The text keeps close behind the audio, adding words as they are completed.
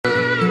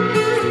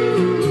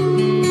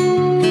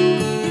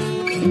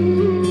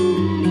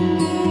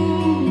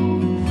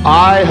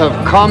I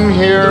have come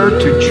here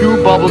to chew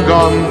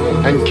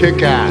bubblegum and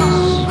kick ass,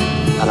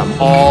 and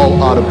I'm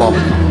all out of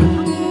bubblegum.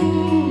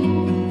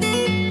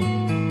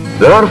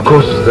 There are, of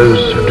course,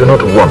 those who do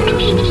not want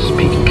us to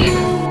speak.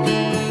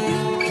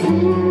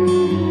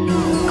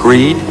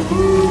 Greed,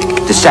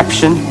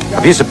 deception,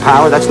 abuse of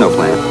power, that's no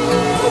plan.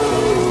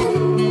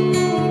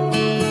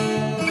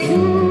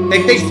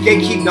 They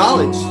gatekeep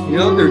knowledge, you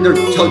know, they're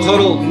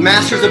total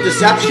masters of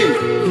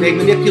deception. They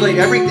manipulate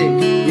everything.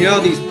 You know,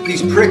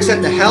 these pricks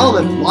at the helm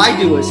have lied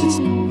to us.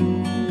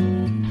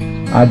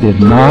 I did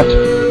not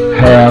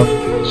have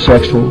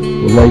sexual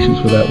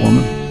relations with that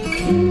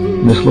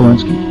woman, Miss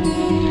Lewinsky.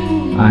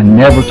 I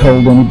never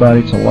told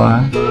anybody to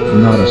lie,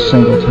 not a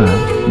single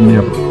time,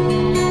 never.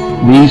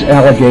 These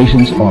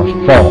allegations are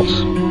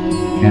false,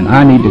 and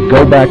I need to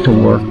go back to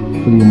work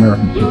for the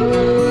American people.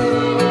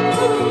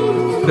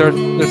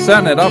 They're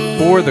setting it up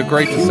for the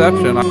Great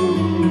Deception.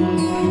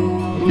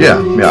 Yeah.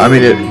 I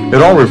mean,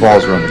 it all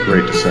revolves around the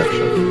Great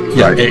Deception.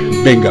 Yeah, right?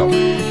 Bingo.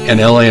 And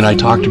L.A. and I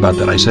talked about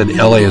that. I said,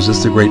 L.A., is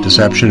this the Great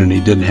Deception? And he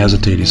didn't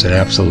hesitate. He said,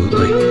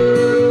 absolutely.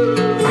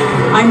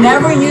 I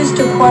never used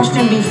to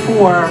question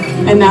before,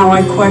 and now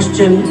I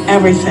question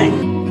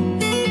everything.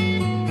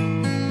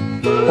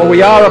 For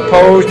we are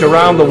opposed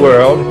around the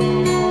world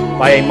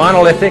by a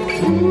monolithic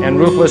and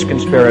ruthless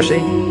conspiracy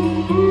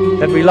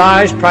that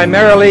relies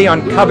primarily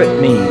on covert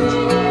means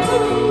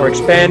for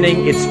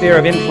expanding its sphere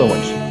of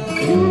influence,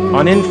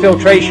 on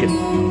infiltration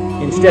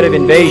instead of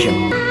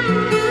invasion,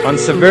 on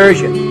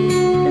subversion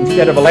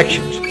instead of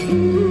elections,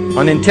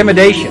 on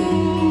intimidation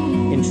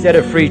instead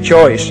of free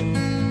choice,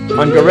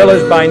 on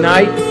guerrillas by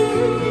night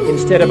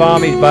instead of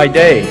armies by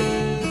day.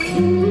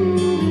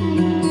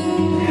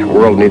 The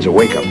world needs a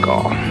wake-up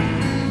call.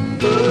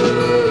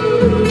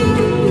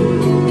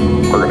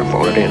 We're going to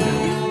phone it in.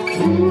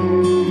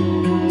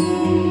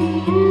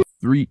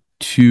 3,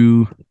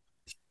 2.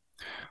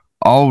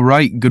 All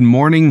right. Good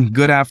morning,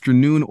 good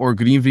afternoon, or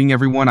good evening,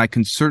 everyone. I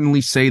can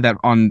certainly say that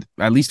on,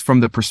 at least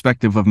from the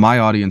perspective of my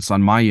audience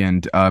on my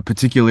end,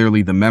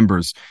 particularly the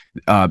members,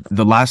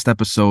 the last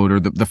episode, or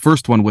the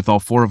first one with all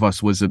four of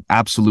us, was an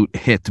absolute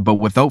hit. But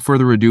without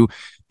further ado,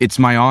 it's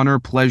my honor,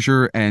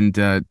 pleasure, and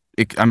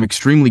I'm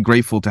extremely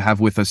grateful to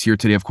have with us here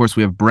today. Of course,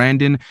 we have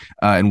Brandon,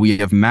 and we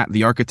have Matt,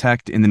 the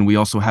architect, and then we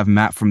also have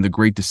Matt from the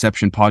Great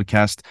Deception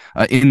podcast.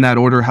 In that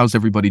order, how's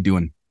everybody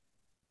doing?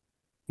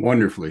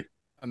 Wonderfully.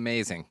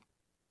 Amazing.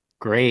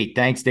 Great.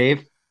 Thanks,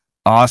 Dave.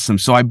 Awesome.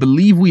 So I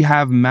believe we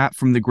have Matt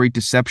from the Great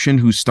Deception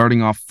who's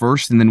starting off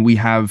first, and then we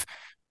have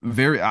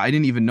I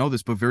didn't even know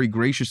this, but very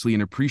graciously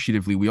and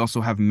appreciatively, we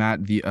also have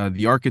Matt,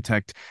 the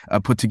architect,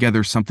 put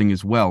together something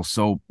as well.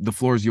 So the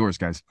floor is yours,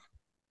 guys.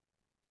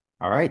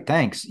 All right.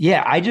 Thanks.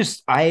 Yeah,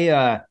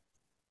 I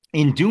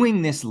in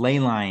doing this ley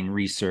line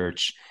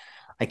research,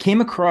 I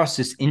came across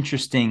this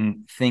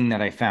interesting thing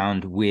that I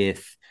found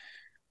with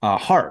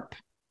HAARP.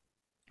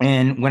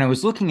 And when I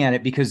was looking at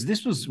it, because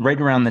this was right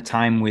around the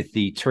time with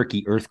the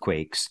Turkey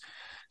earthquakes,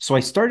 so I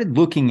started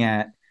looking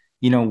at,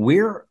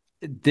 where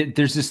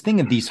there's this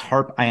thing of these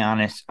HAARP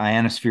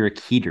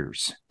ionospheric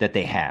heaters that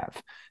they have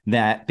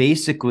that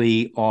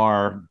basically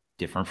are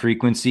different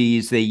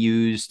frequencies they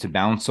use to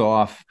bounce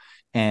off,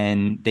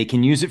 and they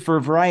can use it for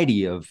a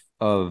variety of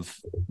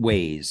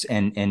ways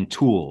and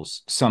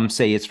tools. Some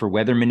say it's for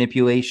weather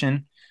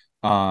manipulation.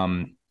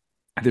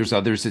 There's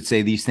others that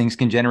say these things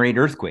can generate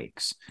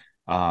earthquakes.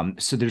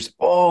 So there's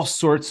all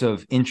sorts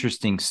of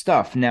interesting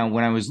stuff. Now,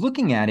 when I was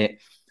looking at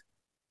it,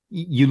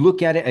 you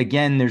look at it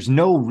again, there's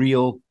no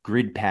real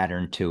grid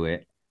pattern to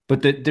it,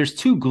 but there's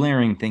two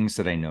glaring things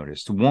that I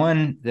noticed.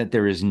 One, that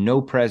there is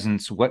no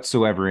presence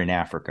whatsoever in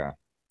Africa,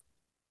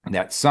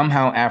 that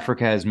somehow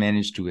Africa has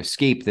managed to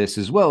escape this,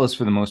 as well as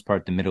for the most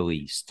part, the Middle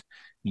East.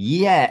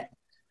 Yet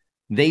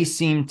they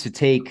seem to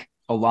take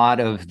a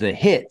lot of the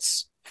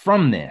hits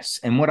from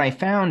this. And what I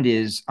found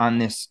is on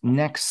this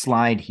next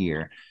slide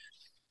here,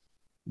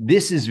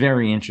 this is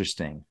very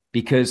interesting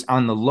because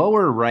on the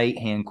lower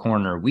right-hand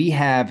corner, we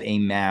have a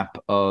map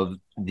of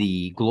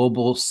the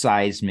global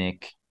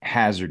seismic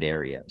hazard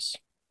areas.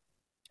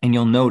 And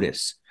you'll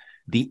notice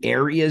the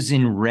areas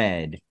in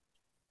red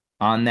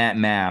on that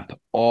map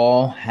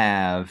all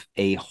have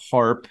a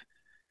HAARP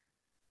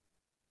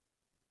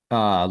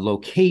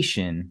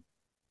location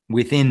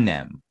within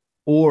them.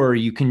 Or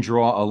you can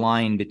draw a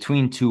line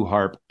between two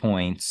HAARP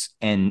points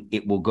and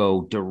it will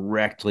go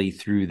directly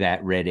through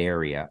that red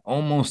area,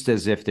 almost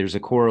as if there's a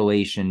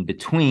correlation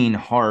between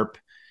HAARP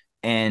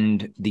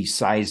and the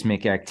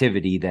seismic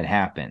activity that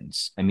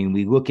happens. I mean,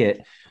 we look at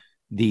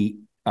the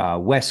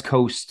west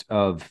coast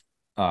of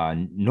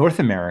North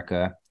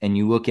America and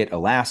you look at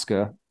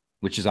Alaska,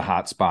 which is a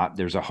hot spot.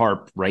 There's a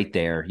HAARP right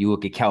there. You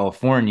look at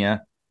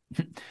California,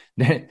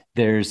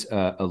 there's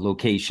a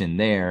location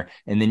there.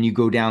 And then you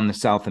go down the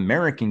South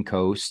American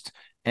coast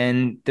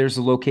and there's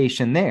a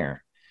location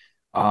there.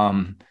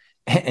 And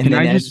Can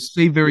I just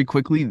say very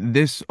quickly,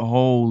 this,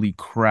 holy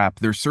crap,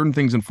 there's certain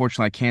things,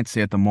 unfortunately, I can't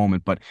say at the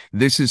moment, but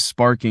this is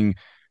sparking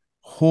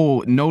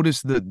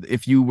notice that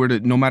if you were to,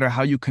 no matter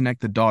how you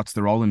connect the dots,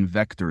 they're all in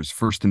vectors,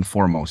 first and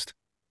foremost.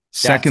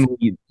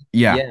 Secondly,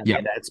 Yeah.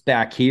 That's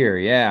back here.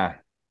 Yeah.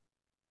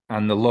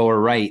 On the lower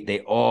right,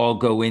 they all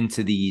go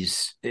into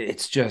these.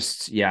 It's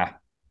just, yeah.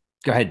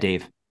 Go ahead,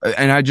 Dave.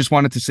 And I just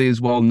wanted to say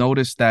as well,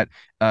 notice that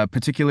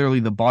particularly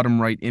the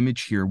bottom right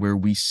image here, where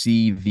we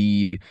see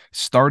the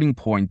starting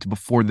point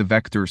before the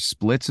vector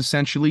splits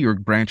essentially or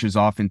branches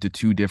off into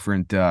two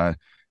different,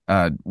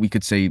 we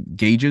could say,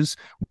 gauges.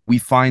 We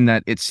find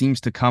that it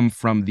seems to come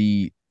from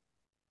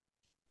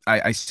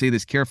I say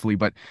this carefully,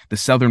 but the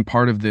southern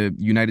part of the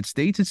United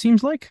States, it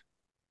seems like.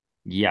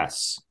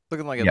 Yes.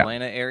 Looking like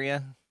Atlanta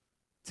area,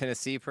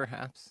 Tennessee,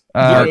 perhaps.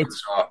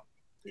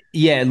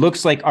 It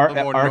looks like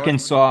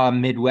Arkansas,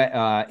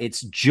 Midwest.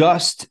 It's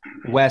just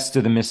west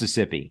of the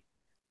Mississippi.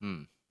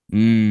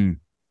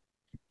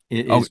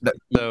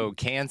 So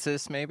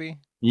Kansas, maybe.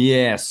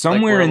 Yeah,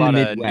 somewhere like in the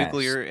Midwest.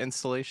 Nuclear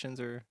installations,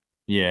 or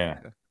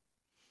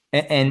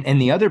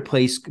and the other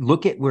place.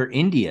 Look at where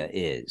India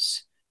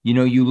is.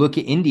 You look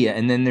at India,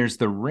 and then there's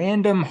the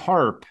random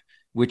HAARP,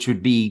 which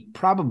would be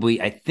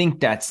probably, I think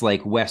that's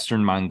like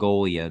Western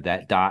Mongolia.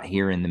 That dot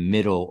here in the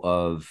middle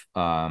of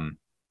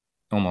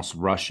almost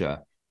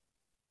Russia.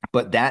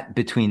 But that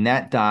between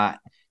that dot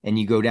and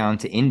you go down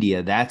to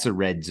India, that's a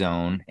red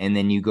zone. And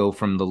then you go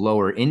from the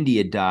lower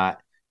India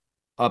dot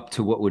up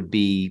to what would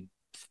be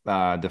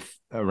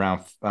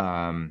around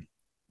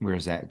where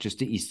is that? Just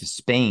to east of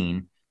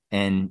Spain.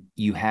 And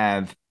you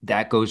have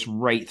that goes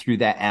right through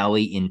that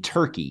alley in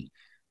Turkey,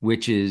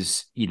 which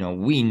is,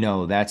 we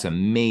know that's a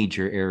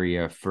major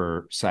area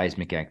for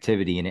seismic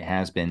activity, and it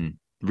has been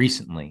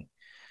recently.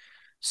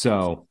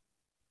 So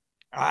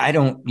I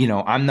don't,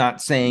 I'm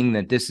not saying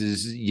that this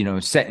is,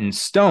 set in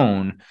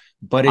stone,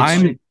 but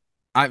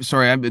I'm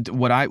sorry.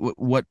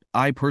 What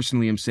I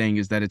personally am saying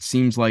is that it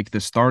seems like the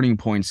starting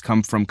points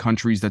come from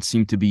countries that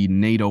seem to be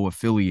NATO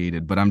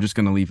affiliated, but I'm just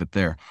going to leave it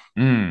there.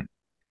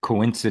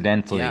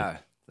 Coincidentally.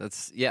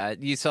 Yeah.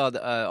 You saw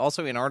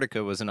also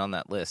Antarctica wasn't on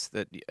that list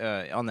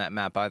on that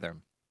map either.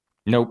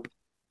 Nope.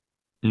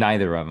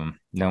 Neither of them.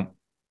 Nope.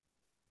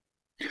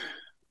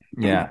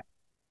 Yeah.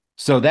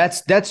 So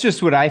that's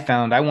just what I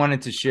found. I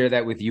wanted to share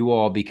that with you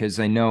all because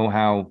I know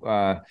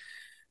how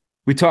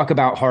we talk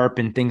about HAARP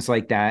and things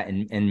like that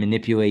and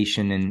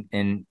manipulation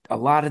and a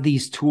lot of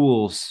these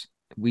tools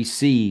we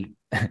see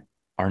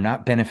are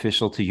not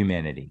beneficial to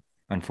humanity,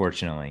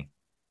 unfortunately.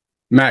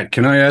 Matt,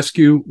 can I ask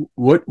you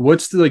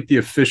what's the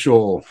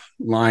official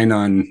line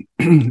on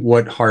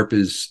what HAARP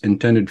is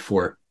intended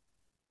for?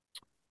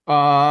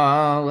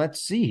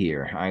 Let's see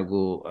here. I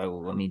will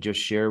let me just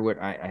share what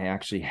I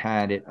actually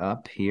had it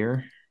up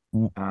here.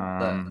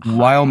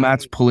 While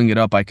Matt's pulling it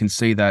up, I can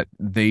say that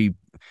they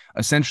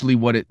essentially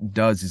what it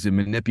does is it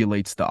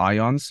manipulates the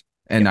ions.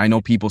 And I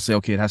know people say,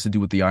 okay, it has to do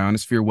with the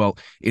ionosphere. Well,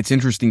 it's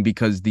interesting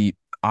because the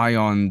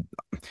ion,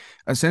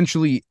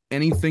 essentially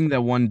anything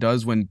that one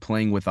does when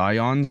playing with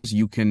ions,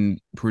 you can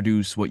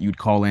produce what you'd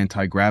call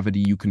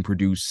anti-gravity, you can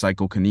produce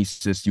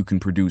psychokinesis, you can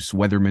produce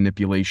weather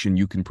manipulation,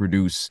 you can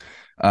produce,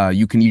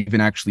 you can even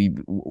actually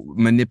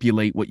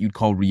manipulate what you'd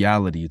call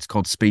reality. It's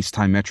called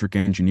space-time metric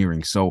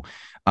engineering. So,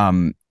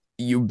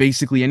 you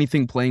basically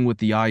anything playing with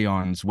the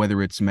ions,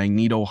 whether it's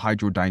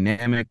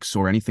magnetohydrodynamics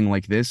or anything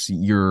like this,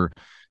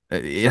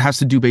 it has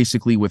to do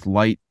basically with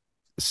light,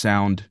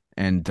 sound,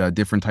 and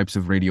different types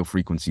of radio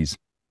frequencies.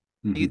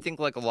 Do you think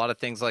like a lot of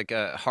things like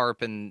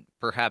HAARP and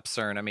perhaps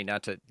CERN, I mean,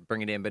 not to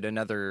bring it in, but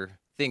another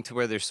thing to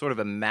where there's sort of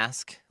a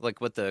mask,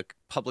 like what the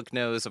public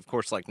knows, of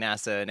course, like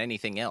NASA and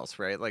anything else,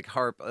 right? Like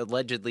HAARP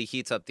allegedly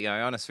heats up the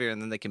ionosphere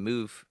and then they can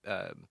move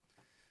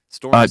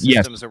storm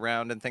systems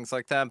around and things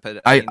like that.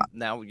 But I mean,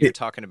 now you're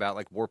talking about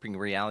like warping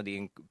reality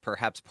and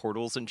perhaps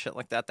portals and shit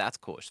like that. That's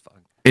cool as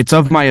fuck. It's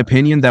of my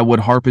opinion that what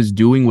HAARP is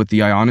doing with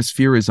the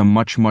ionosphere is a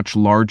much, much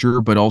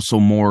larger, but also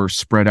more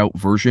spread out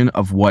version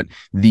of what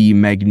the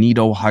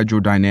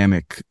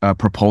magnetohydrodynamic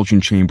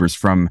propulsion chambers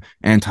from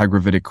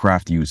anti-gravitic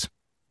craft use.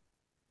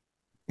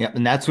 Yeah,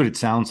 and that's what it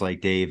sounds like,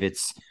 Dave.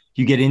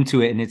 You get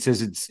into it and it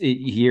says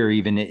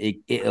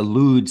it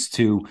alludes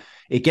to,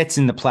 it gets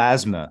in the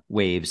plasma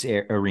waves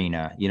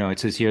arena. It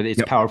says here,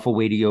 it's powerful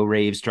radio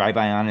waves drive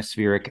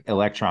ionospheric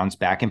electrons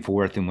back and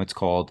forth in what's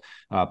called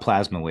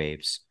plasma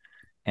waves.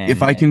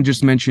 If I can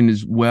just mention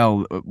as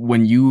well,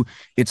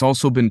 it's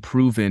also been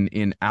proven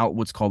in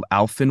what's called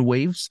Alphin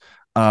waves,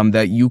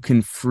 that you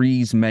can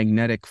freeze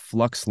magnetic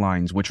flux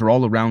lines, which are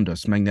all around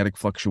us, magnetic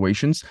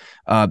fluctuations.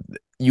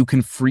 You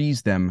can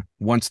freeze them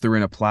once they're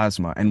in a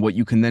plasma. And what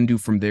you can then do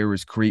from there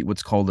is create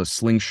what's called a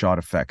slingshot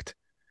effect.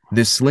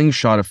 This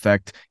slingshot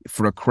effect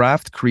for a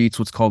craft creates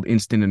what's called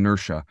instant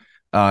inertia.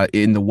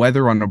 In the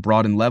weather on a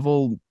broadened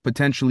level,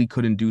 potentially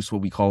could induce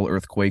what we call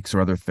earthquakes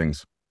or other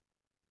things.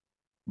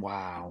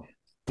 Wow.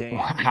 Damn.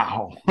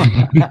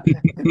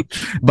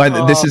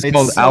 Wow. This is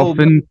called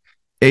Alphin.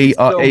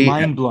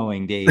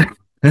 Mind-blowing, Dave.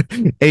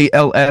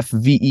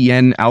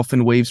 ALFVEN,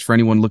 Alphin waves, for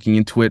anyone looking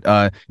into it.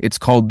 It's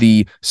called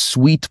the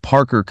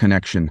Sweet-Parker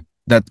connection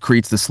that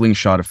creates the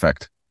slingshot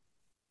effect.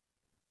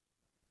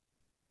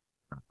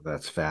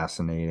 That's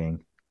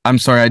fascinating. I'm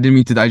sorry, I didn't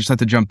mean to. I just had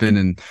to jump in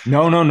and.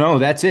 No.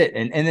 That's it,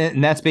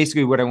 and that's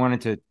basically what I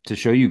wanted to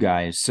show you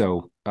guys.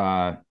 So,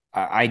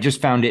 I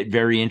just found it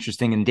very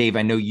interesting. And Dave,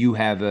 I know you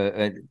have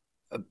a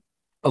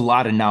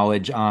lot of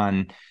knowledge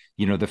on,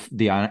 you know, the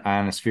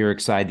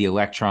ionospheric side, the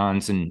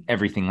electrons and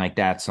everything like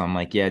that. So I'm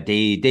like, yeah,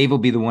 Dave will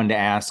be the one to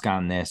ask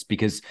on this,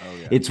 because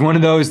it's one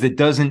of those that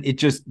doesn't, it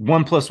just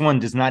 1 + 1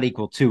 does not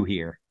equal 2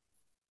 here.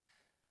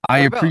 I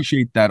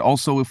appreciate that.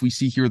 Also, if we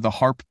see here the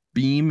HAARP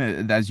beam,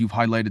 as you've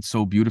highlighted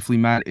so beautifully,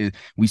 Matt,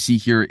 we see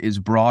here is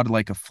broad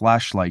like a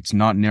flashlight's,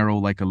 not narrow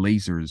like a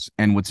laser's.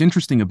 And what's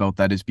interesting about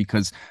that is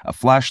because a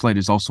flashlight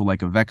is also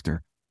like a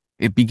vector.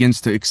 It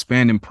begins to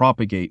expand and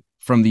propagate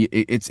from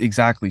it's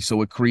exactly.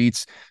 So it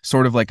creates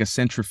sort of like a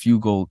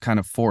centrifugal kind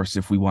of force,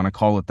 if we want to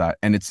call it that.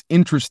 And it's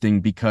interesting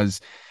because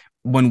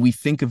when we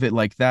think of it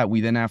like that, we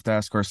then have to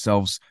ask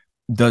ourselves,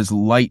 does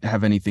light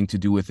have anything to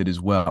do with it as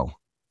well?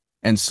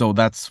 And so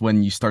that's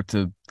when things start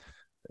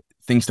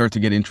to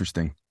get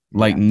interesting.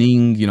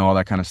 Lightning, you know, all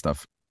that kind of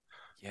stuff.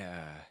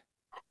 Yeah.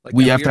 Like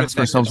we that have to weird ask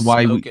effect of ourselves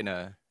why smoke in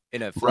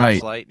a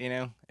flashlight, you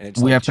know? And it's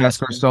we like have to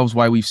ask just ourselves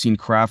why we've seen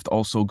craft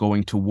also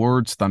going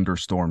towards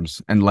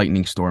thunderstorms and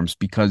lightning storms,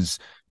 because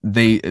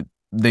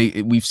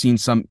we've seen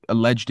some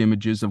alleged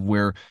images of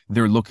where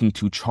they're looking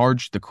to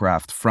charge the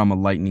craft from a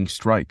lightning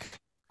strike.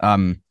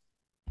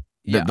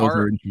 Yeah, those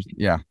are interesting.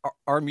 Yeah.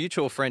 Our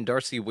mutual friend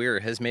Darcy Weir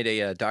has made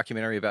a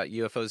documentary about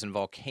UFOs and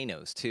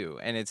volcanoes too,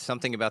 and it's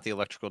something about the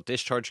electrical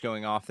discharge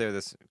going off there.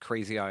 This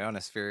crazy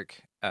ionospheric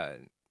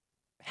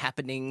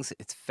happenings.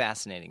 It's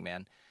fascinating,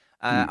 man.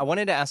 I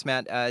wanted to ask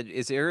Matt: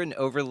 is there an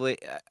overlay,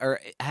 or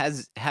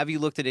have you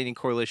looked at any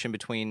correlation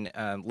between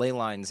ley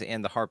lines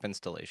and the HAARP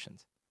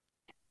installations?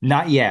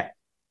 Not yet.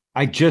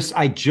 I just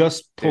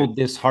pulled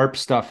this HAARP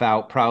stuff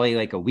out probably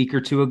like a week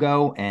or two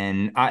ago,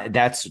 and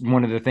that's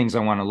one of the things I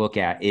want to look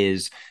at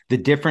is the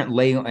different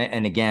ley.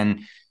 And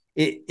again,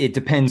 it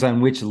depends on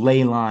which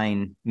ley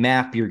line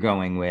map you're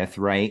going with,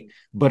 right?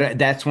 But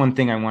that's one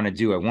thing I want to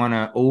do. I want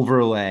to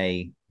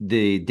overlay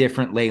the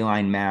different ley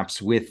line maps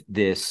with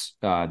these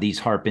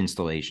HAARP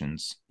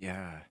installations.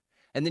 Yeah.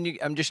 And then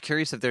I'm just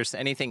curious if there's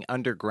anything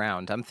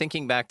underground. I'm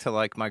thinking back to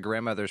like my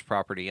grandmother's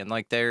property, and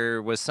like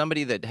there was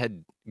somebody that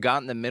had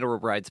gotten the mineral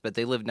rights, but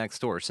they lived next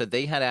door. So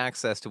they had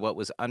access to what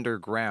was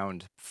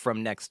underground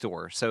from next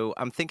door. So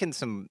I'm thinking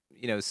some,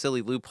 you know,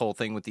 silly loophole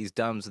thing with these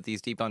DUMBs, with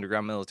these deep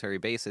underground military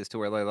bases, to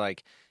where they're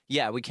like,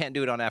 yeah, we can't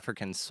do it on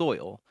African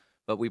soil,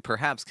 but we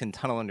perhaps can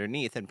tunnel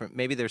underneath, and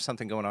maybe there's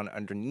something going on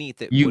underneath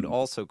that would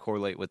also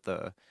correlate with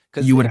the.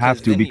 You would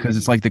have to, because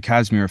it's like the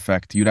Casimir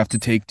effect. You'd have to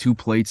take 2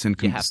 plates and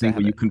say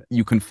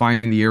you can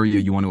find the area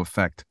you want to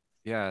affect.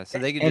 Yeah, so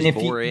they could just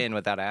bore in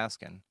without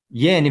asking.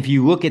 Yeah, and if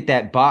you look at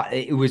that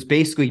it was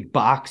basically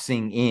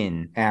boxing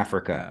in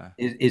Africa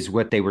is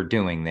what they were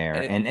doing there.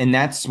 And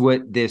that's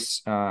what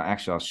this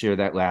actually I'll share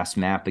that last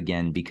map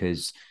again,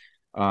 because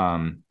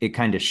it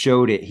kind of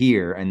showed it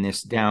here, and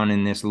this down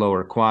in this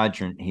lower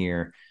quadrant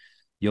here,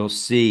 you'll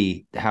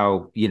see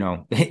how, you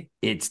know,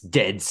 it's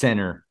dead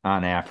center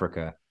on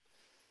Africa.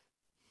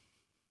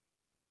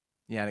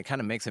 Yeah, and it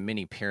kind of makes a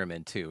mini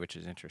pyramid too, which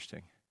is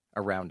interesting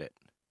around it.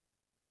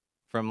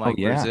 From like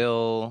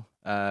Brazil,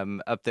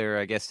 up there,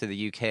 I guess, to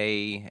the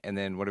UK, and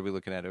then what are we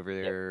looking at over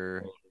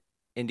there? Yep.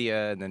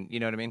 India, and then, you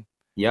know what I mean?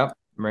 Yep,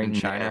 right in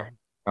China. There.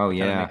 Oh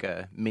yeah, make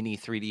a mini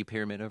 3D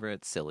pyramid over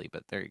it. Silly,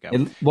 but there you go.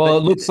 It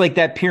looks like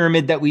that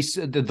pyramid that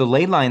the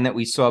ley line that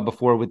we saw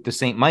before with the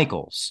St.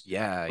 Michael's.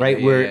 Yeah,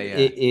 right, where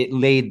it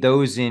laid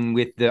those in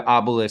with the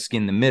obelisk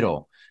in the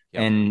middle.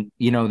 Yep. And,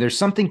 you know, there's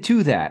something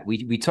to that.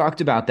 We talked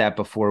about that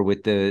before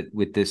with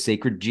the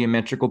sacred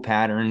geometrical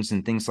patterns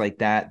and things like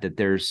that, that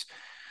there's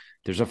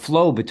a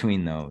flow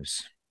between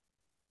those.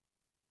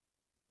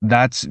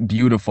 That's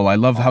beautiful. I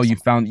love how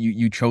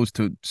you chose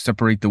to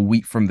separate the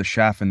wheat from the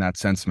chaff in that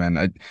sense,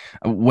 man.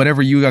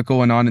 Whatever you got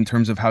going on in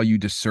terms of how you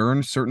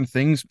discern certain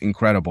things,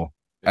 incredible.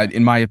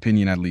 In my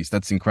opinion, at least,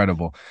 that's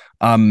incredible.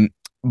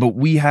 But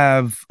we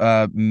have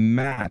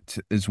Matt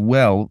as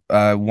well,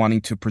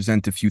 wanting to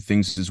present a few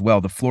things as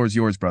well. The floor is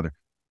yours, brother.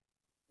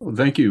 Well,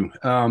 thank you.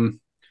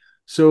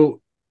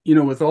 So, you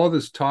know, with all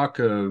this talk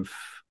of,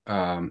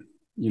 you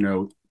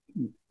know,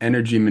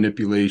 energy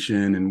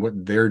manipulation and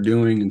what they're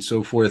doing and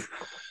so forth,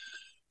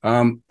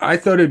 I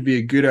thought it'd be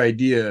a good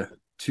idea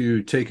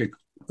to take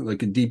a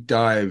deep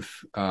dive,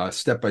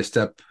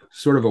 step-by-step,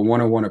 sort of a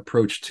 101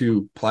 approach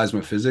to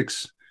plasma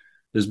physics.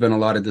 There's been a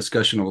lot of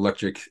discussion of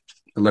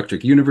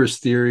electric universe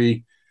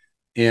theory.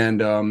 And,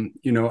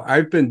 you know,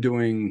 I've been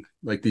doing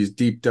like these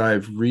deep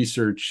dive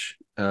research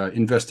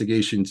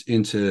investigations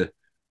into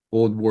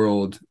old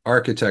world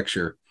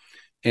architecture.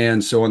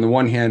 And so on the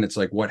one hand, it's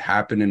like what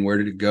happened and where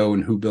did it go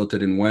and who built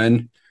it and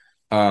when.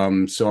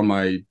 So on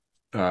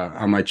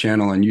my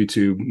channel on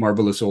YouTube,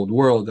 Marvelous Old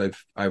World,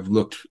 I've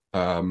looked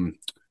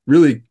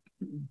really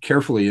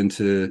carefully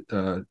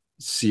into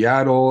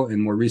Seattle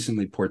and more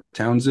recently Port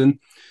Townsend,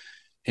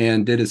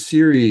 and did a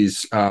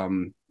series,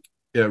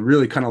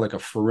 really kind of like a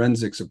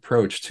forensics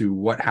approach to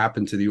what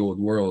happened to the old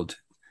world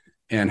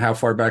and how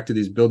far back do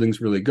these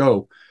buildings really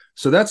go.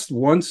 So that's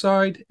one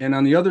side. And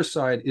on the other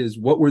side is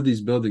what were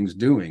these buildings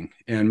doing?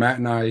 And Matt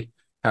and I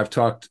have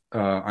talked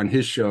on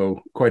his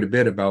show quite a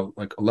bit about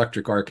like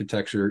electric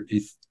architecture,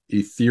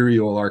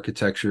 ethereal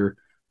architecture,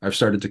 I've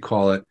started to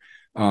call it.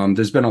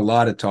 There's been a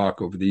lot of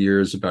talk over the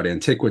years about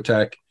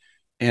Antiquitech.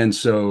 And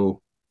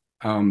so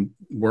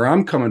where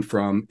I'm coming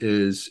from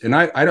is, and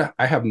I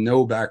have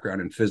no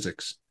background in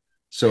physics.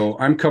 So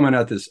I'm coming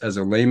at this as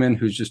a layman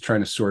who's just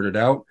trying to sort it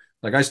out.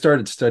 Like I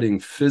started studying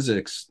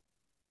physics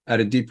at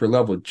a deeper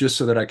level just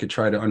so that I could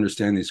try to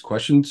understand these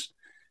questions.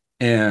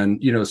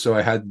 And, so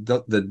I had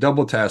the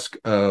double task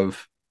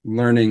of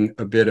learning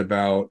a bit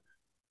about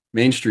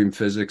mainstream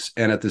physics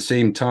and at the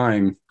same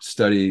time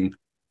studying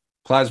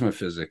plasma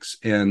physics.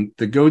 And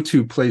the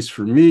go-to place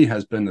for me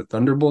has been the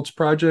Thunderbolts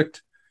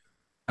project.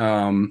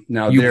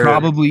 Now you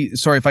probably,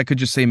 sorry if I could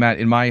just say, Matt,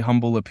 in my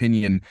humble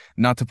opinion,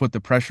 not to put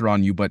the pressure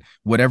on you, but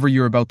whatever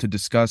you're about to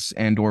discuss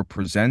and or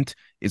present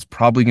is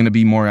probably going to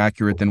be more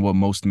accurate than what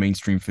most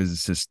mainstream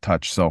physicists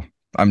touch. So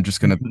I'm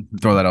just going to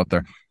throw that out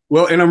there.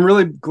 Well, and I'm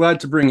really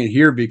glad to bring it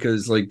here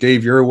because, like,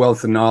 Dave, you're a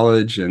wealth of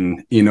knowledge,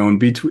 and in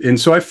between, and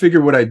so I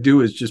figure what I do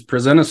is just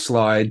present a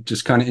slide,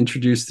 just kind of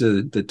introduce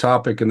the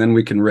topic, and then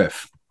we can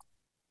riff.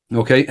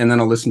 Okay, and then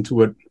I'll listen to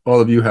what all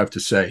of you have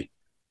to say.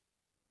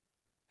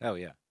 Oh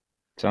yeah,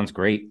 sounds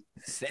great.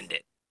 Send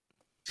it.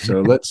 So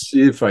let's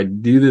see if I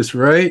do this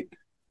right.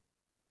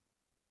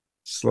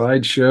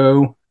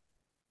 Slideshow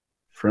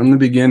from the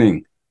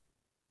beginning.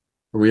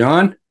 Are we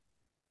on?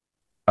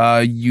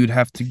 You'd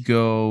have to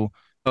go.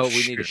 Oh,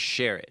 we need to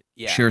share it.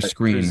 Yeah. Share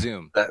screen.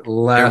 Resume. That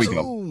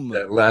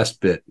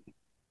last bit.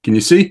 Can you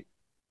see?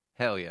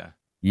 Hell yeah.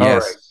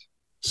 Yes. All right.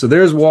 So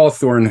there's Wal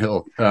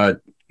Thornhill.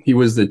 He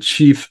was the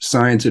chief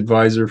science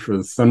advisor for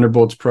the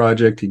Thunderbolts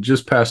project. He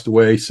just passed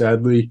away,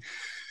 sadly.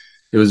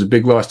 It was a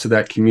big loss to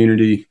that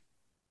community.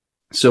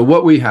 So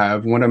what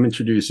I'm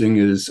introducing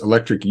is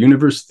electric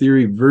universe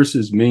theory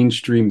versus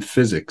mainstream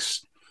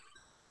physics.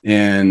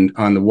 And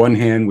on the one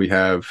hand, we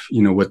have,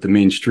 what the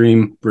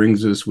mainstream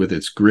brings us with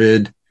its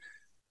grid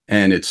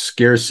and its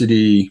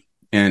scarcity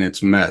and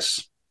its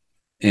mess.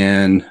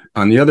 And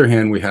on the other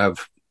hand, we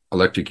have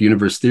electric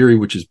universe theory,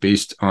 which is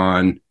based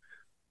on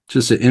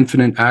just an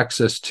infinite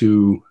access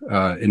to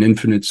an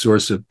infinite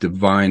source of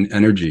divine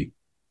energy.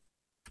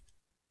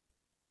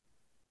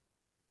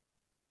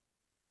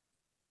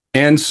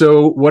 And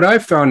so what I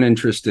found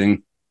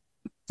interesting,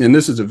 and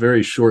this is a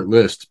very short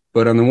list,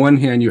 but on the one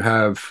hand, you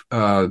have,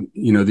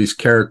 these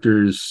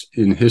characters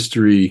in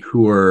history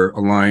who are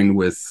aligned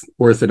with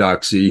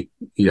orthodoxy.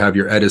 You have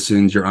your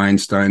Edisons, your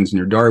Einsteins, and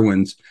your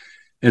Darwins.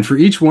 And for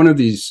each one of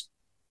these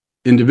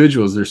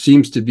individuals, there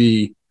seems to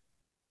be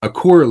a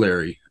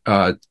corollary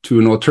to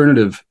an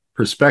alternative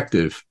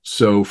perspective.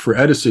 So for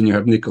Edison, you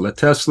have Nikola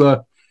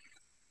Tesla.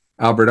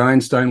 Albert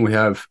Einstein, we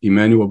have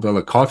Immanuel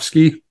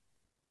Velikovsky.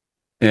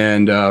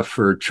 And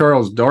for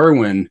Charles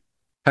Darwin,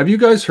 have you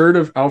guys heard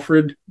of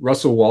Alfred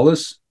Russel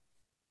Wallace?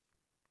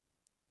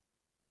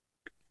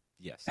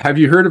 Yes. Have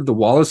you heard of the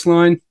Wallace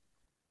line?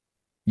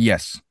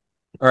 Yes.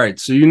 All right.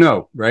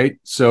 So right?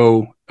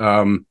 So,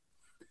 and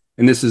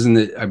this is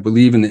I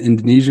believe in the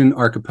Indonesian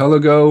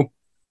archipelago,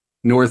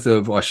 north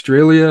of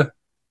Australia.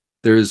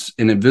 There's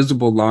an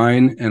invisible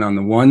line. And on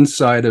the one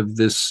side of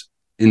this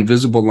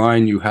invisible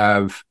line, you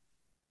have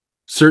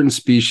certain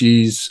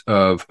species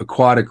of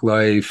aquatic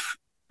life,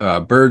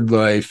 bird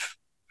life,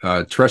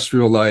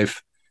 terrestrial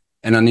life.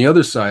 And on the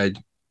other side,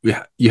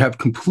 you have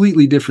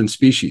completely different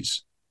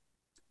species.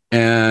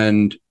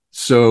 And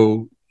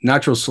so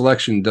natural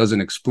selection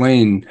doesn't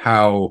explain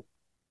how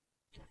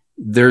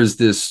there's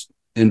this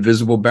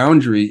invisible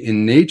boundary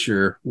in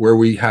nature where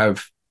we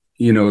have,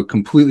 a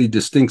completely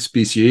distinct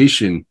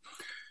speciation.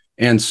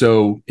 And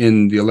so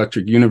in the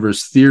electric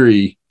universe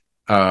theory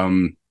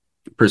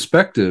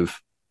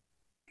perspective,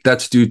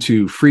 that's due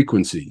to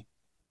frequency.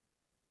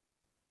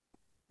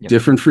 Yep.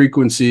 Different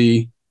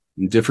frequency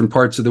in different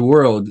parts of the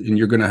world, and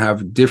you're going to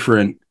have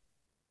different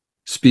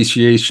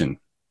speciation.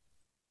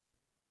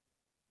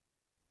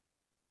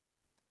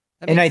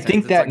 And I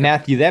think that,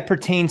 Matthew, that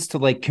pertains to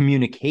like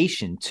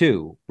communication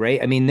too,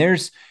 right? I mean,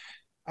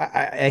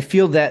 I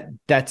feel that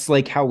that's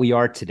like how we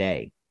are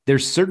today.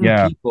 There's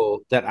certain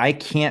people that I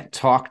can't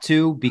talk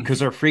to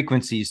because our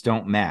frequencies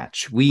don't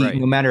match.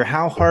 No matter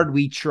how hard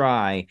we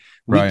try,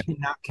 we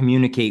cannot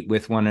communicate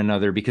with one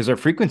another because our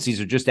frequencies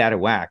are just out of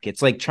whack.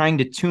 It's like trying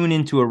to tune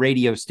into a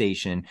radio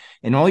station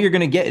and all you're going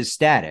to get is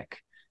static.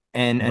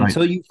 And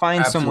until you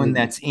find someone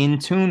that's in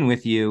tune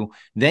with you,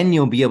 then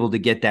you'll be able to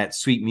get that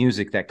sweet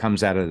music that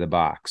comes out of the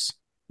box.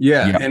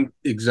 Yeah, and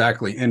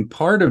exactly. And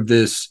part of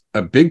this,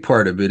 a big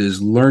part of it is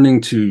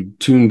learning to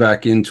tune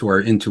back into our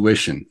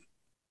intuition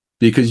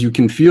because you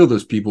can feel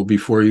those people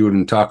before you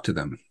even talk to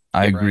them.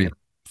 I agree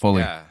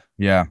fully.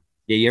 Yeah.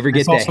 You ever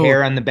get that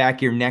hair on the back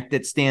of your neck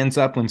that stands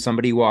up when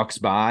somebody walks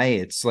by?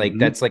 It's like,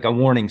 that's like a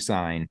warning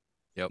sign.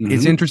 Yep.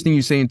 It's interesting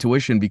you say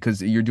intuition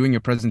because you're doing a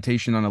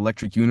presentation on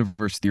electric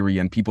universe theory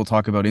and people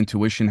talk about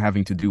intuition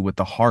having to do with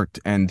the heart.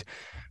 And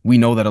we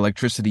know that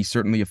electricity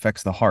certainly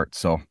affects the heart.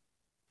 So,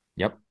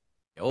 yep.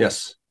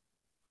 Yes.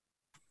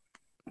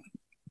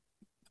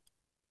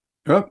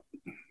 Oh,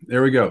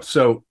 there we go.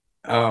 So,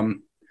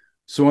 on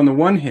the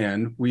one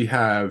hand, we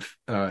have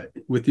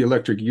with the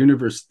electric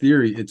universe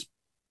theory, it's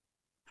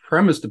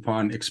premised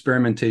upon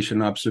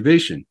experimentation and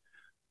observation,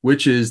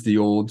 which is the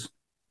old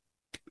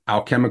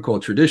alchemical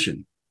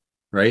tradition,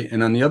 right?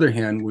 And on the other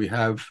hand, we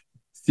have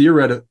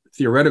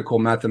theoretical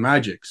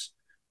mathemagics,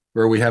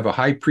 where we have a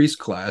high priest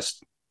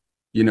class,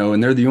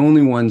 and they're the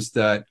only ones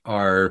that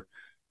are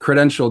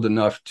credentialed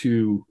enough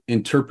to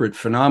interpret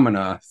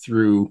phenomena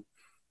through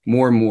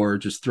more and more,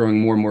 just throwing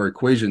more and more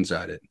equations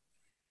at it.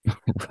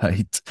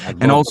 Right.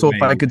 And also,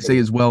 if I could say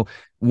as well,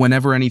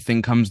 whenever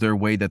anything comes their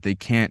way that they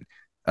can't,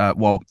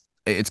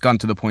 it's gotten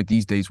to the point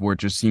these days where it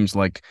just seems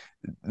like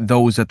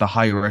those at the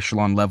higher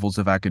echelon levels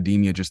of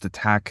academia just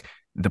attack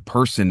the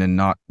person and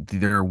not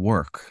their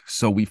work.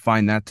 So we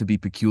find that to be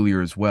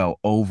peculiar as well,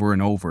 over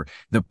and over.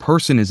 The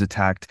person is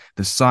attacked.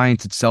 The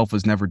science itself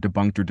is never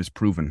debunked or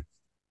disproven.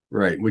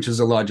 Right, which is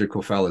a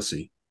logical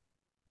fallacy.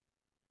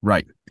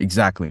 Right,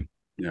 exactly.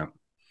 Yeah.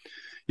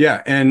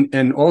 Yeah,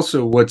 and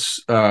also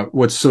what's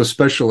so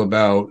special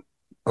about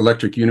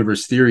electric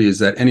universe theory is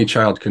that any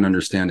child can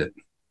understand it,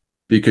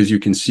 because you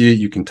can see it,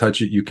 you can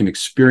touch it, you can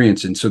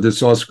experience it. And so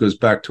this also goes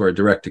back to our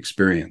direct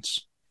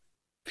experience.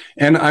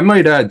 And I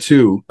might add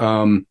too,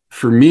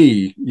 for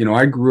me,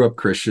 I grew up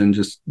Christian,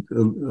 just a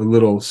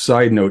little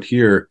side note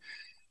here.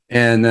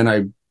 And then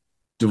I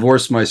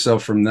divorced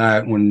myself from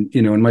that when,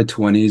 in my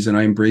 20s, and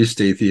I embraced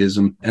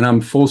atheism, and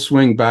I'm full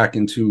swing back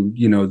into,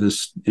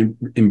 this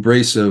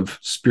embrace of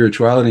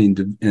spirituality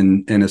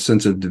and a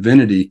sense of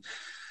divinity.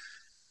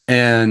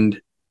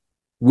 And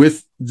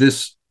with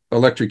this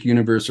electric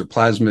universe or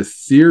plasma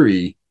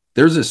theory,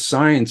 there's a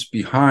science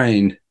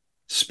behind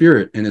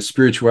spirit and a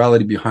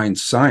spirituality behind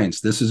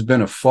science. This has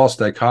been a false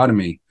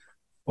dichotomy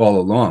all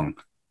along.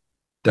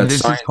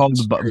 This is called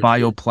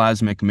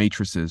bioplasmic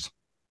matrices.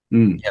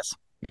 Yes,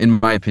 in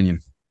my opinion.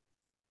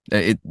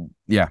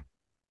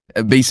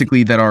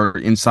 Basically that are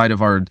inside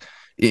of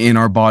in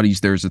our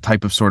bodies, there's a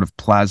type of sort of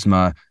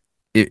plasma,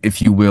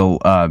 if you will,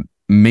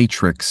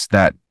 matrix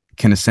that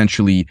can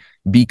essentially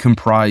be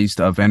comprised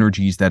of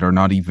energies that are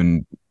not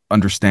even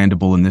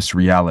understandable in this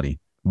reality,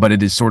 but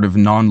it is sort of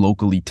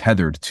non-locally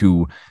tethered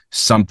to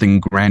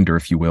something grander,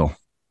 if you will.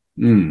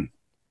 I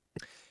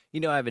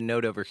have a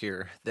note over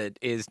here that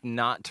is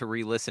not to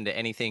re-listen to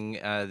anything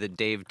that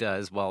Dave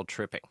does while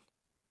tripping.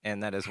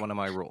 And that is one of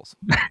my rules.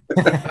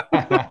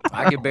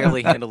 I can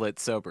barely handle it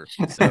sober,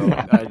 so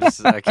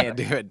I can't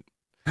do it.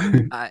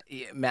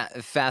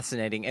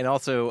 Fascinating, and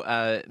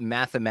also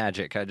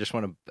mathemagic. I just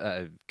want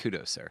to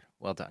kudos, sir.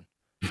 Well done.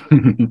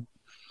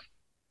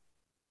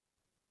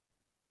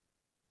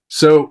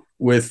 So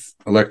with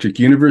electric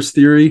universe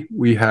theory,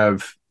 we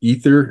have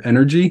ether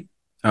energy,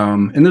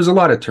 and there's a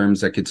lot of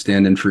terms that could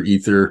stand in for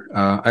ether.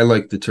 I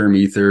like the term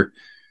ether.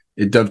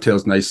 It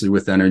dovetails nicely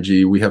with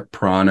energy. We have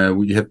prana,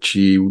 we have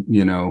chi,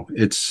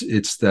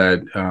 it's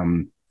that,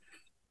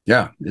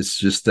 it's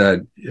just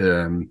that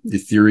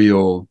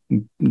ethereal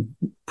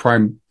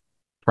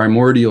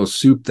primordial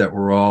soup that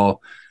we're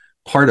all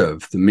part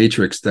of, the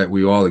matrix that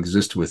we all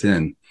exist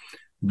within,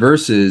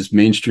 versus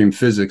mainstream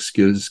physics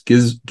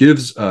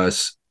gives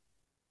us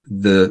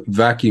the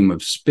vacuum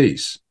of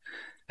space.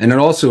 And it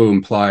also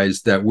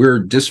implies that we're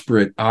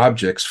disparate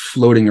objects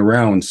floating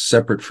around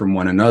separate from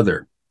one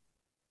another,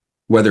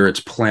 whether it's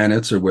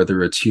planets or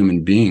whether it's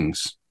human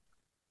beings.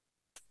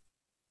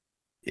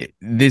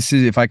 This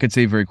is, if I could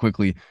say very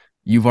quickly,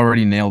 you've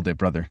already nailed it,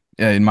 brother,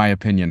 in my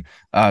opinion.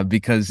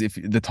 Because if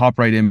the top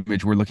right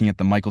image, we're looking at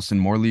the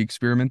Michelson-Morley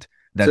experiment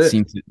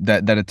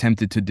that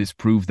attempted to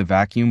disprove the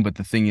vacuum. But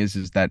the thing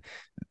is that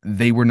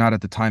they were not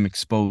at the time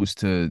exposed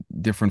to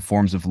different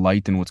forms of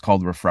light and what's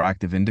called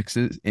refractive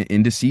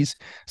indices.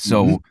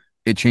 So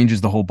it changes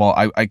the whole ball.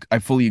 I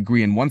fully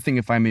agree. And one thing,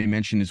 if I may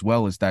mention as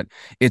well, is that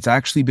it's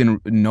actually been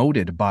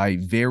noted by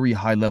very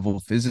high level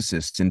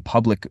physicists in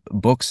public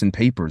books and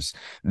papers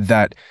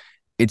that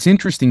it's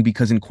interesting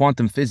because in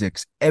quantum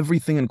physics,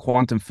 everything in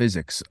quantum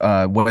physics,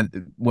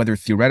 whether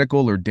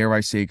theoretical or dare I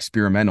say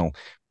experimental,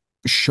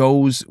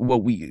 shows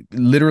what we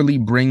literally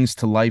brings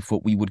to life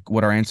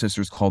what our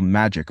ancestors called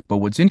magic. But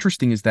what's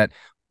interesting is that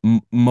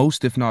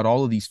most, if not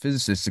all of these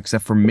physicists,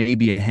 except for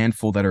maybe a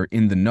handful that are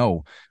in the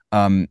know,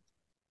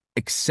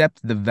 accept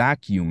the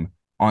vacuum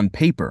on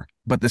paper.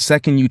 But the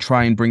second you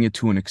try and bring it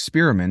to an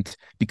experiment,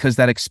 because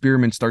that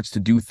experiment starts to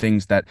do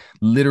things that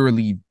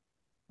literally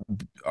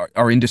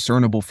are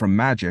indiscernible from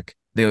magic,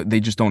 they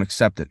just don't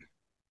accept it.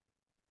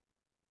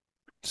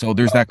 So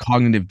there's that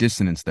cognitive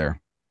dissonance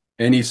there.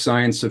 Any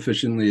science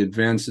sufficiently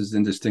advanced is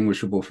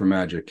indistinguishable from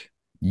magic.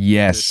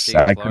 Yes,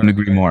 I couldn't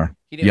agree more.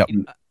 Yep.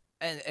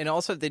 And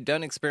also they've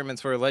done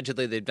experiments where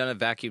allegedly they've done a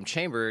vacuum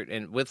chamber,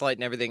 and with light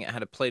and everything, it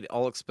had a plate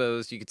all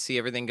exposed. You could see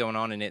everything going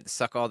on in it,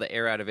 suck all the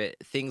air out of it.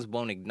 Things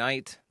won't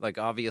ignite, like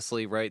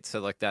obviously, right? So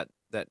like that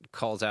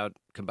calls out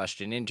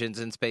combustion engines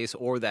in space,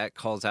 or that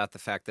calls out the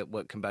fact that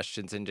what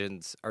combustion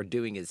engines are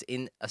doing is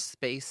in a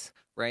space,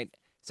 right?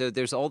 So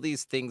there's all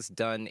these things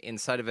done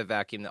inside of a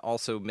vacuum that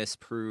also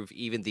misprove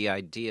even the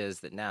ideas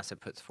that NASA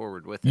puts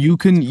forward with it. You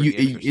can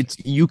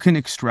you can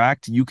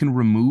extract, you can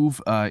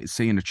remove,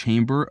 say in a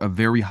chamber, a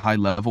very high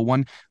level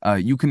one.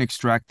 You can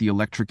extract the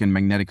electric and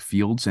magnetic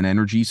fields and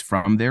energies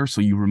from there.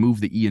 So you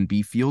remove the E and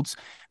B fields,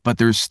 but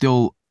there's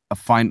still a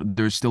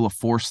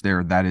force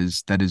there that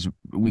is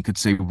we could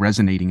say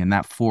resonating, and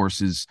that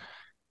force is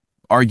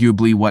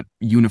arguably what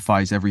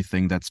unifies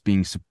everything that's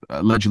being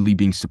allegedly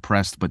being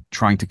suppressed, but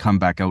trying to come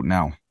back out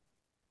now.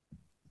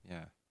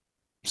 Yeah.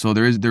 So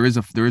there is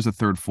a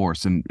third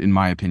force, in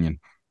my opinion.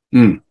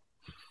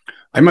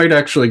 I might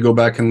actually go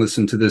back and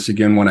listen to this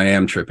again when I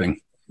am tripping.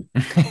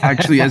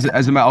 Actually,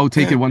 I'll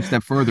take it one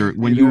step further.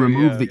 When you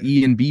remove the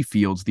E and B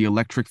fields, the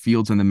electric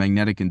fields and the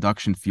magnetic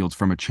induction fields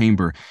from a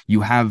chamber, you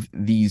have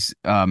these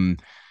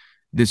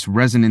this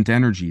resonant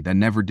energy that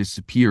never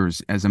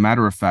disappears. As a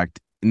matter of fact,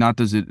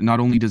 not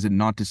only does it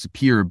not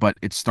disappear, but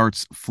it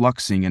starts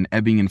fluxing and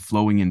ebbing and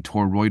flowing in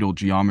toroidal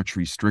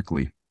geometry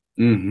strictly.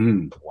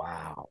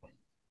 Wow.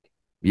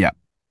 Yeah.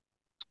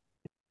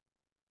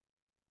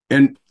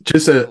 And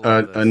just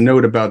a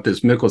note about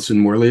this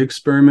Michelson-Morley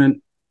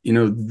experiment.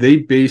 They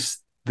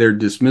based their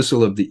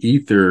dismissal of the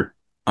ether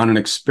on an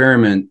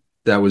experiment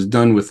that was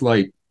done with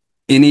light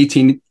in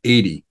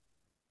 1880.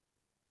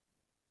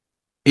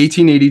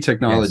 1880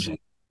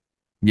 technology.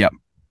 Yes.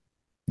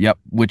 Yep.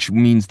 Which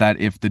means that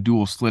if the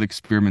dual slit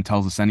experiment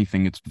tells us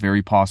anything, it's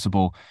very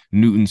possible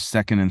Newton's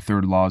second and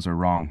third laws are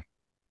wrong.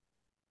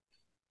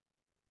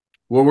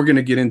 Well, we're going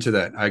to get into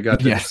that. I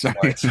got the yes.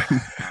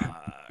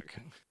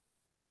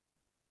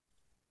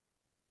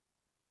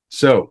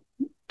 So,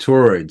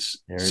 toroids.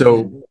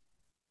 So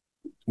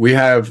we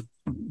have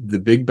the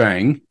Big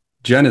Bang,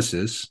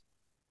 Genesis,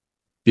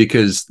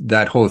 because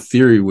that whole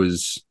theory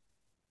was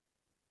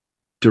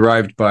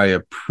derived by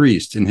a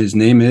priest, and his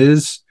name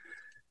is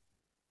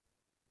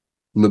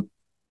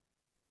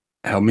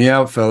help me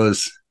out,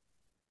 fellas.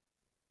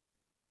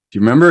 Do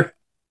you remember?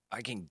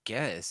 I can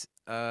guess.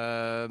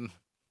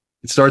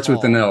 It starts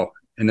with an L,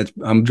 and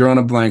I'm drawing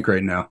a blank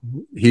right now.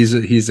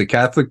 He's a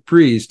Catholic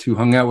priest who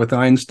hung out with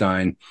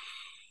Einstein,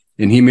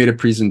 and he made a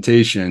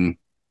presentation.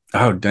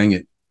 Oh, dang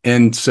it.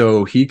 And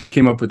so he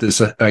came up with this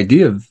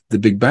idea of the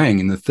Big Bang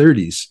in the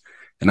 30s.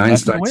 And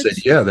Einstein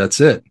said, yeah, that's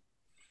it.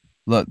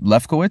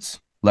 Lefkowitz?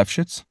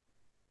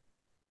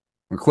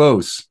 We're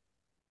close.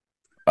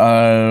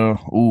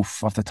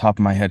 Off the top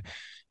of my head.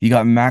 You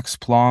got Max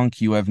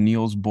Planck, you have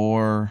Niels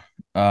Bohr,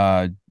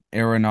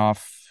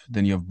 Aronoff,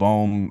 then you have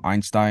Bohm,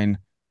 Einstein,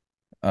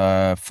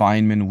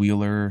 Feynman,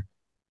 Wheeler,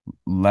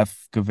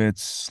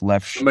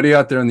 Lefkowitz, Somebody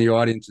out there in the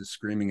audience is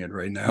screaming it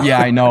right now. Yeah,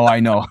 I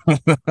know.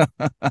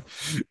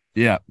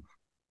 Yeah.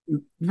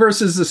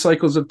 Versus the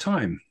cycles of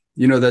time.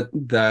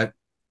 That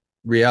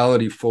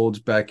reality folds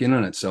back in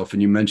on itself.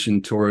 And you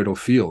mentioned toroidal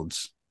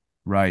fields.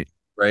 Right.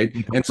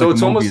 And so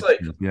it's almost like,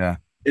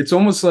 it's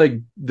almost like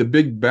the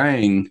Big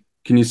Bang.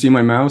 Can you see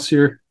my mouse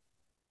here?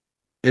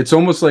 It's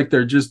almost like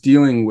they're just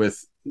dealing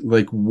with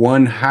like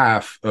one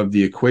half of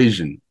the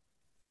equation.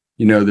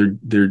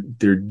 They're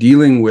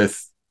dealing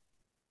with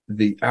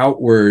the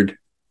outward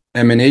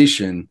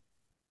emanation,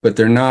 but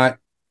they're not,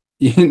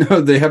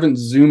 they haven't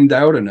zoomed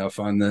out enough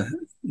on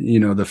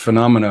the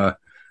phenomena.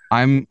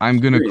 I'm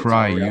gonna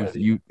cry.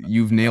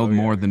 You've nailed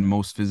more than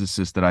most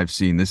physicists that I've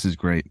seen. This is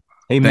great.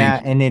 Hey,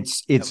 Matt, and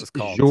it's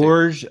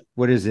Georges,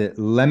 what is it?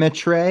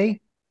 Lemaitre?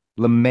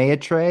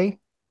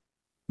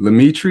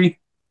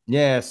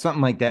 Yeah,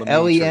 something like that.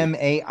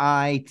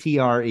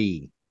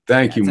 Lemaitre.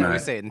 Thank you, Matt. That's how we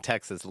say it in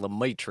Texas,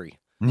 Lemaitre.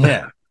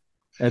 Yeah.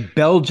 A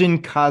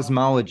Belgian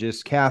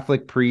cosmologist,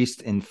 Catholic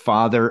priest, and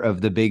father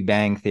of the Big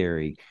Bang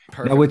Theory.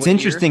 Now, what's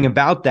interesting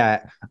about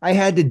that, I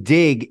had to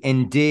dig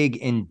and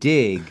dig and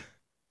dig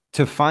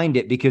to find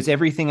it because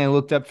everything I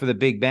looked up for the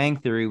Big Bang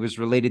Theory was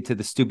related to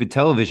the stupid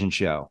television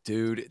show.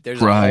 Dude,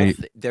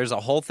 there's a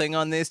whole thing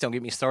on this. Don't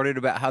get me started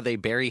about how they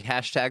bury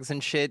hashtags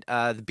and shit.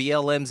 The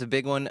BLM's a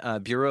big one.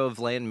 Bureau of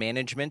Land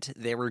Management.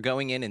 They were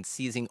going in and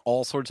seizing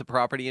all sorts of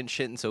property and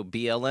shit. And so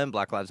BLM,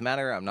 Black Lives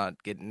Matter, I'm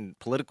not getting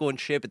political and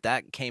shit, but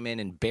that came in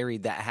and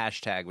buried that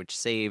hashtag, which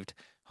saved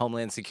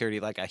Homeland Security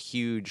like a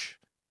huge...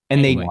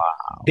 And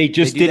they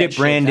just did it,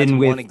 Brandon,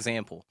 with... one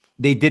example.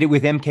 They did it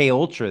with MK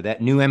Ultra,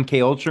 that new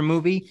MK Ultra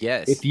movie.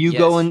 Yes. If you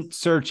go and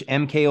search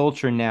MK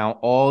Ultra now,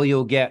 all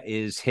you'll get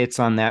is hits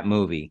on that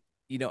movie.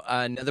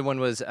 Another one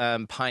was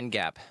Pine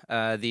Gap,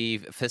 the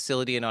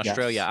facility in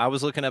Australia. Yes. I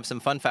was looking up some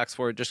fun facts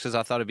for it just because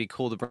I thought it'd be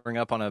cool to bring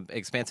up on an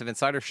Expansive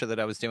Insider show that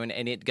I was doing,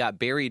 and it got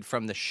buried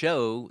from the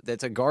show.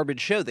 That's a garbage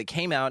show that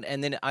came out,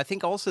 and then I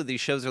think also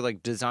these shows are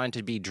like designed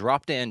to be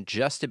dropped in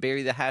just to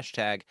bury the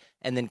hashtag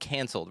and then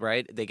canceled,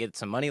 right? They get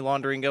some money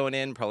laundering going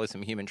in, probably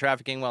some human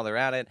trafficking while they're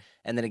at it,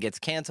 and then it gets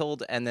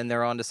canceled, and then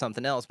they're on to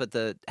something else, but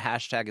the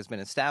hashtag has been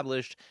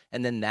established,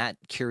 and then that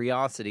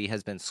curiosity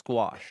has been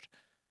squashed.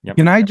 Yep.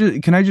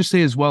 Can I just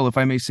say as well, if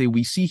I may say,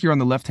 we see here on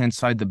the left-hand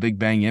side the Big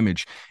Bang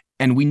image,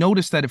 and we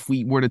notice that if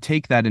we were to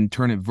take that and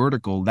turn it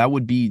vertical, that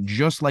would be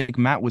just like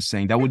Matt was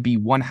saying, that would be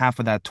one half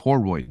of that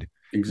toroid.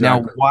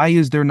 Exactly. Now, why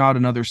is there not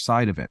another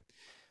side of it?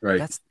 Right.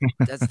 That's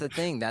the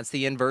thing. That's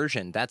the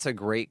inversion. That's a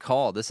great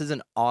call. This is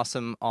an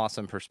awesome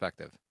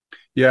perspective.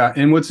 Yeah,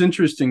 and what's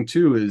interesting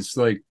too is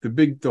like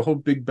the whole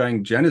Big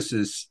Bang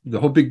Genesis, the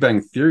whole Big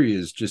Bang theory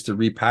is just a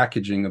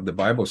repackaging of the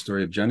Bible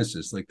story of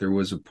Genesis. Like there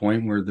was a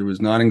point where there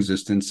was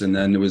non-existence, and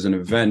then there was an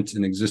event,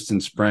 and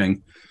existence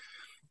sprang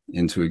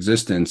into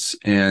existence.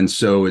 And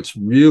so it's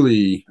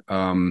really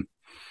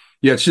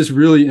yeah, it's just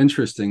really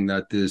interesting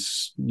that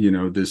this,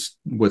 this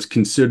what's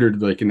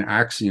considered like an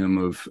axiom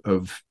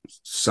of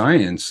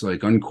science,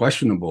 like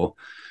unquestionable,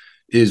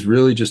 is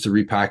really just a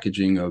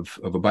repackaging of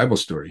a Bible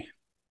story.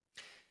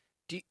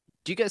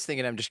 Do you guys think,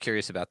 and I'm just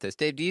curious about this,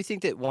 Dave, do you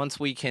think that once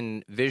we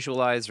can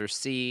visualize or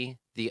see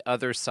the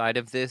other side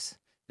of this,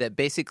 that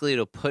basically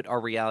it'll put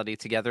our reality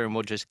together and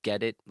we'll just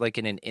get it like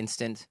in an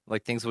instant,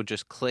 like things will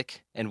just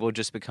click and we'll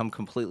just become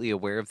completely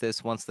aware of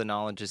this once the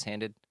knowledge is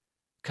handed?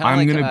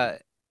 Kind of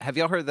like, have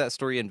y'all heard that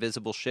story,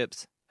 Invisible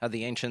Ships? How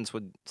the ancients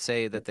would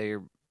say that they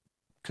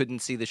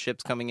couldn't see the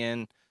ships coming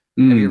in.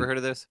 Have you ever heard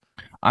of this?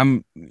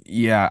 I'm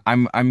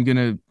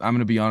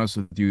gonna be honest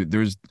with you.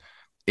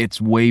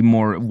 It's way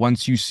more.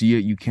 Once you see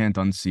it, you can't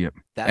unsee it.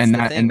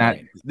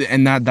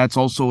 That's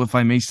also, if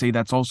I may say,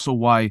 that's also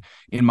why,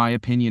 in my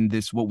opinion,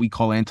 what we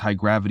call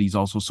anti-gravity is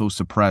also so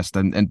suppressed.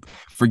 And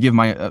forgive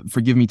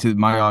me to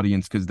my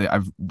audience, because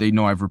they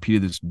know I've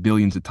repeated this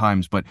billions of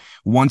times. But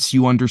once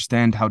you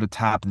understand how to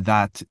tap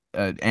that,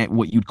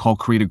 what you'd call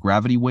create a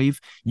gravity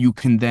wave, you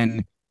can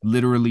then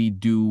literally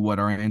do what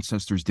our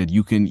ancestors did.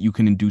 You can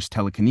induce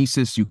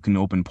telekinesis, you can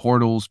open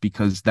portals,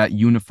 because that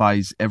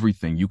unifies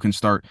everything. You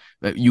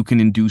can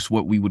induce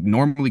what we would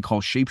normally call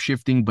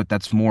shape-shifting, but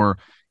that's more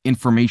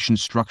information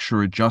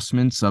structure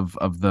adjustments of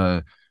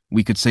the,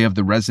 we could say, of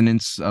the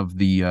resonance of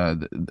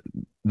the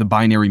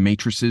binary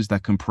matrices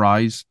that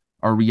comprise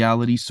our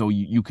reality. So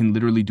you can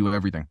literally do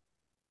everything.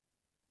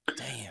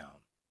 Damn.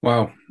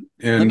 Wow.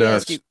 And let me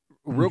ask you,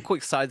 real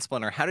quick side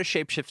splinter, how does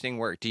shape-shifting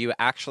work? Do you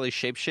actually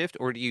shape-shift,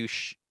 or do you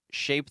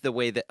shape the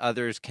way that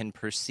others can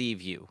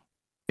perceive you?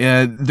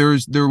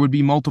 There would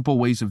be multiple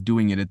ways of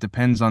doing it. It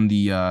depends on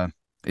the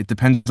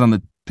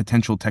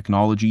potential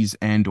technologies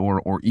and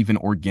or even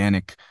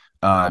organic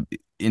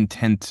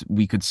intent,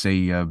 we could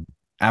say,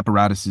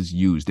 apparatuses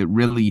used. It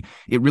really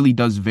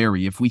does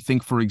vary. If we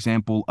think, for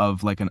example,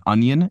 of like an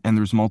onion, and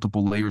there's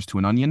multiple layers to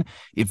an onion,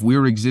 if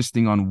we're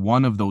existing on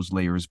one of those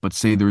layers, but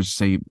say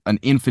there's an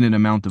infinite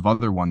amount of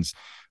other ones,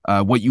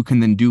 what you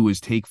can then do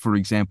is take, for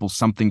example,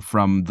 something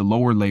from the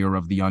lower layer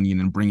of the onion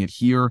and bring it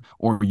here,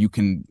 or you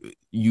can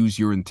use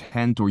your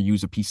intent or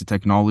use a piece of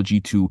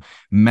technology to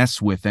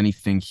mess with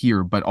anything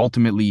here. But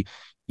ultimately,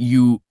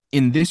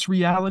 in this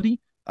reality,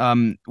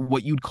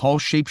 what you'd call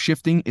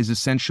shape-shifting is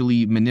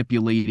essentially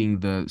manipulating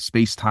the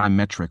space-time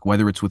metric,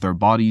 whether it's with our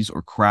bodies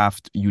or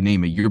craft, you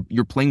name it.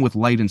 You're playing with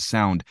light and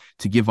sound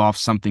to give off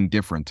something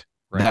different.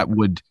 Right. That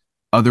would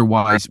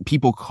otherwise,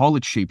 people call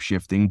it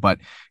shape-shifting, but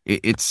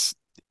it's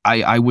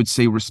I would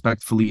say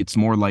respectfully, it's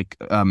more like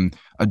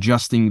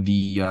adjusting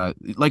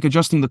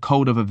the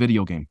code of a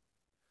video game.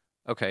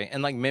 Okay,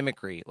 and like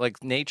mimicry,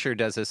 like nature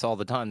does this all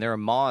the time. There are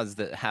moths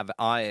that have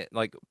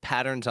like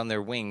patterns on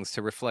their wings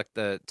to reflect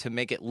to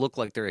make it look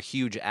like they're a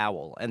huge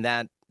owl, and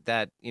that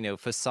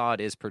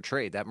facade is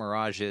portrayed. That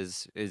mirage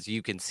is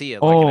you can see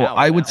it like an owl.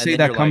 I would say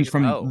that comes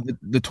from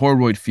the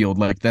toroid field,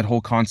 like that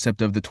whole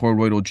concept of the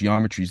toroidal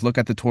geometries. Look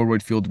at the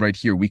toroid field right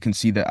here. We can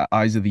see the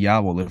eyes of the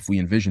owl if we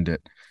envisioned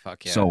it.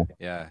 Fuck yeah. So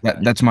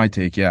that's my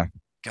take. Yeah.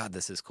 God,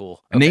 this is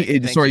cool. Okay,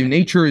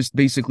 nature is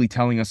basically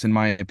telling us, in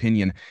my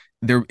opinion,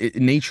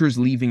 nature is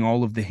leaving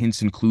all of the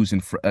hints and clues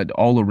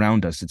all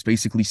around us. It's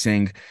basically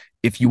saying,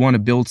 if you want to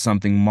build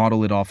something,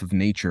 model it off of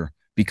nature,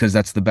 because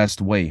that's the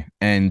best way.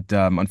 And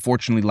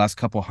unfortunately, last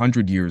couple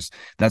 100 years,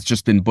 that's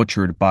just been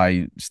butchered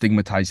by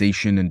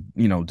stigmatization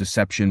and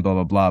deception, blah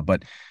blah blah.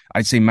 But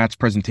I'd say Matt's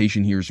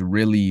presentation here is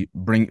really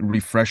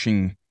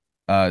refreshing,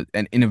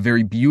 and in a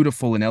very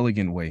beautiful and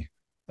elegant way.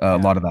 A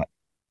lot of that.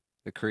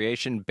 The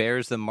creation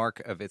bears the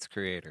mark of its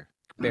creator,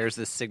 bears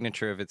the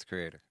signature of its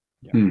creator.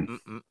 Yeah.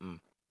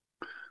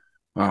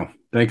 Wow.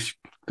 Thanks,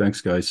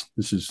 guys.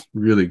 This is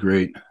really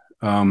great.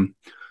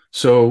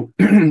 So,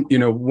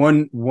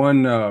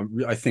 one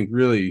I think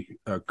really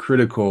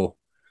critical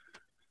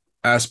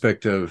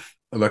aspect of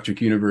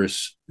electric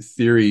universe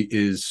theory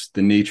is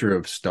the nature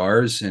of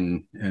stars,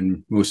 and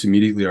most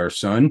immediately our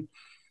sun.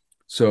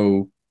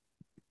 So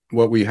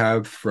what we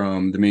have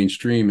from the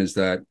mainstream is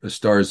that a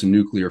star is a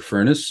nuclear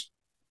furnace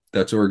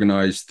that's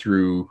organized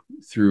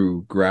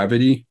through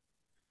gravity,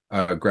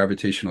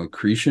 gravitational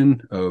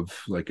accretion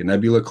of like a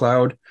nebula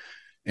cloud.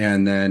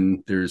 And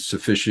then there's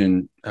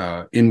sufficient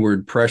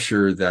inward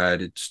pressure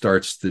that it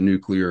starts the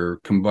nuclear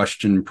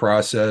combustion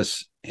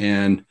process.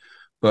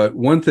 But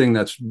one thing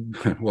there's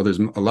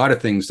a lot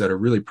of things that are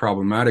really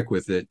problematic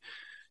with it,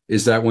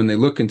 is that when they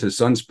look into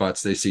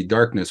sunspots, they see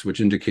darkness, which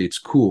indicates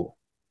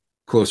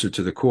closer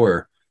to the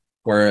core.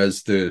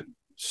 Whereas the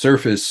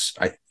surface,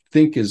 I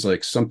think, is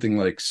like something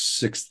like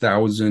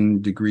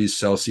 6,000 degrees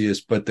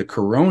Celsius, but the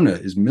corona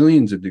is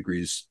millions of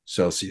degrees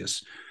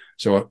Celsius.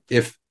 So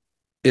if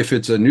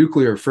it's a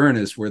nuclear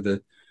furnace where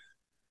the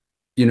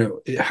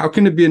how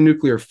can it be a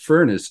nuclear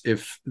furnace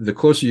if the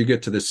closer you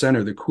get to the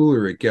center, the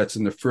cooler it gets,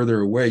 and the further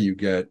away you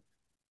get,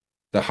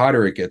 the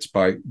hotter it gets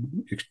by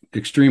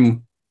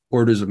extreme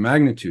orders of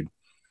magnitude.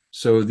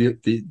 So the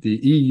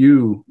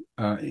EU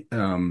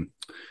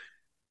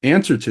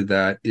answer to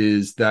that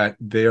is that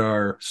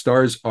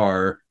stars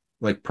are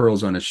like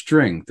pearls on a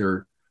string.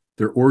 They're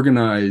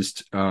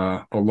organized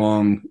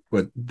along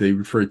what they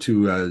refer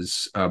to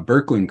as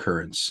Birkeland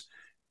currents,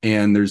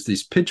 and there's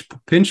these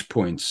pinch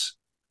points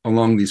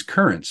along these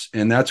currents,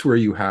 and that's where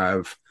you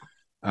have.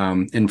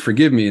 And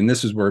forgive me, and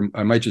this is where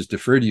I might just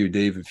defer to you,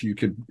 Dave, if you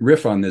could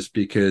riff on this,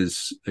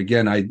 because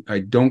again, I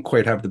don't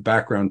quite have the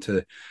background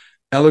to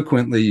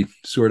eloquently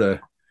sort of,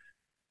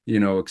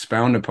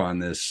 expound upon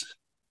this.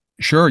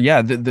 Sure.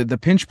 Yeah. The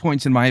pinch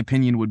points, in my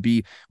opinion, would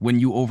be when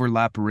you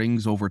overlap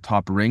rings over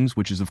top rings,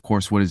 which is, of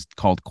course, what is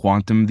called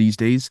quantum these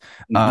days.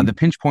 The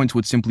pinch points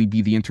would simply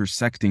be the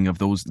intersecting of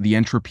the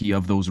entropy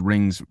of those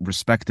rings,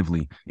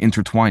 respectively,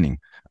 intertwining.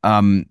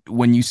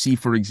 When you see,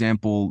 for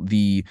example,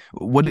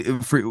 what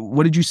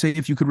did you say?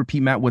 If you could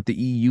repeat, Matt, what the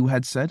EU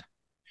had said?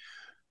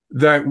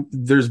 That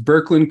there's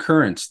Birkeland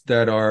currents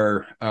that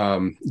are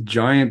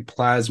giant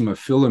plasma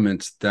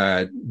filaments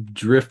that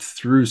drift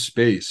through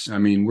space. I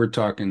mean, we're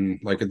talking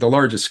like at the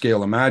largest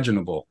scale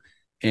imaginable,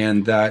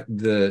 and that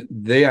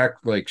they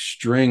act like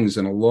strings,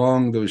 and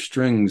along those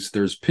strings,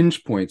 there's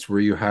pinch points where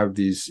you have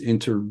these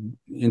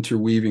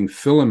interweaving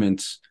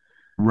filaments.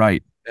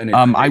 Right.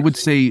 I would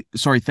say,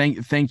 sorry,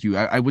 thank you.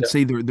 I would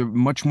say they're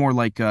much more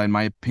like, in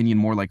my opinion,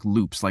 more like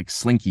loops, like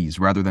slinkies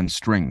rather than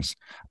strings.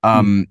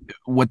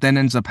 What then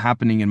ends up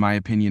happening, in my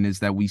opinion, is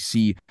that we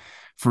see,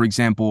 for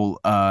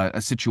example,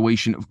 a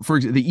situation.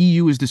 The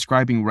EU is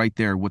describing right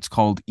there what's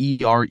called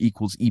ER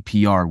equals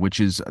EPR, which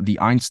is the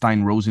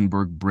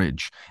Einstein-Rosenberg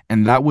bridge,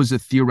 and that was a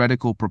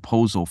theoretical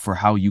proposal for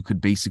how you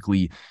could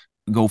basically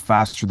go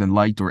faster than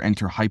light or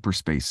enter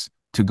hyperspace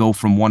to go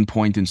from one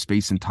point in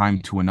space and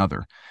time to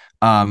another.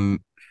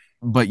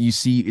 But you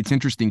see, it's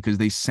interesting because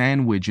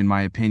in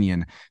my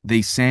opinion,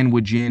 they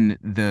sandwich in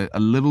a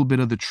little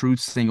bit of the truth,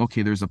 saying,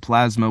 okay, there's a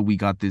plasma, we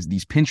got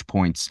these pinch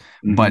points,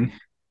 but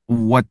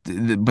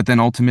then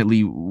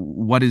ultimately,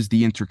 what is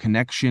the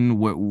interconnection?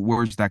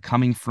 Where's that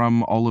coming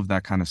from? All of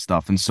that kind of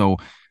stuff. And so,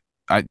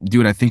 I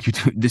think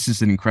this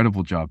is an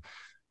incredible job.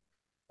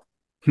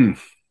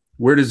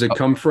 Where does it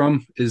come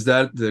from? Is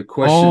that the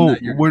question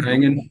that you're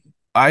hanging?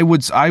 I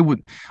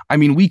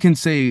mean, we can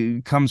say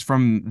it comes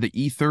from the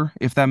ether,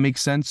 if that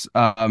makes sense.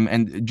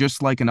 And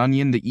just like an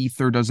onion, the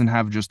ether doesn't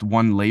have just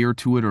one layer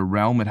to it or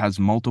realm. It has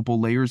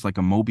multiple layers, like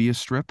a Mobius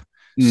strip.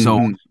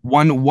 So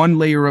one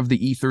layer of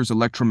the ether is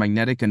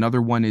electromagnetic.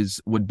 Another one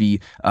would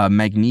be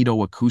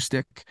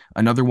magnetoacoustic.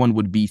 Another one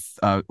would be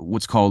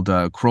what's called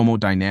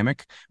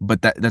chromodynamic.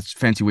 But that's a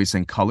fancy way of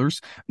saying colors.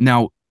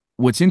 Now,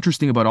 what's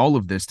interesting about all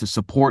of this to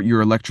support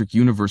your electric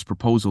universe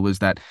proposal is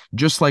that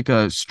just like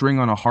a string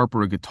on a harp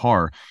or a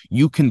guitar,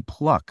 you can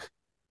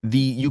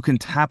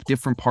tap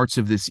different parts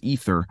of this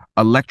ether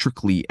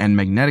electrically and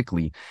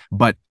magnetically,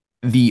 but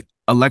the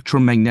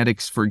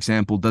electromagnetics, for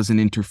example,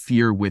 doesn't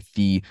interfere with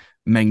the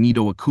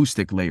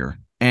magnetoacoustic layer,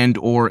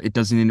 or it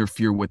doesn't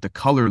interfere with the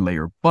color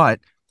layer,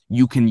 but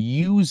you can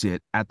use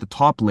it at the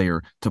top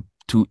layer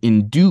to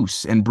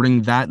induce and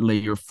bring that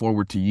layer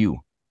forward to you.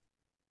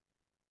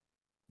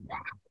 Wow.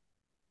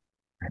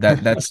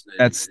 That's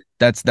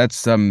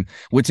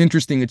what's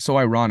interesting. It's so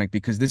ironic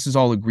because this is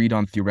all agreed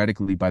on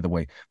theoretically, by the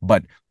way,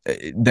 but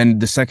then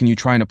the second you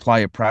try and apply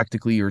it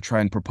practically or try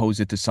and propose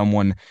it to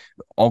someone,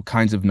 all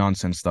kinds of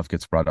nonsense stuff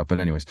gets brought up. But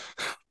anyways.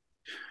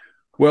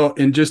 Well,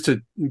 and just to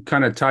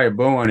kind of tie a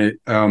bow on it,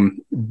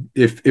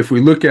 if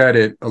we look at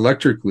it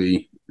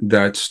electrically,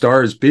 that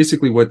stars,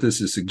 basically what this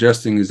is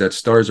suggesting is that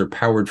stars are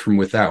powered from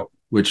without,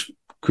 which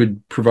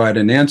could provide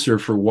an answer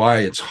for why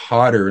it's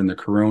hotter in the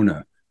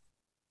corona.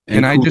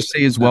 Can I just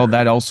say as well,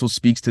 that also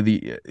speaks to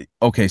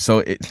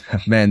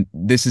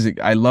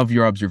I love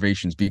your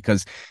observations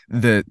because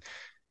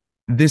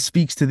this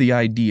speaks to the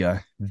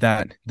idea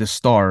that the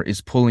star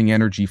is pulling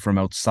energy from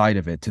outside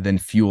of it to then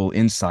fuel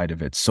inside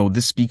of it. So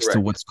this speaks to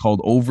what's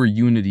called over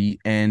unity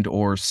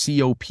or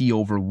COP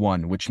over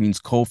 1, which means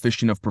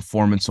coefficient of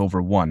performance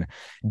over 1.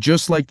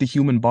 Just like the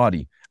human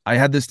body. I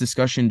had this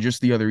discussion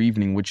just the other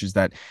evening, which is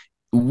that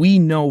we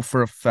know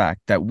for a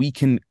fact that we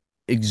can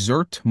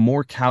exert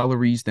more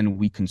calories than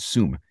we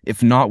consume.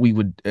 If not, we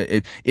would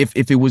if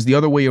it was the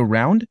other way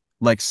around,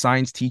 like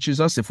science teaches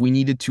us, if we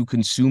needed to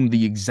consume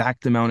the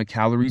exact amount of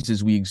calories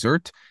as we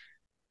exert,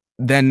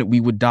 then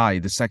we would die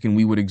the second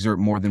we would exert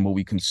more than what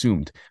we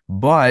consumed.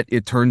 But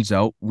it turns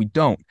out we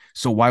don't.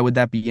 So why would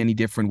that be any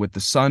different with the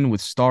sun, with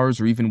stars,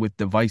 or even with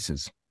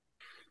devices?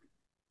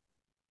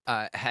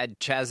 Had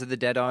Chaz of the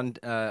Dead on,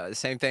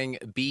 same thing.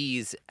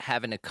 Bees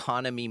have an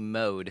economy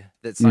mode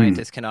that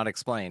scientists cannot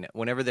explain.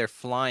 Whenever they're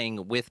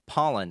flying with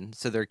pollen,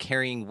 so they're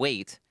carrying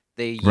weight,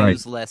 they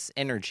use less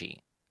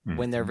energy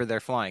whenever they're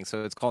flying.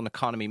 So it's called an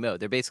economy mode.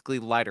 They're basically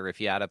lighter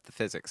if you add up the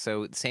physics.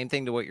 So same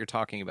thing to what you're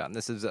talking about. And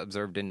this is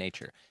observed in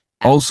nature.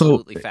 Also,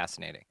 Absolutely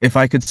fascinating. if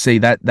I could say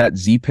that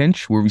Z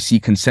pinch, where we see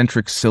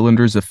concentric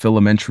cylinders of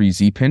filamentary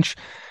Z pinch,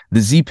 the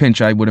Z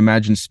pinch I would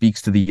imagine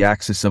speaks to the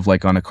axis of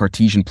like on a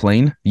Cartesian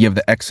plane. You have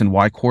the X and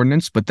Y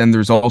coordinates, but then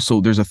there's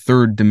a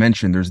third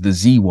dimension. There's the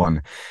Z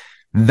one.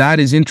 That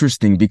is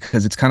interesting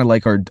because it's kind of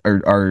like our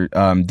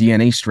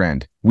DNA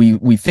strand.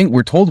 We think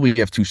we're told we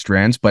have two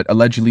strands, but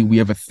allegedly we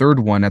have a third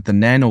one at the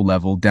nano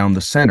level down the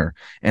center,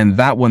 and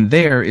that one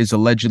there is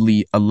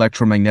allegedly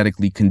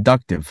electromagnetically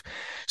conductive.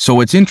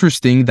 So it's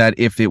interesting that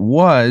if it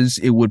was,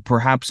 it would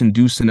perhaps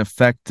induce an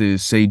effect,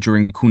 say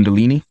during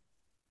Kundalini,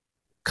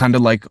 kind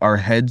of like our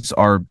heads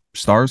are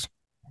stars,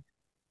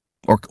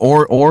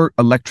 or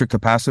electric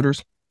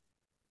capacitors,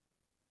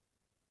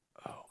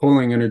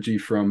 pulling energy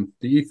from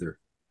the ether.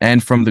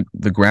 and from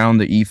the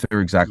ground, the ether,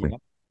 exactly.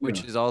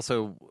 Which is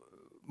also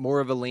more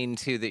of a lean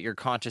to that your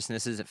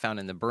consciousness isn't found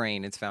in the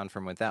brain, it's found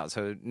from without.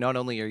 So not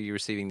only are you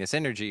receiving this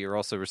energy, you're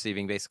also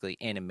receiving basically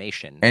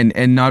animation.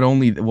 And not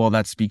only, well,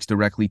 that speaks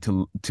directly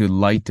to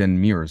light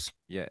and mirrors.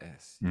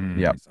 Yes.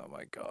 Yeah. Oh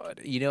my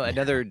God. You know,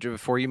 another,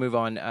 before you move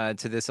on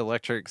to this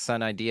electric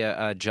sun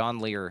idea, John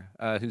Lear,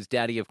 whose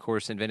daddy, of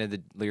course, invented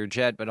the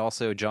Learjet, but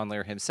also John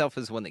Lear himself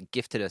is one that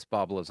gifted us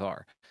Bob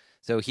Lazar.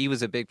 So he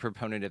was a big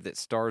proponent of that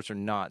stars are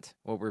not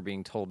what we're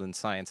being told in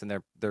science,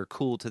 and they're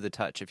cool to the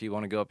touch. If you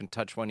want to go up and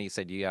touch one, he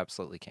said you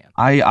absolutely can.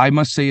 I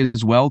must say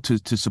as well,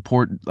 to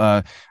support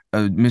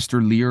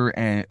Mr. Lear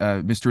and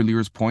Mr.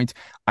 Lear's point,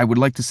 I would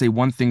like to say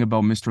one thing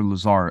about Mr.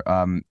 Lazar.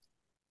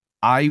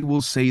 I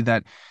will say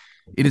that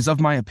it is of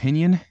my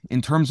opinion,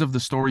 in terms of the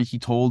story he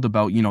told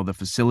about, the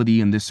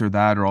facility and this or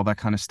that or all that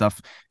kind of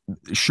stuff.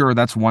 Sure,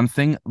 that's one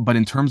thing. But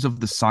in terms of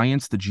the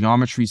science, the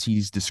geometries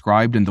he's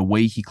described and the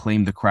way he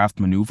claimed the craft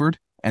maneuvered,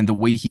 and the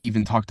way he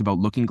even talked about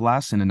looking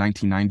glass in a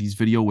 1990s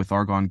video with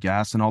argon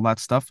gas and all that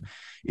stuff,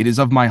 it is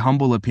of my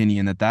humble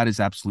opinion that is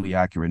absolutely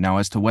accurate. Now,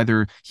 as to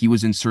whether he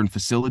was in certain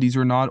facilities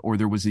or not, or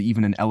there was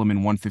even an element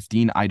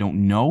 115, I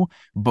don't know.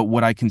 But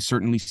what I can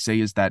certainly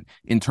say is that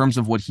in terms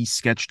of what he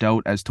sketched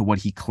out as to what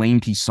he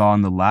claimed he saw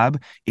in the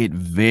lab, it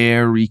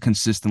very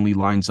consistently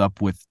lines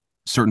up with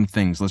certain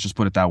things. Let's just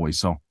put it that way.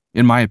 So,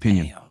 in my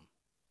opinion. Damn.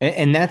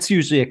 And that's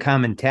usually a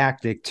common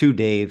tactic too,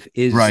 Dave,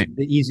 is right.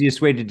 The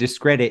easiest way to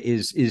discredit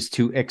is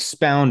to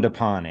expound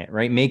upon it,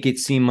 right? Make it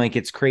seem like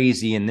it's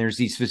crazy and there's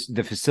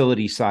the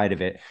facility side of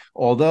it.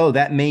 Although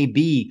that may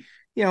be,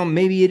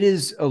 maybe it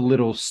is a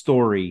little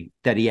story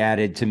that he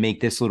added to make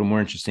this a little more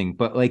interesting.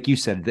 But like you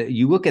said,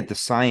 you look at the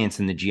science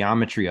and the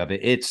geometry of it,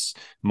 it's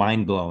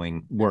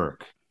mind-blowing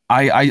work.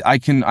 I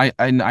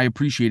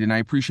appreciate it, and I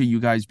appreciate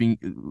you guys being,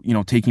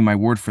 taking my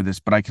word for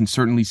this, but I can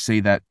certainly say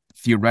that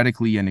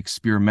theoretically and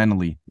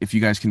experimentally, if you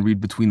guys can read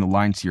between the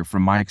lines here,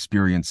 from my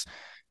experience,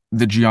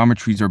 the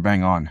geometries are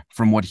bang on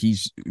from what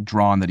he's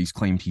drawn, that he's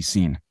claimed he's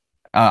seen.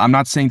 I'm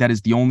not saying that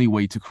is the only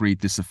way to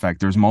create this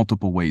effect. There's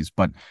multiple ways,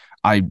 but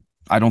I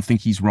don't think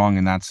he's wrong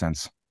in that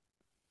sense.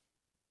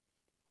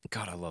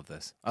 God, I love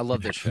this. I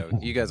love this show.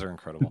 You guys are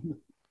incredible.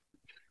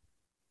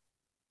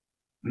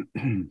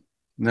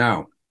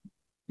 Now,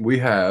 we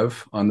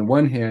have, on the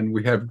one hand,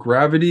 we have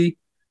gravity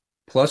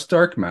plus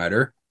dark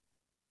matter,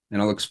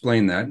 and I'll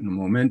explain that in a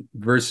moment,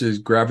 versus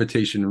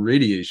gravitation and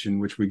radiation,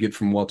 which we get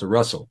from Walter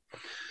Russell.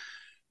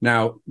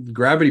 Now,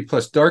 gravity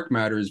plus dark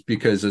matter is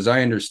because, as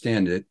I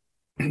understand it,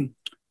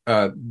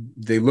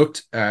 they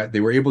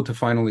were able to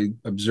finally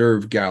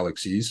observe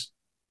galaxies,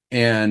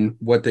 and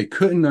what they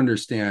couldn't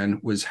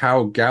understand was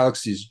how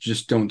galaxies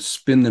just don't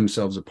spin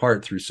themselves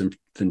apart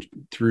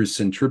through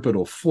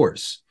centripetal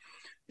force.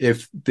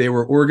 If they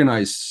were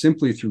organized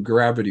simply through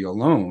gravity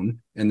alone,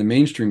 and the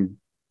mainstream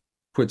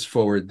puts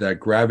forward that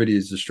gravity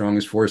is the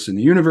strongest force in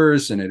the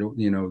universe,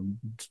 and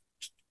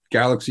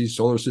galaxies,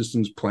 solar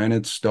systems,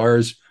 planets,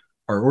 stars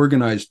are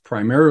organized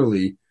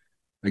primarily,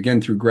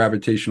 again, through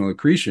gravitational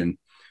accretion.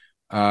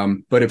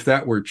 But if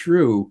that were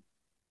true,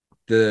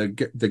 the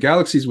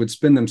galaxies would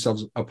spin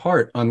themselves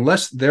apart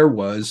unless there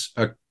was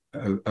a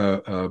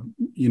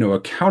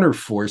counter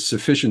force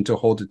sufficient to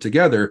hold it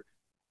together.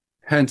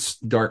 Hence,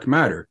 dark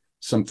matter.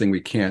 Something we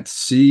can't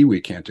see,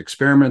 we can't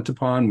experiment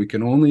upon. We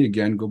can only,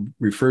 again, go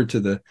refer to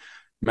the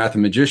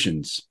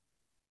mathematicians.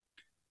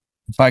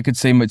 If I could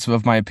say,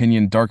 of my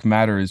opinion, dark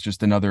matter is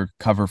just another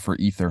cover for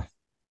ether.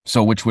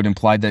 So, which would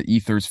imply that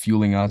ether is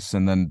fueling us,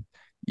 and then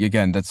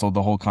again, that's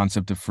the whole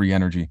concept of free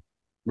energy.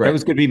 Right. That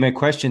was going to be my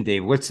question,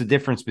 Dave. What's the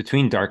difference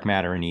between dark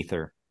matter and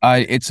ether?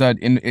 I'm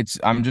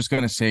just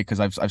going to say, because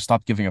I've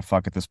stopped giving a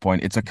fuck at this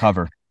point. It's a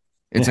cover.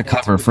 It's a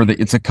cover for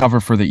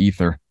the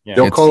ether. Yeah.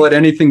 Don't call it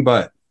anything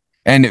but.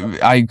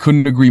 And I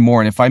couldn't agree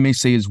more. And if I may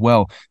say as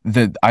well,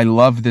 that I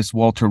love this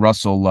Walter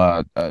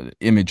Russell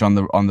image on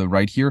the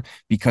right here,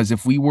 because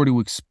if we were to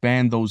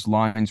expand those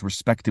lines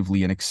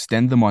respectively and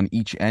extend them on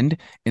each end,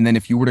 and then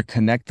if you were to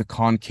connect the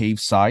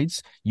concave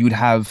sides, you'd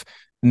have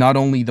not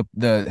only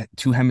the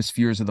two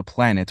hemispheres of the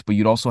planet, but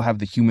you'd also have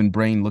the human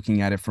brain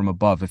looking at it from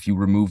above if you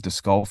removed the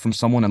skull from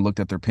someone and looked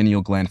at their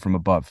pineal gland from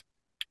above.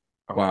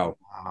 Wow.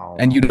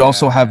 And you'd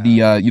also have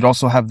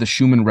the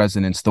Schumann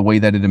resonance, the way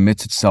that it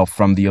emits itself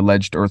from the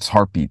alleged Earth's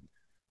heartbeat.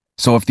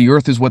 So if the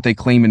Earth is what they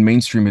claim in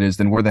mainstream it is,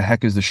 then where the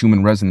heck is the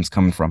Schumann resonance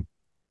coming from?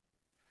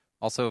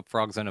 Also,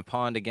 frogs in a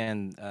pond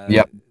again.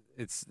 Yep.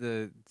 It's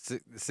the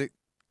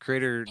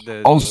creator.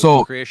 Also,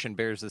 the creation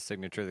bears the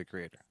signature of the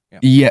creator.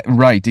 Yeah,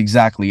 right,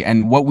 exactly.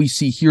 And what we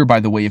see here, by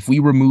the way, if we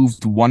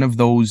removed one of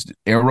those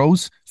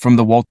arrows from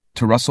the Walter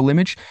Russell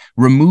image,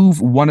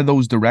 remove one of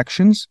those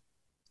directions,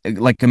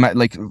 like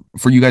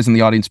for you guys in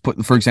the audience,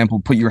 for example,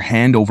 put your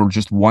hand over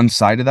just one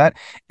side of that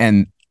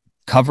and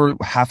cover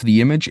half of the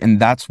image, and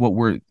that's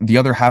what the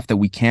other half that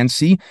we can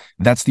see,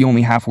 that's the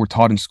only half we're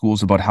taught in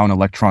schools about how an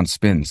electron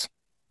spins.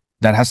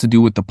 That has to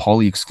do with the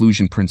Pauli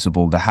exclusion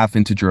principle, the half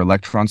integer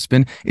electron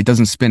spin. It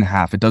doesn't spin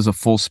half, it does a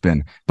full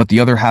spin. But the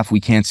other half we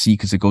can't see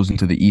because it goes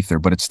into the ether,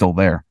 but it's still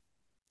there.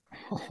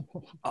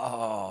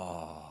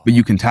 Oh. But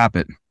you can tap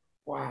it.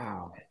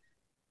 Wow.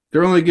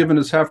 They're only giving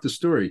us half the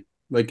story,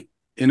 like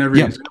in every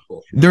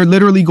example. They're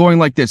literally going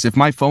like this. If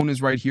my phone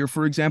is right here,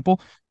 for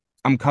example,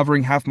 I'm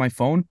covering half my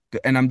phone,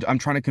 and I'm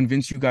trying to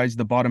convince you guys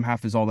the bottom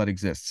half is all that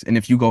exists. And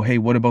if you go, hey,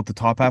 what about the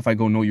top half? I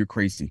go, no, you're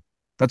crazy.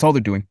 That's all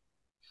they're doing.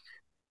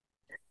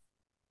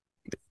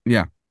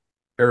 Yeah.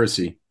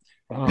 Heresy.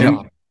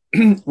 Wow.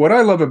 And what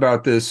I love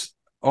about this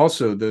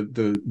also,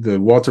 the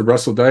Walter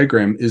Russell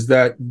diagram, is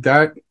that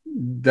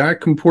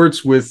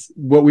comports with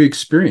what we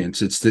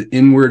experience. It's the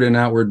inward and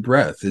outward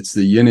breath. It's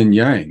the yin and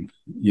yang,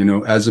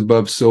 as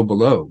above, so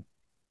below.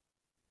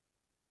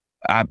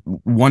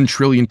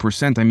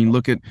 1,000,000,000,000%. I mean,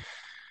 look at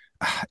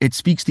it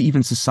speaks to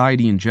even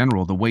society in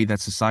general, the way that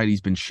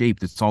society's been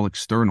shaped. It's all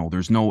external.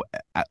 There's no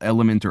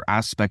element or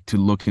aspect to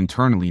look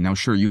internally. Now,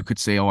 sure, you could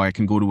say, oh, I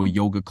can go to a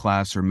yoga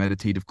class or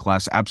meditative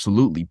class.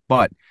 Absolutely.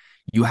 But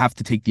you have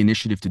to take the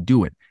initiative to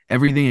do it.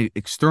 Everything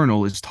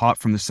external is taught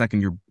from the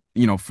second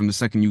from the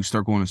second you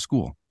start going to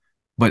school.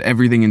 But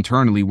everything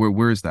internally,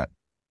 where is that?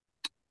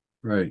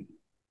 Right.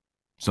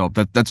 So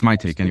that's my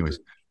take anyways.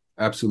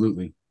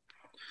 Absolutely.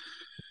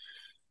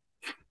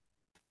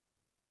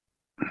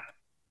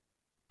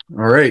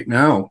 All right,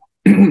 now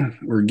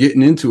we're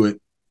getting into it.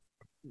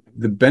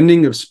 The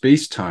bending of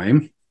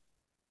space-time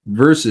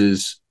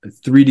versus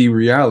 3D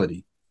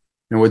reality.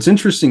 Now, what's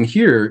interesting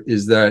here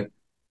is that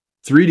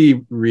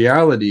 3D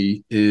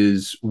reality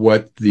is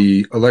what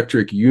the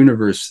electric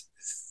universe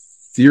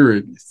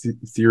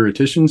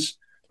theoreticians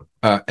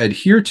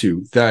adhere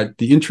to, that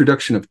the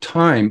introduction of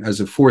time as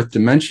a fourth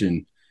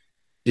dimension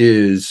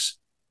is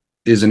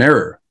an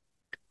error.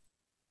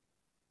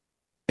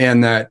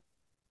 And that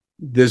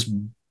this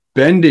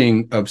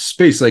bending of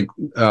space, like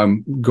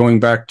going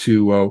back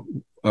to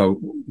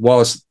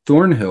Wallace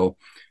Thornhill,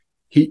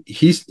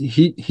 he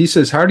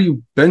says, how do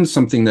you bend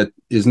something that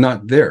is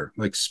not there?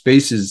 Like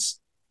space is,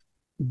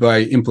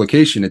 by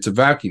implication, it's a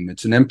vacuum,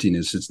 it's an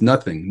emptiness, it's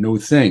nothing, no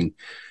thing.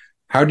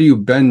 How do you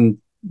bend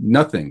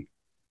nothing?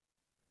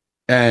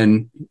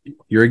 And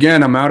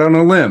I'm out on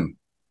a limb,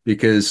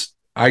 because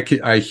I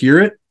hear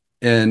it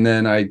and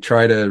then I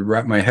try to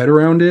wrap my head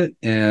around it,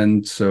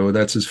 and so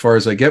that's as far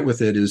as I get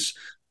with it, is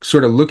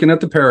sort of looking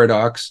at the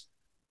paradox,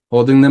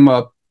 holding them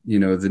up,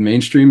 the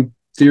mainstream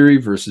theory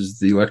versus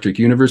the electric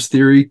universe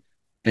theory,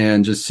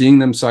 and just seeing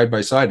them side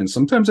by side. And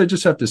sometimes I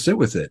just have to sit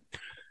with it.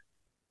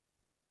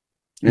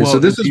 And so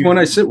this is one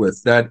I sit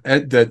with,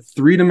 that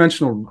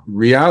three-dimensional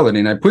reality.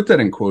 And I put that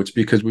in quotes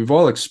because we've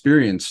all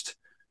experienced,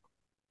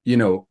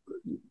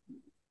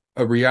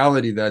 a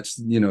reality that's,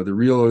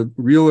 the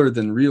realer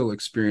than real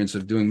experience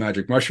of doing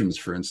magic mushrooms,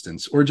 for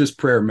instance, or just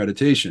prayer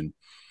meditation.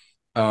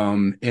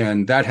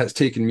 And that has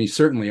taken me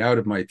certainly out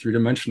of my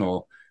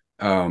three-dimensional,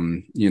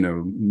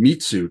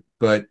 meat suit.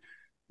 But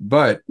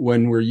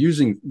when we're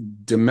using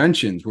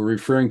dimensions, we're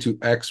referring to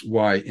X,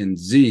 Y, and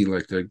Z,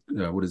 like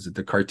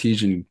the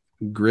Cartesian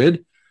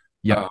grid.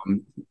 Yeah.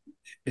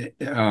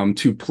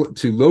 To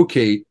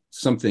locate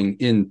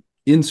something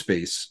in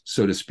space,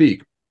 so to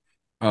speak.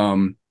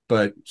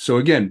 But so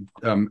again,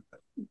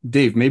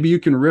 Dave, maybe you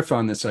can riff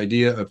on this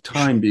idea of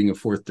time being a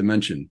fourth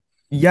dimension.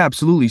 Yeah,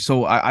 absolutely.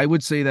 So I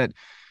would say that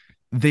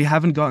they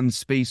haven't gotten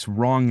space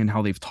wrong in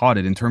how they've taught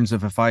it, in terms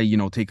of if I,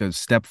 take a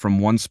step from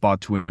one spot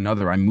to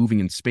another, I'm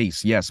moving in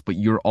space. Yes, but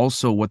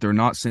what they're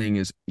not saying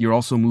is you're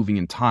also moving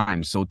in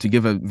time. So to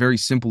give a very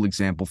simple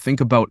example,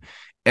 think about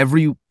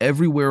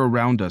everywhere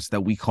around us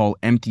that we call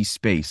empty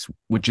space,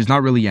 which is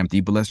not really empty,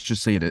 but let's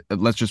just say it.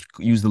 Let's just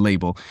use the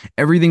label.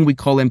 Everything we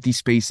call empty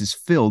space is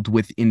filled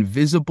with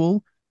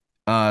invisible,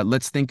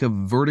 let's think of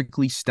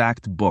vertically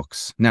stacked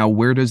books. Now,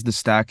 where does the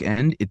stack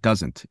end? It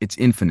doesn't. It's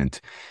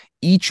infinite.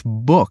 Each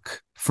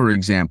book, for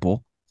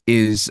example,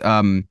 is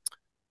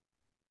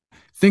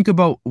think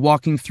about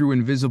walking through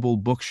invisible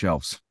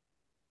bookshelves,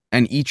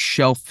 and each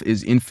shelf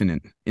is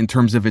infinite in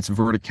terms of its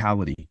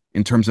verticality,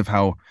 in terms of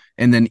how,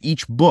 and then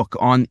each book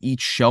on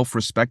each shelf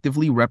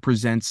respectively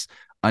represents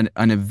an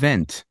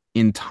event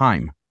in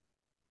time.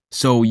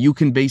 So you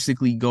can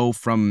basically go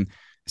from,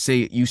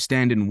 say, you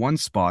stand in one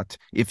spot.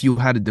 If you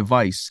had a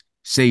device,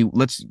 say,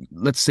 let's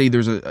say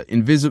there's a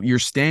invisible, you're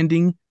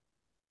standing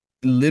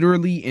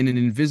literally in an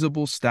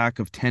invisible stack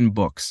of 10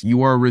 books.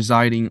 You are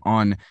residing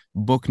on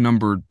book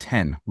number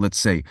 10, let's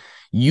say.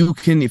 You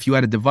can, if you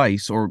had a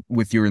device or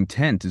with your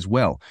intent as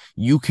well,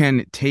 you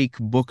can take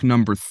book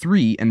number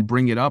 3 and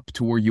bring it up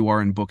to where you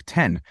are in book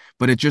 10.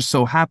 But it just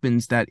so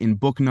happens that in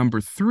book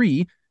number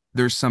 3,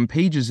 there's some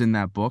pages in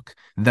that book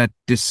that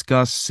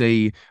discuss,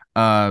 say,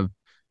 let's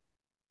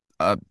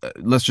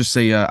just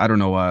say, I don't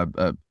know,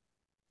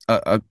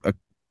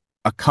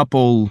 a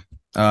couple,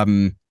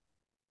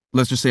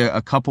 let's just say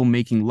a couple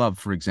making love,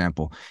 for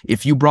example.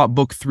 If you brought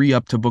book 3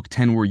 up to book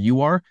 10 where you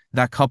are,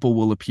 that couple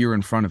will appear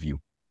in front of you.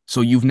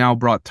 So you've now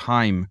brought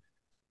time,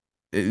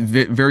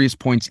 various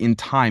points in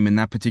time in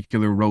that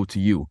particular row to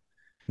you.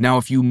 Now,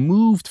 if you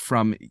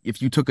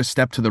took a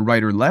step to the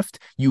right or left,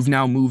 you've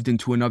now moved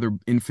into another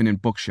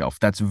infinite bookshelf.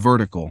 That's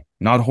vertical,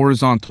 not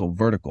horizontal,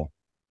 vertical.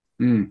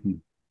 Mm-hmm.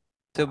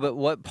 So, but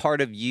what part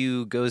of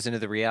you goes into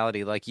the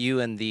reality? Like you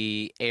and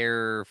the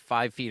air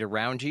 5 feet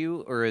around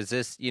you, or is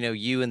this,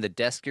 you and the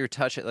desk you're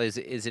touching? Is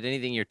it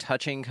anything you're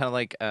touching? Kind of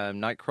like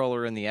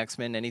Nightcrawler in the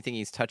X-Men. Anything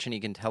he's touching,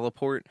 he can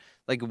teleport.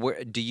 Like,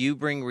 where do you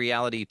bring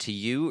reality to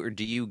you, or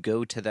do you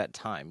go to that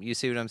time? You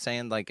see what I'm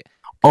saying? Like,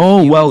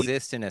 you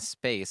exist in a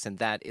space, and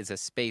that is a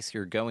space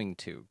you're going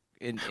to.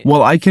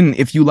 Well, I can,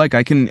 if you like,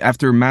 I can,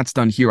 after Matt's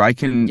done here, I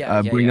can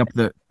bring up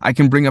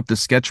the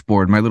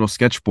sketchboard, my little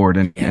sketchboard,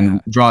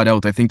 and draw it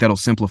out. I think that'll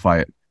simplify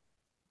it.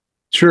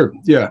 Sure.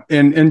 Yeah.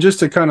 And just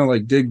to kind of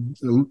like dig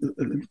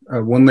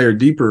one layer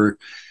deeper,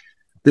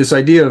 this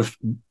idea of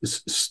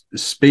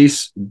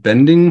space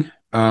bending,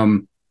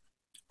 I've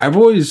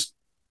always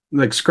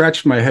like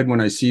scratched my head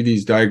when I see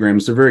these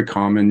diagrams. They're very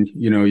common.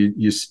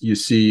 You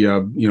see,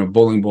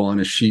 bowling ball on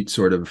a sheet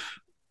sort of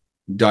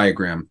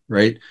diagram,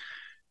 right?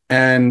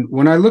 And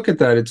when I look at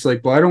that, it's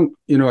like, well, I don't,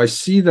 I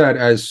see that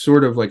as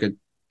sort of like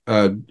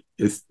a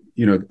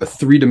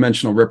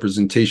three-dimensional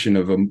representation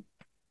of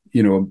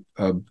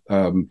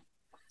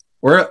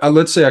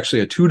let's say actually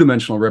a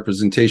two-dimensional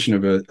representation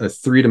of a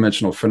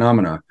three-dimensional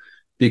phenomena,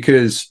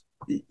 because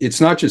it's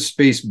not just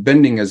space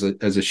bending as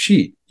a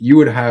sheet. You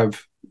would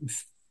have,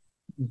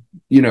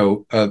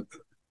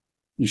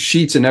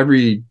 sheets in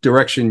every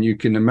direction you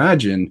can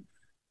imagine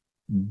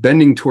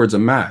bending towards a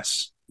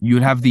mass.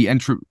 You'd have the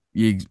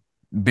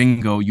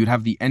Bingo, you'd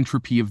have the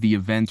entropy of the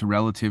event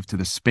relative to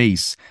the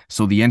space,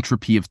 so the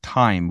entropy of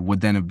time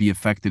would then be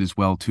affected as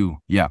well too.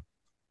 Yeah.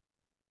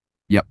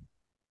 Yep.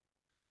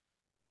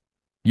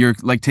 You're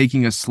like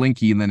taking a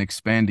slinky and then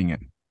expanding it,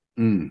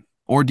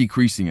 or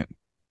decreasing it,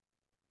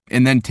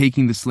 and then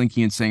taking the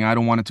slinky and saying, I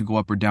don't want it to go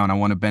up or down, I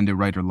want to bend it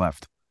right or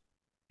left.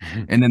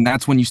 And then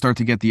that's when you start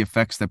to get the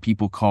effects that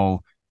people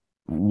call,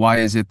 why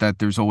is it that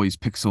there's always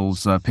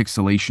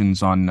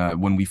pixelations on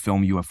when we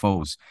film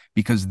UFOs?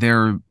 Because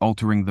they're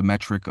altering the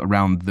metric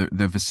around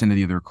the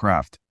vicinity of their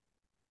craft.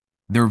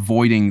 They're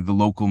voiding the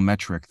local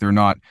metric. They're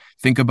not,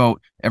 think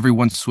about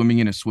everyone swimming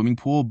in a swimming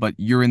pool, but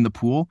you're in the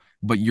pool,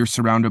 but you're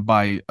surrounded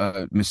by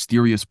a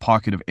mysterious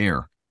pocket of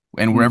air.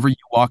 And wherever you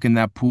walk in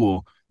that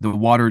pool, the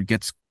water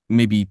gets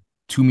maybe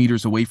 2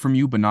 meters away from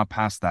you, but not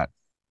past that.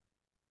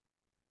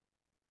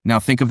 Now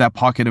think of that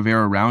pocket of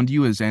air around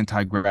you as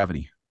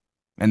anti-gravity.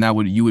 And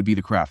you would be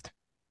the craft.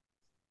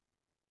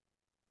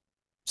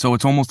 So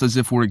it's almost as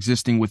if we're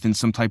existing within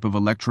some type of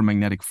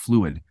electromagnetic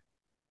fluid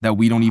that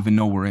we don't even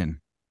know we're in,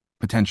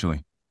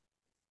 potentially.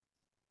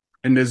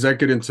 And does that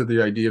get into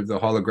the idea of the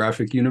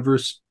holographic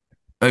universe?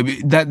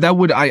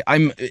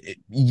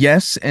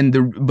 Yes,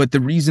 but the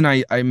reason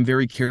I'm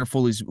very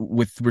careful is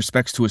with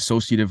respects to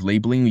associative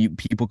labeling.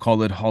 People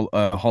call it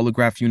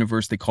holograph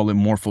universe, they call it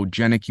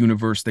morphogenic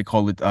universe, they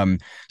call it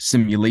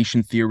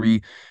simulation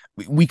theory.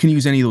 We can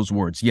use any of those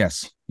words.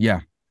 Yes. Yeah.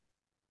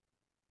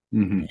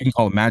 You can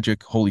call it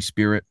magic, Holy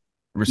Spirit,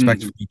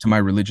 respectfully to my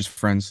religious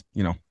friends,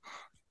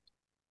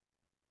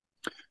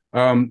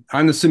 On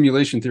the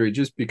simulation theory,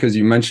 just because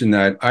you mentioned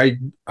that, I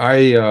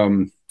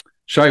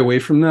shy away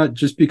from that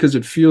just because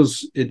it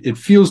feels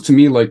to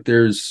me like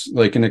there's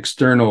like an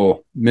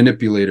external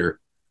manipulator.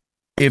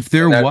 If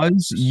there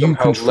was, you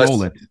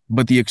control it,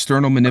 but the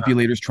external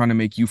manipulator is trying to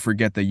make you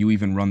forget that you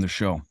even run the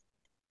show.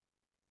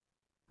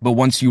 But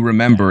once you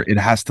remember, it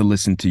has to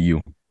listen to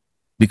you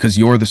because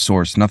you're the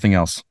source, nothing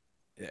else.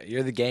 Yeah,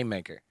 you're the game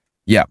maker.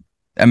 Yeah.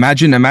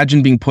 Imagine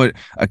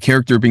a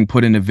character being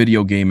put in a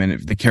video game, and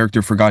if the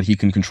character forgot he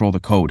can control the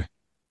code.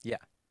 Yeah.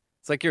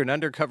 It's like you're an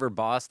undercover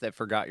boss that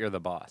forgot you're the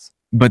boss.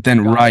 But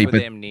then, but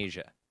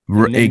amnesia.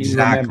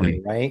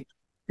 Exactly. Right.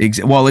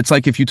 Well, it's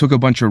like if you took a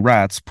bunch of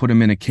rats, put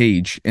them in a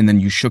cage, and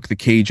then you shook the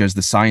cage as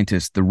the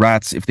scientist. The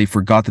rats, if they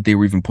forgot that they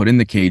were even put in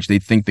the cage,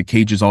 they'd think the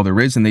cage is all there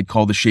is, and they'd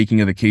call the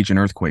shaking of the cage an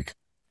earthquake.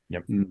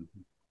 Yep.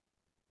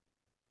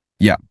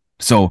 Yeah.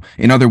 So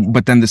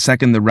but then the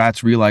second the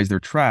rats realize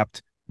they're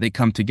trapped, they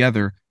come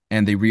together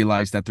and they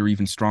realize that they're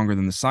even stronger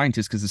than the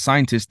scientist, because the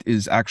scientist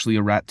is actually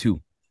a rat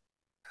too.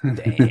 Damn.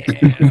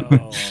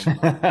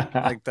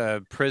 Like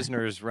the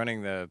prisoners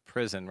running the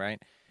prison, right?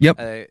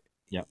 Yep.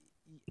 Yep.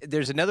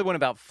 there's another one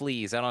about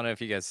fleas. I don't know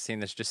if you guys have seen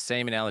this. Just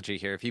same analogy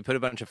here. If you put a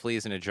bunch of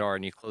fleas in a jar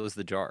and you close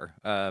the jar,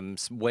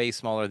 way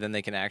smaller than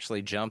they can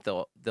actually jump,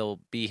 they'll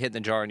be hitting the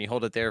jar, and you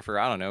hold it there for,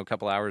 I don't know, a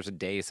couple hours a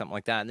day, something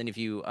like that. And then if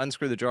you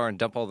unscrew the jar and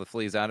dump all the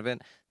fleas out of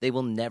it, they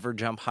will never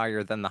jump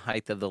higher than the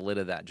height of the lid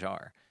of that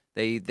jar.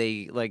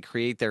 They like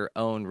create their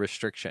own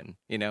restriction.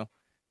 It's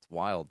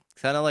wild.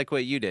 Kind of like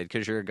what you did,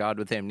 because you're a god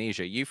with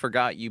amnesia. You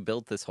forgot you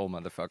built this whole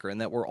motherfucker, and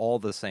that we're all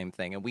the same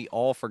thing, and we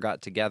all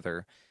forgot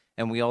together.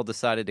 And we all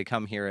decided to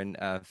come here and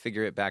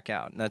figure it back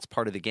out. And that's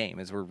part of the game,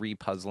 is we're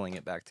repuzzling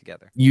it back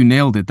together. You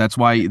nailed it. That's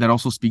why that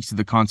also speaks to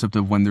the concept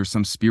of when there's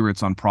some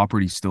spirits on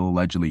property still,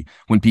 allegedly.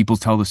 When people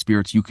tell the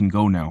spirits you can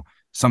go now,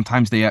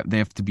 sometimes they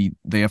have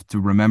to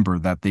remember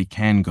that they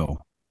can go.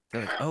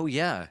 They're like, oh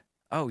yeah,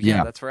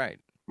 that's right.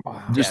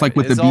 Just like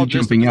with the bee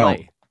jumping out.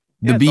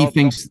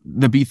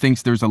 The bee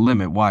thinks there's a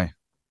limit. Why?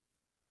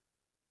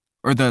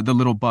 Or the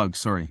little bug,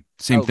 sorry.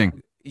 Same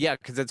thing. Yeah,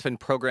 because it's been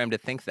programmed to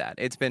think that.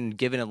 It's been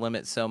given a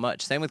limit so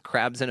much. Same with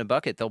crabs in a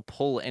bucket. They'll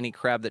pull any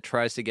crab that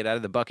tries to get out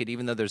of the bucket,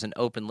 even though there's an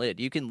open lid.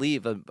 You can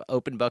leave an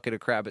open bucket of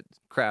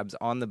crabs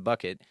on the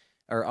bucket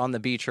or on the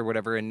beach or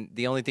whatever, and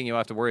the only thing you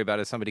have to worry about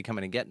is somebody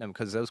coming and getting them,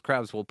 because those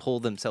crabs will pull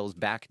themselves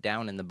back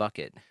down in the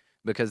bucket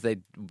because they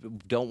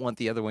don't want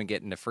the other one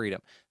getting to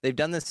freedom. They've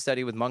done this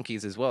study with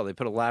monkeys as well. They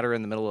put a ladder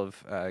in the middle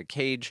of a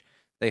cage.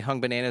 They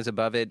hung bananas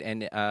above it,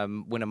 and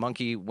when a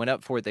monkey went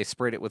up for it, they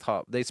sprayed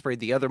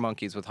the other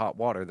monkeys with hot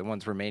water, the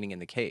ones remaining in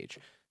the cage.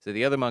 So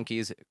the other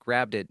monkeys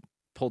grabbed it,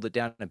 pulled it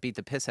down, and beat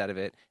the piss out of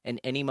it.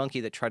 And any monkey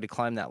that tried to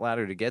climb that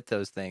ladder to get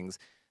those things,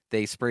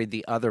 they sprayed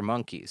the other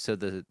monkeys. So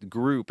the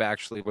group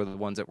actually were the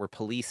ones that were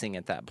policing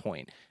at that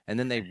point. And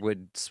then they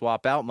would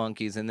swap out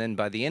monkeys, and then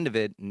by the end of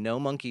it, no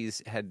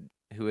monkeys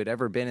who had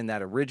ever been in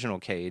that original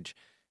cage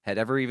had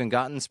ever even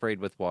gotten sprayed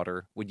with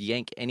water, would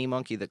yank any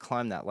monkey that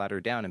climbed that ladder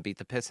down and beat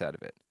the piss out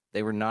of it.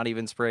 They were not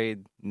even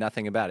sprayed,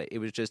 nothing about it. It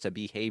was just a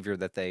behavior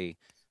that they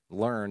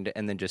learned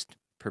and then just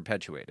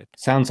perpetuated.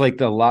 Sounds like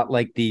a lot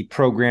like the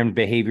programmed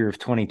behavior of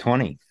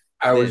 2020.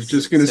 I was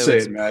just going to say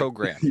it, Matt.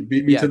 Program. You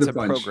beat me to the punch.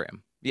 punch.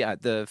 Program. Yeah,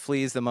 the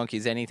fleas, the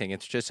monkeys, anything.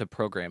 It's just a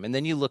program. And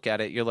then you look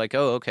at it, you're like,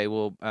 oh, okay,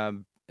 well,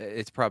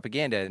 it's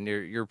propaganda, and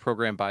you're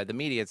programmed by the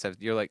media and stuff.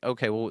 You're like,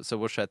 okay, well, so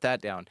we'll shut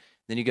that down.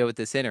 Then you go with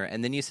this inner,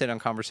 and then you sit on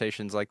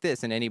conversations like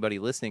this, and anybody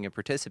listening and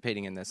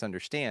participating in this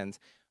understands,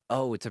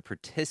 oh, it's a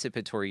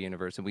participatory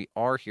universe, and we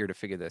are here to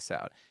figure this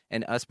out.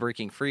 And us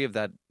breaking free of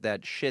that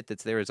shit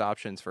that's there as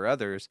options for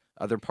others,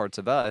 other parts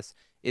of us,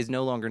 is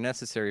no longer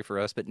necessary for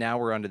us, but now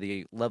we're under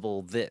the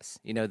level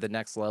the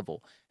next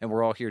level, and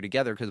we're all here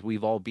together because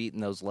we've all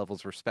beaten those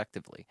levels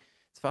respectively.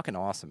 It's fucking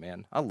awesome,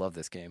 man. I love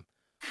this game.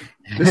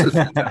 This is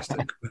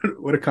fantastic.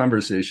 What a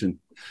conversation.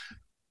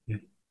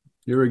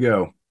 Here we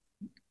go.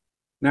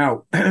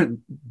 Now,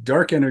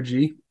 dark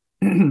energy,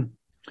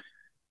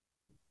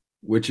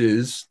 which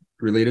is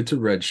related to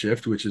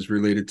redshift, which is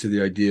related to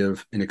the idea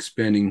of an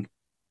expanding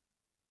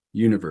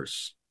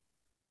universe,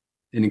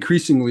 an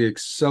increasingly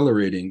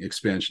accelerating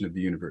expansion of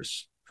the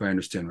universe, if I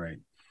understand right,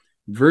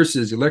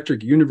 versus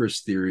electric universe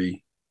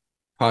theory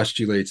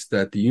postulates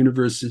that the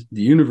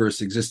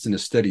universe exists in a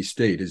steady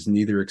state, is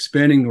neither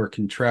expanding nor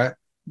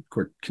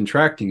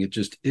contracting, it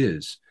just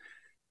is.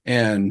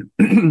 And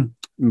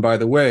by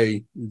the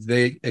way,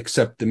 they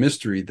accept the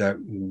mystery that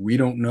we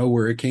don't know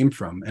where it came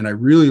from. And I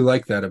really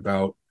like that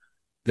about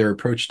their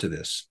approach to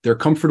this. They're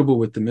comfortable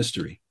with the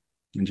mystery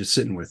and just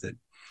sitting with it.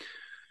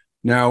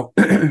 Now,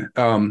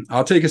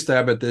 I'll take a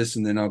stab at this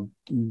and then I'll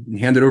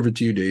hand it over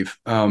to you, Dave.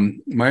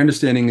 My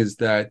understanding is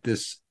that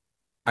this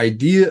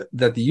idea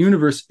that the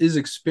universe is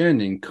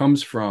expanding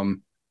comes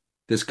from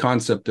this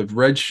concept of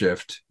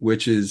redshift,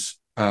 which is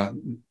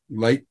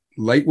light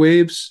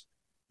waves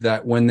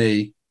that when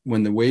the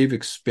wave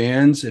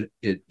expands, it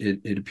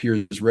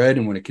appears red,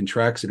 and when it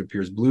contracts, it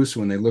appears blue. So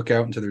when they look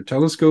out into their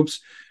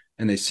telescopes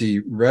and they see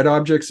red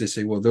objects, they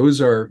say, well,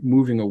 those are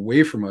moving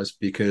away from us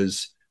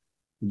because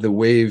the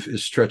wave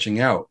is stretching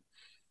out.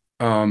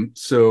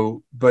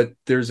 But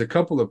there's a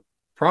couple of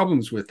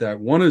problems with that.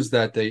 One is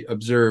that they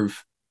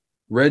observe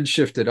red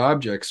shifted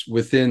objects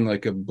within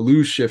like a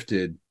blue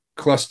shifted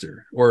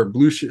cluster, or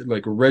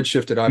like a red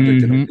shifted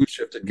object in a blue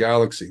shifted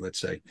galaxy, let's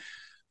say.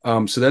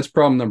 So that's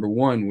problem number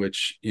one,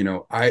 which,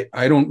 I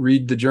don't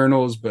read the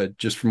journals, but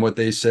just from what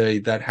they say,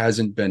 that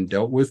hasn't been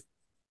dealt with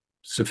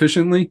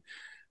sufficiently.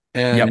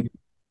 And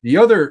the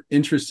other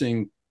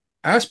interesting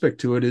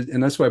aspect to it is,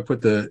 and that's why I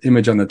put the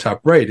image on the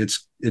top right,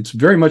 it's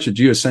very much a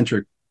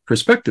geocentric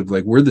perspective.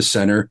 Like we're the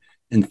center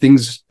and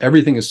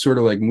everything is sort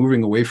of like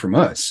moving away from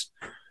us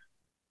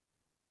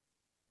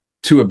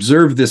to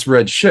observe this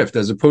red shift,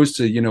 as opposed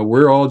to,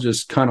 we're all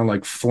just kind of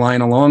like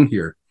flying along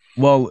here.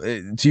 Well,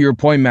 to your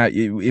point, Matt,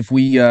 if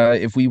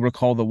we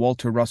recall the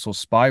Walter Russell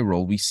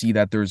spiral, we see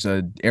that there's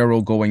an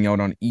arrow going out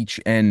on each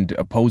end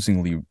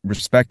opposingly,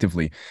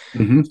 respectively.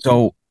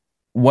 So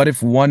what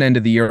if one end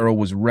of the arrow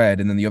was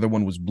red and then the other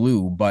one was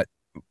blue, but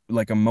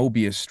like a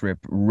Mobius strip,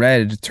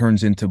 red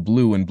turns into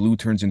blue and blue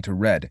turns into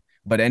red.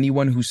 But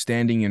anyone who's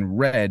standing in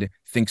red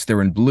thinks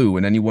they're in blue,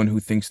 and anyone who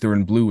thinks they're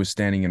in blue is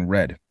standing in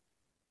red.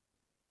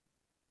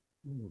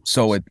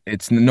 So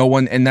it's no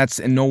one, and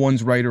no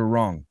one's right or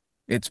wrong.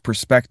 It's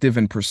perspective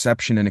and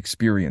perception and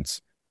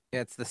experience. Yeah,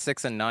 it's the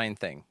 6 and 9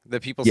 thing. The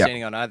people Yeah.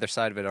 standing on either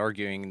side of it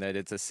arguing that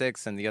it's a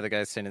 6, and the other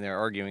guy's standing there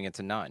arguing it's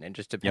a 9. It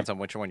just depends on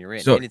which one you're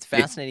in. So and it's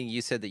fascinating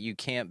you said that you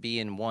can't be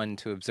in one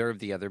to observe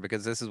the other,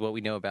 because this is what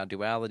we know about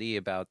duality,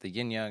 about the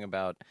yin yang,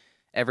 about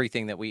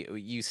everything that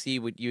you see,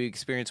 what you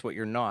experience, what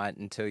you're not,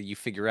 until you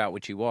figure out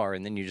what you are,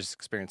 and then you just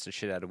experience the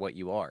shit out of what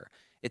you are.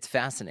 It's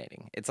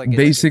fascinating. It's like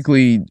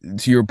basically,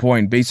 to your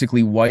point,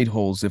 basically white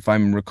holes, if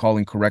I'm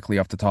recalling correctly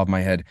off the top of my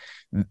head,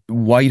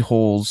 white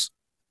holes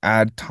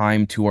add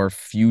time to our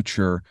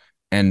future,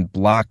 and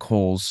black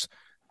holes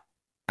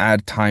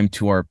add time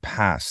to our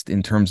past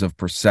in terms of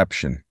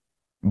perception.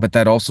 But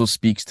that also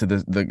speaks to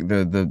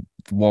the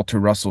Walter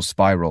Russell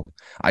spiral.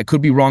 I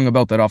could be wrong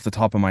about that off the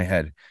top of my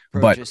head.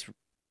 Bro, but just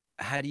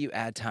how do you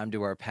add time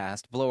to our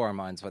past? Blow our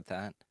minds with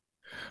that.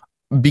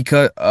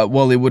 Because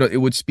well, it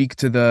would speak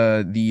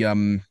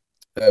to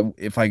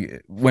if I,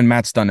 when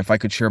Matt's done, if I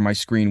could share my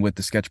screen with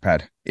the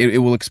sketchpad, it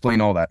will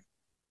explain all that.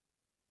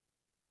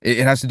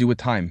 It has to do with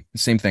time.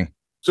 Same thing.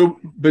 So,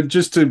 but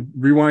just to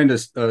rewind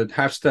a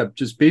half step,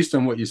 just based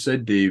on what you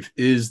said, Dave,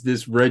 is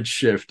this red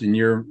shift, in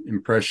your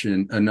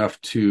impression,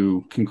 enough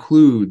to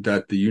conclude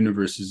that the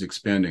universe is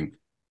expanding?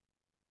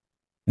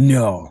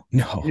 No.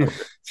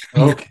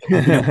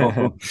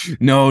 Okay.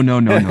 No,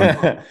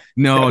 that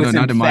was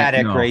not in my.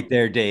 Emphatic No. right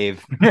there,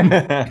 Dave.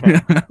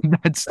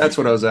 That's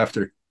what I was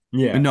after.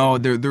 Yeah. No,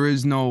 there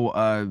is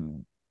no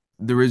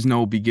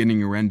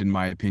beginning or end, in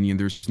my opinion.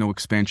 There's no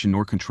expansion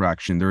nor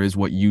contraction. There is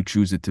what you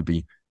choose it to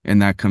be. And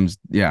that comes,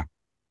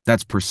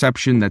 that's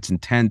perception, that's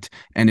intent.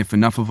 And if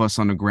enough of us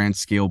on a grand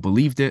scale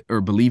believe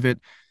it,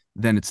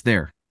 then it's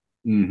there.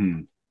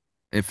 Mm-hmm.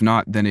 If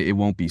not, then it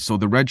won't be. So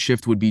the red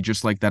shift would be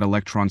just like that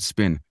electron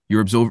spin.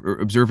 You're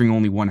observing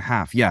only one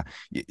half. Yeah.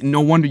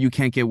 No wonder you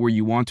can't get where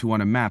you want to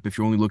on a map if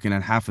you're only looking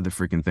at half of the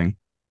freaking thing.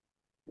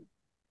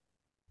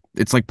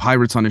 It's like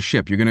pirates on a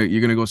ship. You're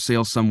gonna go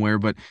sail somewhere,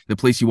 but the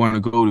place you want to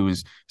go to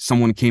is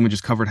someone came and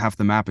just covered half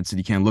the map and said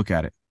you can't look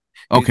at it.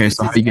 Okay, Dude,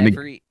 so how are you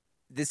gonna?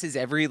 This is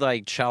every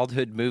like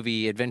childhood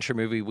movie, adventure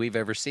movie we've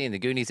ever seen. The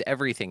Goonies,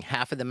 everything.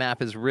 Half of the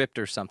map is ripped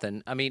or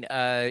something. I mean,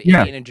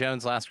 Indiana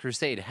Jones' Last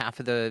Crusade, half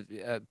of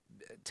the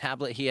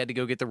tablet he had to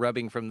go get the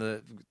rubbing from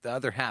the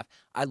other half.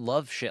 I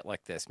love shit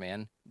like this,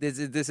 man.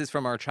 This is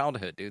from our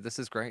childhood, dude. This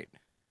is great.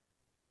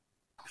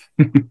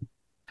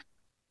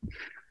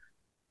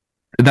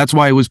 That's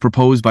why it was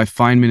proposed by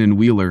Feynman and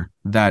Wheeler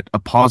that a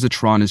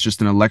positron is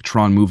just an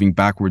electron moving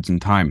backwards in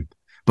time.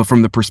 But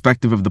from the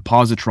perspective of the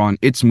positron,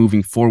 it's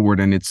moving forward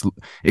and its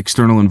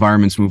external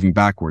environment's moving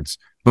backwards.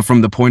 But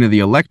from the point of the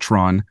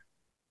electron,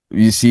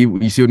 you see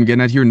what I'm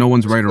getting at here? No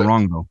one's right or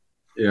wrong, though.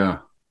 Yeah.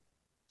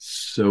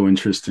 So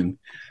interesting.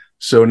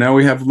 So now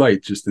we have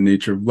light, just the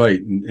nature of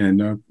light. And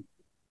on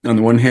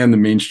the one hand, the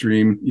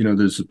mainstream,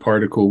 there's a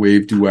particle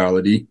wave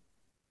duality,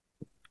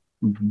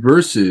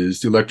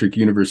 versus the electric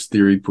universe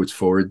theory puts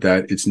forward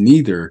that it's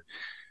neither.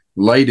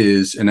 Light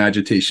is an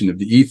agitation of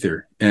the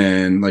ether.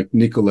 And like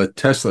Nikola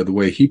Tesla, the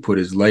way he put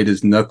it is, light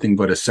is nothing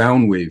but a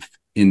sound wave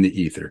in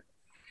the ether.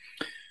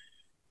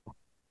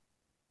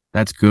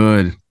 That's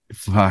good.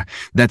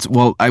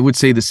 Well, I would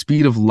say the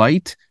speed of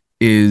light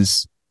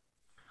is,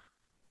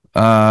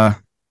 in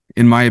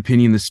my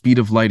opinion, the speed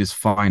of light is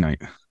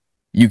finite.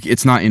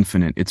 It's not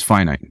infinite, it's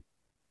finite.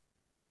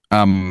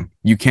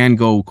 You can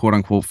go quote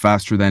unquote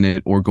faster than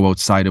it or go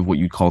outside of what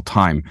you'd call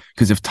time.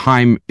 Because if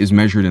time is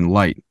measured in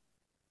light,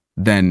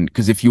 then,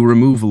 because if you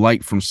remove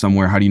light from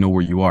somewhere, how do you know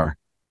where you are?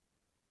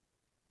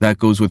 That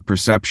goes with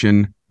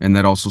perception, and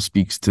that also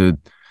speaks to,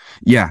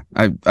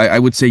 I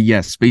would say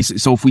yes.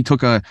 So if we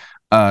took a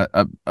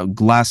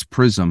glass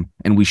prism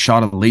and we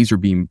shot a laser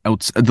beam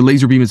out, the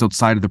laser beam is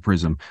outside of the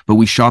prism, but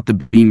we shot the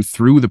beam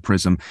through the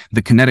prism,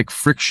 the kinetic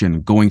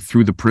friction going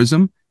through the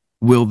prism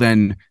will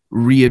then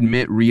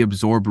re-emit,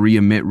 reabsorb,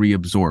 re-emit,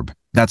 reabsorb.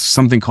 That's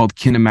something called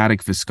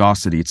kinematic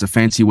viscosity. It's a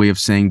fancy way of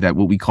saying that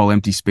what we call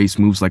empty space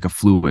moves like a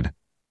fluid,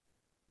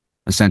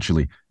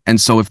 essentially. And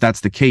so if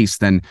that's the case,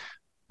 then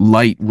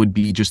light would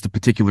be just a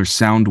particular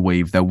sound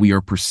wave that we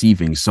are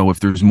perceiving. So if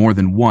there's more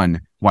than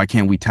one, why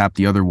can't we tap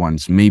the other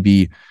ones?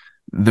 Maybe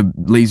the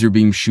laser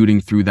beam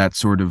shooting through that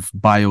sort of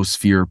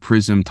biosphere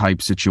prism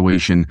type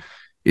situation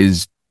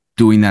is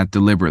doing that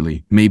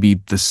deliberately. Maybe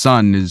the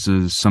sun is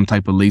some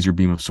type of laser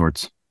beam of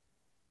sorts.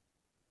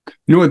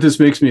 You know what this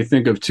makes me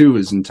think of too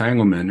is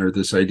entanglement, or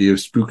this idea of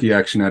spooky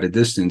action at a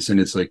distance. And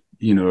it's like,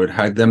 it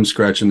had them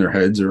scratching their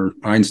heads, or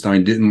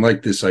Einstein didn't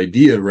like this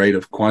idea, right,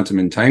 of quantum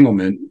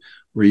entanglement,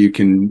 where you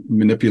can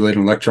manipulate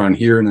an electron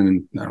here and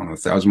then,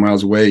 1,000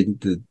 miles away,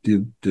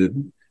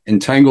 the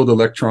entangled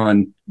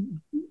electron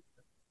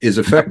is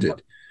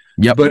affected.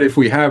 Yep. But if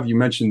we have, you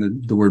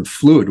mentioned the word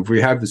fluid, if we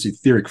have this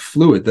etheric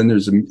fluid, then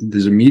there's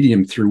a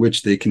medium through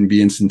which they can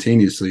be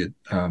instantaneously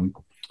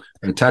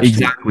attached.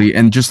 Exactly.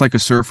 And just like a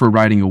surfer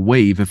riding a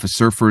wave, if a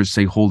surfer is,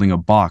 say, holding a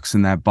box,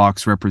 and that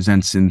box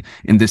represents in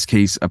this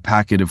case a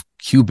packet of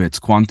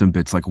qubits, quantum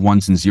bits, like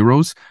ones and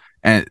zeros,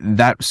 and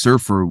that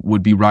surfer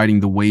would be riding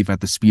the wave at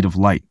the speed of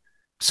light.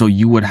 So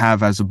you would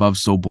have as above,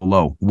 so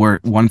below, where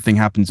one thing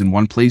happens in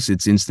one place,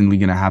 it's instantly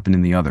going to happen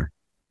in the other.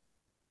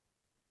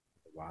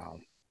 Wow.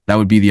 That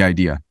would be the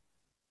idea.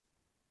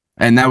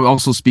 And that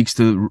also speaks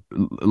to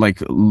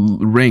like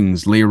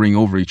rings layering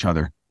over each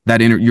other,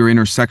 that your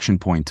intersection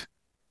point.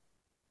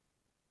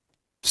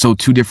 So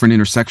two different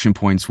intersection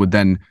points would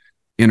then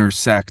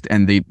intersect,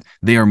 and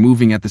they are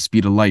moving at the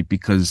speed of light,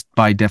 because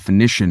by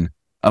definition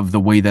of the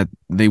way that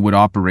they would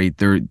operate,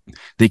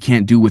 they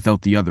can't do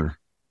without the other.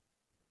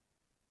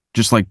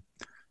 Just like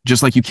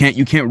you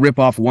can't rip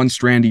off one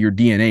strand of your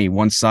DNA,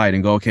 one side,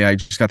 and go, okay, I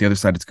just got the other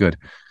side, it's good.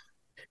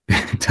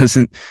 It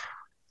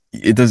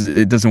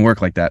doesn't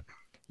work like that.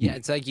 Yeah,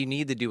 it's like you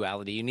need the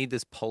duality, you need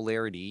this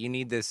polarity, you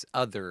need this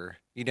other,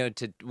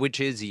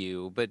 which is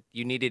you, but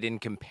you need it in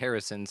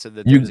comparison so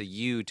that there's a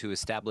you to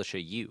establish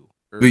a you.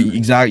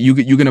 Exactly.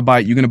 You're gonna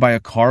buy a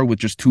car with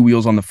just two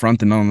wheels on the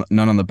front and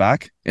none on the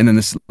back, and then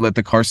let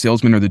the car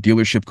salesman or the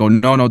dealership go,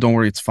 no, don't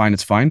worry, it's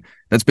fine.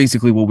 That's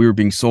basically what we were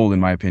being sold, in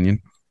my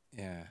opinion.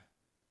 Yeah,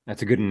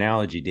 that's a good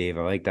analogy, Dave.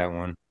 I like that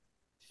one.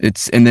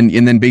 And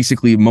then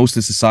basically most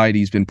of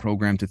society's been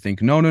programmed to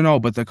think, no,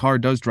 but the car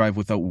does drive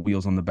without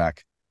wheels on the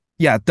back.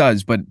 Yeah, it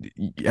does, but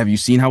have you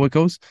seen how it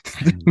goes?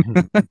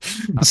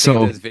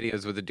 So those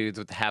videos with the dudes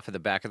with half of the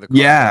back of the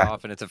car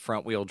off, and it's a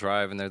front wheel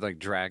drive, and they're like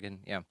dragging.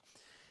 Yeah.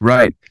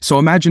 Right. So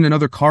imagine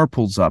another car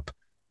pulls up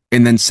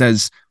and then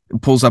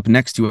pulls up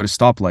next to you at a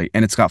stoplight,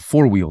 and it's got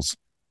four wheels.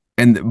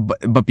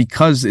 But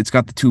because it's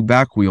got the two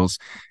back wheels,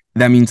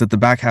 that means that the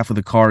back half of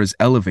the car is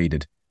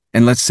elevated.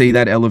 And let's say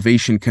that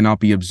elevation cannot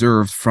be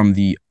observed from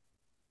the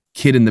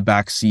kid in the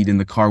back seat in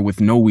the car with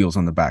no wheels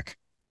on the back.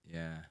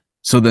 Yeah.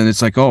 So then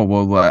it's like, oh,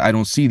 well, I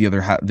don't see the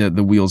other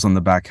the wheels on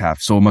the back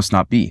half, so it must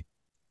not be.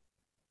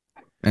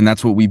 And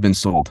that's what we've been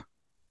sold,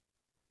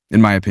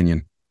 in my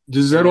opinion.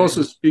 Does that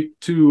also speak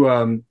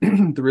to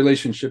the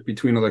relationship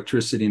between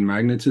electricity and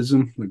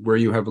magnetism? Like where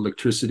you have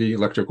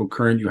electrical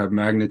current, you have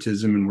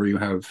magnetism, and where you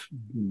have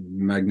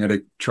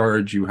magnetic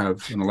charge, you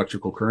have an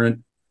electrical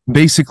current?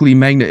 Basically,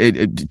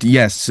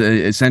 yes,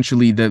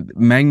 essentially the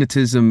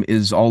magnetism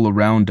is all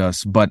around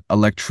us, but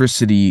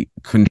electricity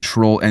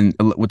control and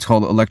what's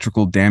called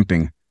electrical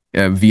damping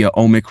via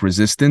ohmic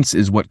resistance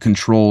is what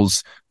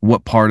controls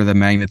what part of the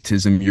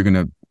magnetism you're going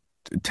to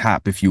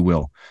tap, if you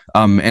will.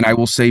 And I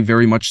will say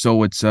very much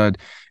so, it's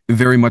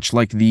very much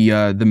like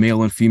the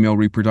male and female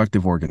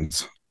reproductive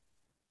organs.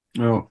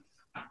 Oh.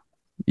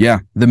 Yeah,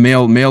 the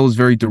male is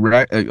very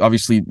direct,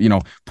 obviously,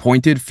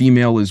 pointed.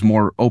 Female is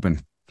more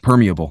open,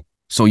 permeable.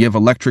 So you have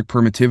electric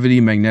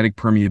permittivity, magnetic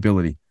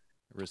permeability,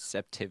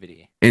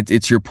 receptivity.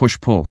 It's your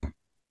push-pull.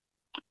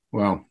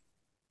 Wow.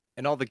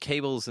 And all the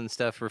cables and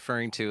stuff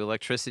referring to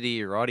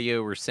electricity or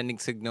audio or sending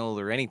signal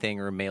or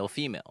anything are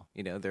male-female.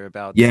 They're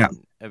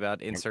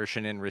about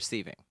insertion and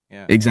receiving.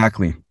 Yeah.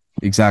 Exactly.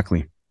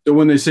 So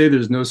when they say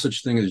there's no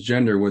such thing as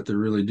gender, what they're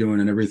really doing,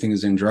 and everything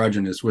is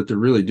androgynous, what they're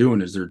really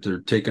doing is they're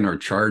taking our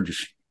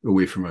charge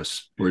away from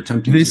us. We're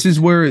attempting.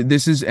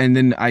 And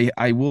then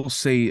I will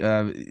say,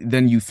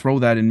 then you throw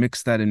that and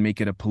mix that and make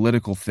it a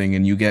political thing,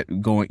 and you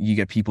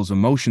get people's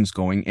emotions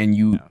going, and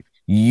you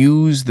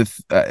use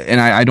and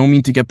I don't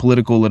mean to get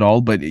political at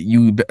all, but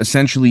you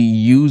essentially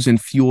use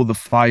and fuel the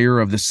fire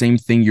of the same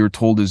thing you're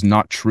told is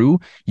not true.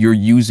 You're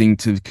using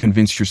to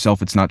convince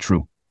yourself it's not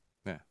true.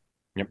 Yeah.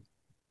 Yep.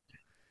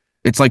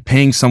 It's like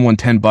paying someone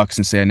 $10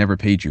 and say, I never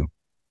paid you.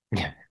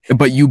 Yeah.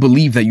 But you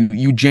believe that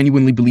you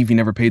genuinely believe you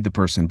never paid the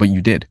person, but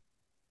you did.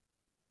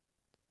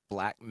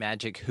 Black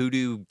magic,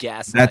 hoodoo,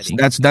 gaslighting.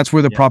 That's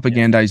where the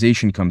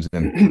propagandization comes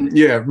in.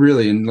 Yeah,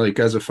 really. And like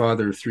as a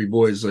father of three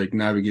boys, like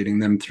navigating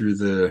them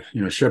through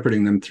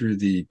shepherding them through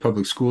the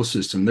public school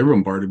system, they're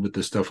bombarded with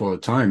this stuff all the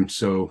time.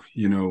 So,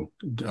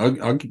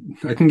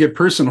 I can get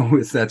personal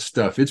with that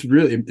stuff.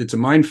 It's a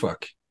mind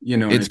fuck,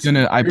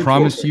 I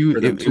promise you,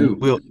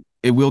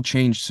 it will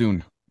change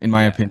soon, in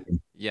my opinion.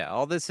 Yeah,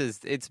 all this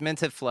it's meant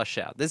to flush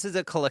out. This is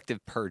a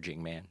collective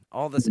purging, man.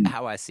 All this,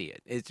 how I see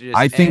it. It's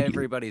just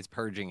everybody's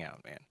purging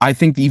out, man. I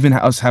think even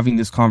us having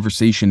this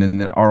conversation and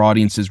that our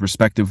audiences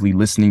respectively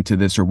listening to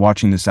this or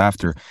watching this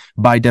after,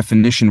 by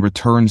definition,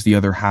 returns the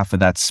other half of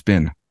that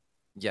spin.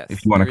 Yes.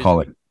 If you want to call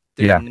it.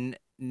 Yeah.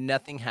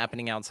 Nothing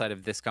happening outside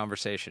of this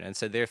conversation. And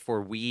so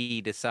therefore we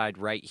decide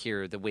right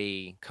here the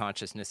way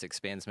consciousness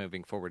expands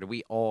moving forward.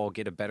 We all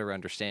get a better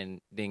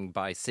understanding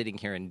by sitting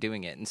here and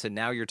doing it. And so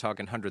now you're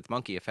talking 100th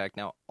monkey effect.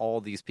 Now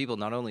all these people,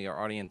 not only our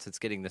audience that's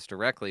getting this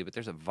directly, but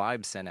there's a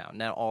vibe sent out.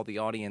 Now all the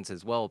audience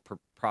as well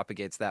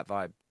propagates that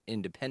vibe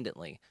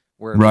independently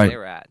wherever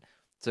they're at.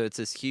 So it's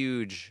this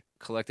huge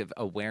collective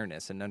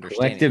awareness and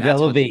understanding. Collective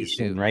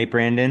elevation, right,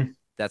 Brandon?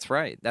 That's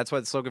right. That's what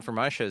the slogan for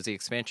my show is: the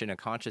expansion of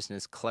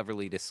consciousness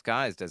cleverly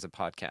disguised as a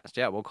podcast.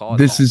 Yeah, we'll call it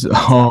this. Is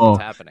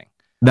what's happening.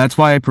 That's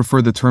why I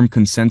prefer the term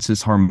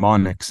consensus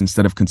harmonics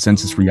instead of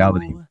consensus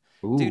reality.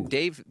 Ooh, dude,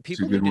 Dave,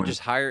 people need to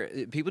just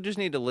people just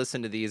need to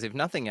listen to these, if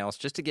nothing else,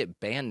 just to get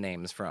band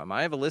names from.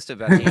 I have a list of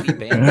about 80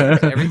 band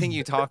names. Everything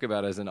you talk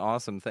about is an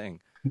awesome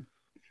thing.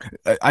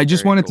 I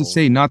just Very wanted to cool.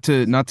 say, not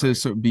to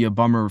sort of be a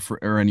bummer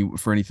for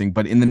anything,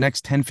 but in the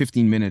next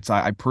 10-15 minutes,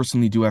 I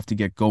personally do have to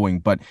get going.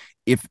 But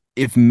if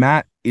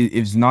Matt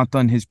is not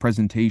done his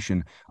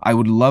presentation, I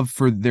would love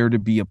for there to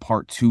be a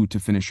part two to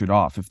finish it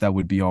off, if that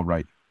would be all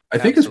right. I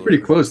think it's pretty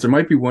close. There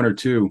might be one or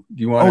two.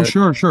 Do you want Oh,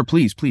 to? sure,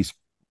 please.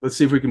 Let's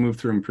see if we can move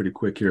through them pretty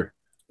quick here.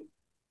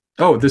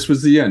 Oh, this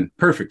was the end.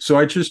 Perfect. So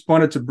I just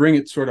wanted to bring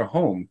it sort of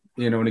home,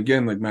 and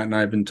again, like Matt and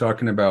I have been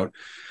talking about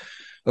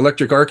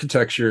electric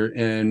architecture,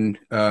 and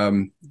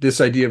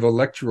this idea of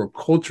electrical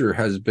culture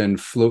has been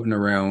floating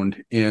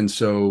around. And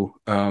so,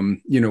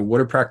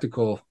 what are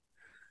practical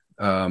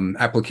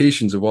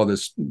applications of all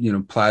this,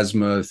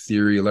 plasma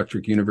theory,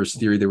 electric universe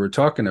theory that we're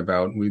talking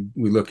about? We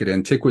look at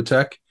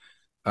Antiquitech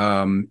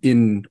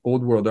in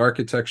old world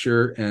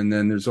architecture, and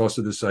then there's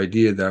also this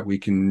idea that we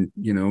can,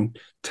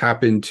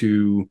 tap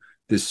into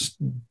this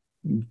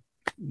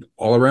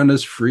all around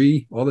us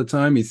free all the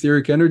time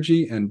etheric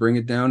energy and bring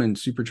it down and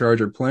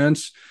supercharge our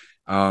plants,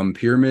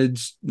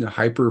 pyramids,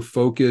 hyper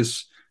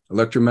focus,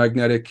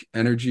 electromagnetic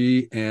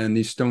energy, and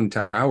these stone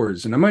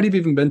towers. And I might have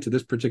even been to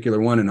this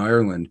particular one in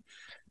Ireland.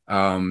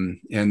 And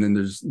then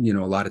there's a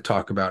lot of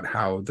talk about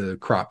how the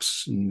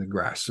crops and the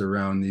grass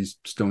around these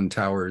stone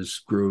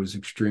towers grows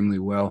extremely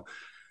well.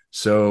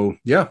 So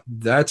yeah,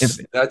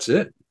 that's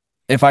it.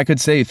 If I could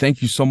say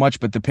thank you so much,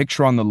 but the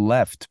picture on the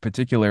left,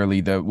 particularly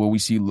where we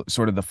see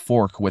sort of the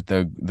fork with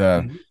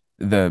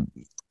the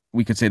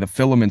we could say the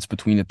filaments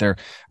between it there,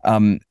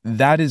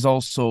 that is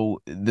also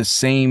the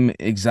same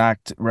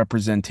exact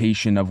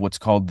representation of what's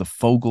called the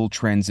Fogel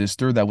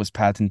transistor that was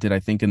patented, I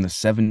think, in the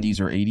 70s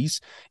or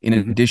 80s, in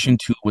addition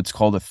to what's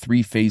called a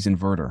three-phase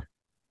inverter.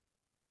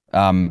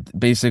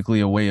 Basically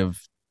a way of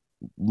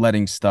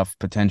letting stuff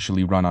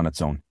potentially run on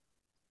its own,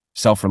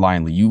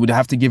 self-reliantly. You would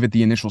have to give it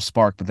the initial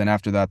spark, but then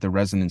after that, the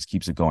resonance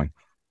keeps it going.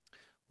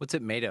 What's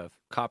it made of?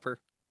 Copper?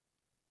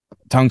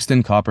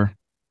 Tungsten, copper.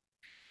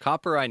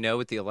 Copper, I know,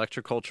 with the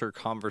electroculture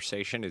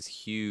conversation is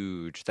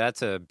huge.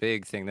 That's a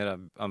big thing that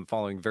I'm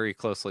following very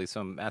closely.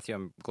 So Matthew,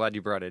 I'm glad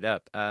you brought it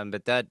up.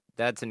 But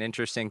that's an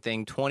interesting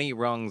thing. 20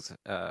 rungs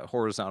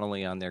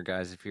horizontally on there,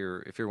 guys. If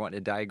you're wanting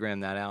to diagram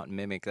that out and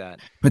mimic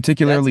that,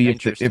 particularly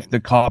if the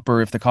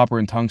copper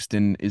and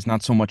tungsten is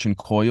not so much in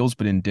coils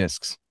but in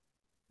discs.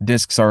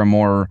 Discs are a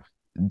more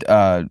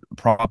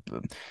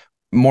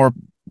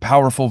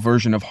powerful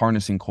version of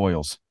harnessing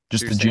coils.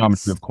 Just the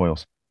geometry of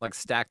coils. Like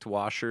stacked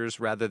washers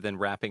rather than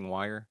wrapping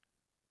wire?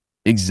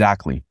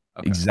 Exactly.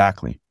 Okay.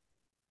 Exactly.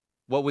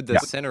 What would the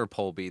center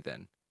pole be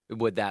then?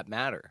 Would that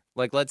matter?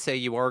 Like, let's say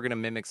you are going to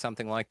mimic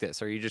something like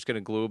this. Are you just going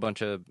to glue a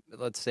bunch of,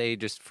 let's say,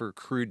 just for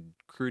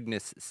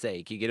crudeness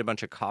sake, you get a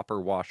bunch of copper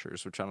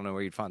washers, which I don't know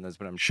where you'd find those,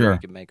 but I'm sure you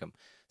could make them.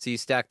 So you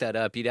stack that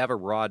up. You'd have a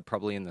rod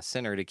probably in the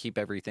center to keep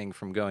everything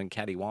from going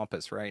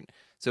cattywampus, right?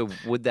 So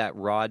would that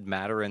rod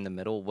matter in the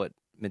middle, what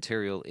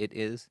material it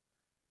is?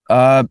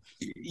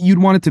 You'd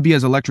want it to be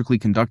as electrically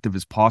conductive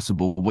as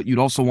possible. What you'd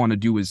also want to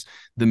do is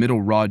the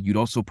middle rod, you'd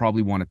also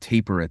probably want to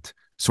taper it,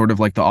 sort of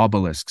like the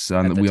obelisks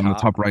on the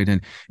top right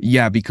hand.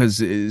 Yeah,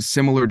 because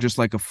similar, just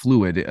like a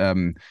fluid,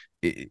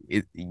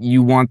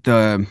 you want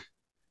the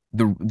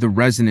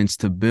resonance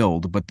to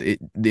build, but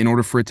in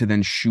order for it to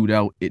then shoot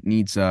out, it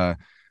needs a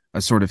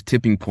sort of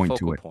tipping point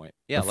to it.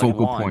 Yeah, a like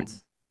focal wands. point.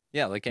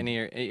 Yeah, like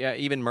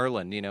even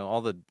Merlin,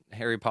 all the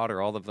Harry Potter,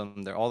 all of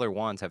them, all their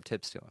wands have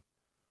tips to them.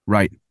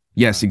 Right.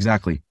 Yes,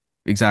 exactly.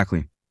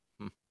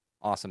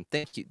 Awesome.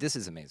 Thank you. This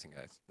is amazing,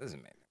 guys. This is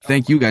amazing.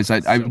 Thank you, guys.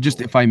 I just,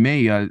 if I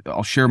may,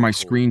 I'll share my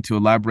screen to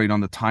elaborate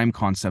on the time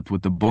concept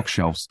with the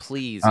bookshelves.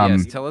 Please,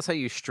 yes. Tell us how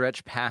you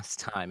stretch past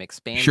time,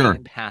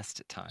 expanding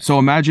past time. So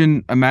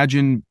imagine,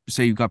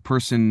 say you've got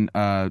person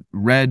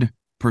red,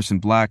 person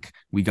black.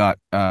 We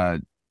are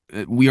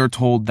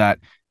told that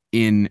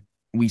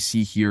we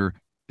see here,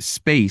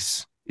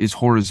 space is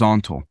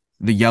horizontal,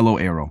 the yellow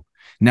arrow.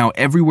 Now,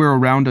 everywhere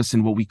around us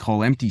in what we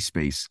call empty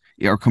space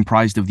are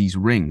comprised of these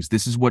rings.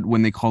 This is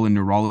when they call in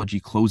neurology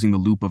closing the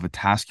loop of a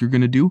task you're going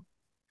to do.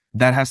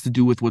 That has to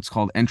do with what's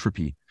called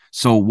entropy.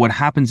 So what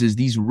happens is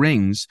these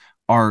rings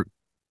let's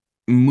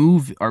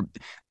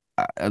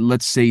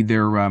say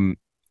they're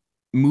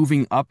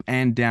moving up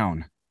and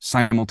down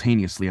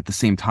simultaneously at the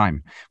same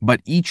time.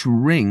 But each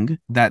ring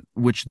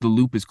which the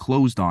loop is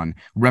closed on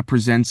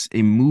represents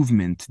a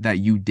movement that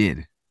you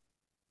did.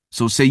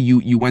 So say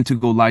you went to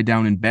go lie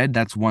down in bed,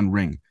 that's one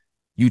ring.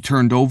 You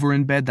turned over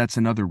in bed, that's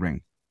another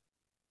ring.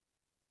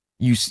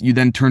 You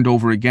then turned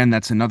over again,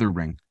 that's another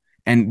ring.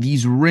 And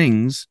these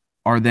rings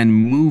are then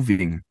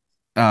moving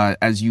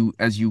as you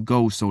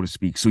go, so to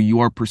speak. So you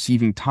are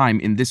perceiving time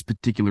in this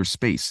particular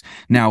space.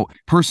 Now,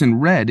 person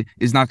red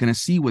is not going to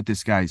see what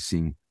this guy is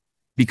seeing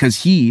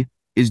because he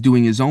is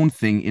doing his own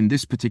thing in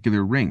this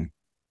particular ring.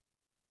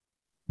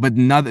 But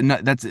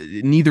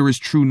neither is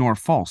true nor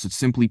false. It's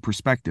simply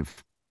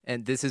perspective.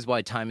 And this is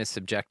why time is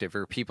subjective,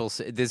 or people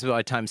say this is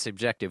why time's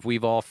subjective.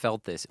 We've all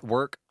felt this.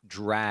 Work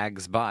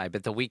drags by,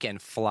 but the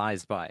weekend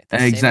flies by.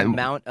 The same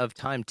amount of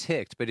time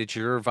ticked, but it's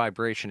your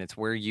vibration. It's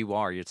where you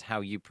are. It's how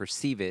you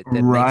perceive it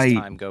that makes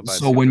time go by.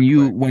 So when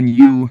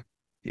you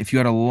If you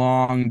had a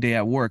long day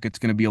at work, it's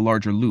going to be a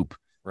larger loop.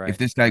 Right. If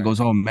this guy goes,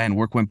 oh man,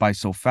 work went by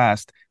so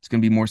fast, it's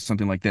going to be more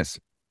something like this.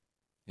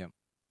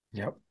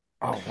 Yep.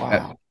 Oh,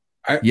 wow.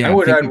 I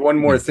would add one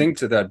more thing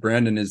to that,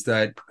 Brandon, is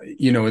that,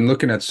 in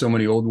looking at so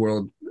many old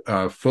world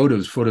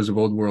photos of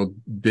old world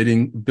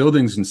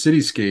buildings and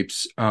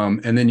cityscapes,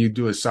 and then you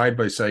do a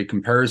side-by-side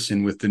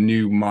comparison with the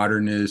new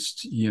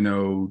modernist,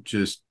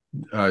 just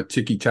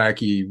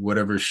ticky-tacky,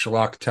 whatever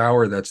schlock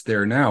tower that's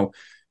there now,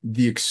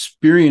 the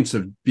experience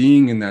of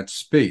being in that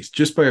space,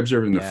 just by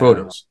observing the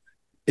photos,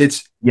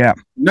 it's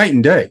night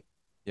and day.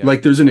 Yeah.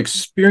 Like there's an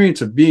experience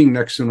of being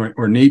next to an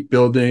ornate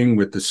building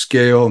with the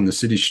scale and the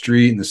city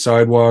street and the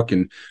sidewalk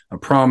and a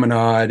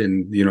promenade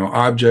and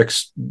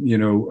objects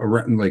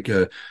around, like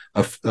a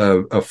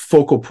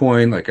focal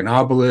point like an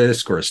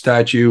obelisk or a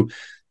statue.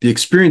 The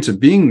experience of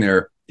being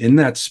there in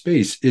that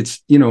space,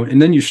 it's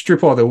and then you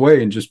strip all the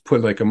way and just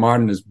put like a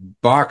modernist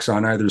box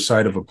on either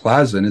side of a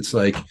plaza, and it's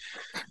like,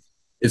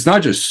 it's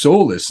not just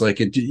soulless, like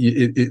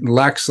it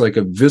lacks like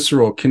a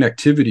visceral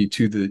connectivity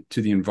to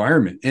the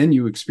environment, and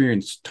you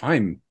experience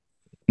time.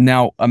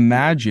 Now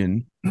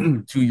imagine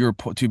to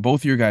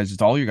both your guys,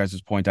 it's all your guys'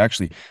 point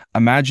actually.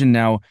 Imagine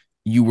now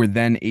you were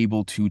then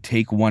able to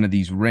take one of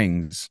these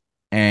rings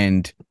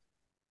and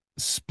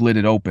split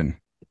it open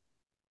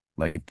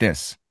like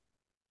this.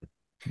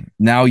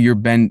 Now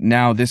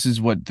now this is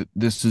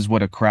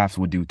what a craft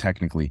would do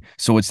technically.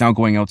 So it's now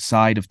going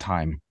outside of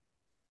time.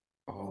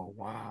 Oh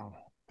wow.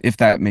 If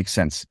that makes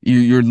sense.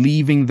 You're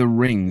leaving the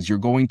rings. You're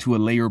going to a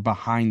layer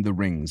behind the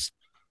rings.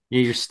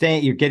 Yeah,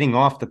 you're getting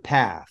off the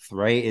path,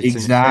 right? It's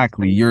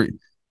exactly. You're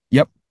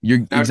now,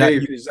 exactly.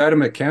 Dave, is that a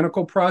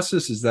mechanical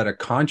process? Is that a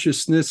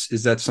consciousness?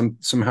 Is that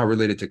somehow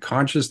related to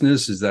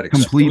consciousness? Is that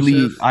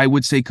completely? I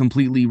would say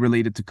completely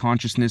related to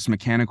consciousness.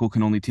 Mechanical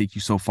can only take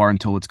you so far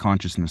until it's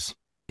consciousness.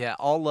 Yeah,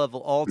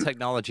 all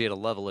technology at a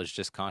level is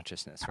just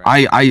consciousness,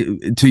 right?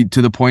 To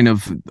the point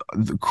of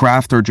the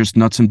craft are just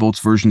nuts and bolts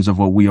versions of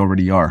what we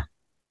already are.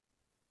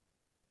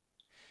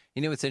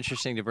 It's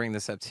interesting to bring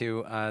this up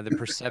too. The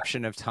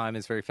perception of time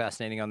is very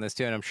fascinating on this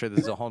too, and I'm sure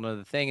this is a whole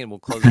nother thing, and we'll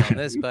close it on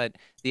this. But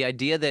the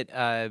idea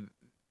that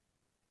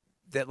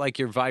like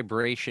your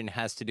vibration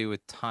has to do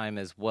with time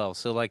as well.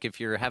 So like if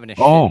you're having a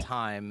shit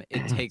time,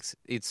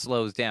 it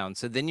slows down.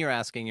 So then you're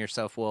asking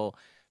yourself, well,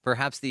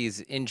 perhaps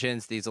these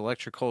engines, these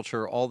electric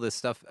culture, all this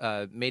stuff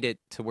made it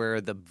to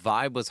where the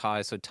vibe was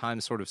high, so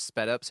time sort of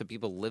sped up, so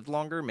people lived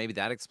longer. Maybe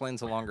that explains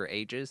the longer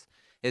ages,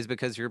 is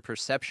because your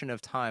perception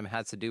of time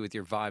has to do with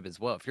your vibe as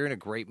well. If you're in a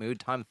great mood,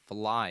 time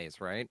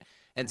flies, right?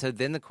 And so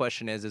then the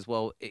question is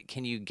well,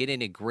 can you get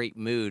in a great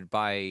mood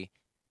by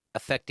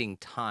affecting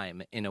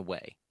time in a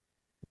way?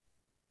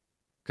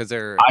 Because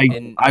they're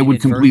I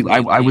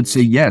would say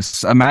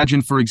yes.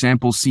 Imagine, for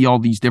example, see all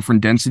these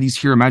different densities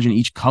here. Imagine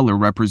each color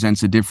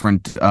represents a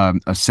different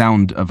a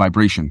sound, a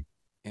vibration.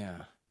 Yeah.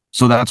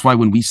 So that's why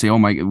when we say, oh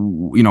my,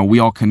 we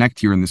all connect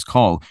here in this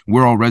call,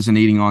 we're all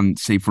resonating on,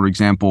 say, for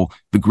example,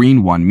 the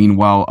green one.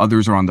 Meanwhile,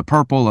 others are on the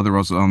purple,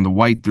 others are on the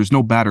white. There's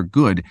no bad or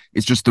good.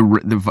 It's just the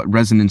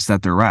resonance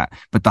that they're at.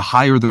 But the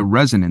higher the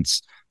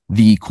resonance,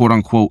 the quote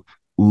unquote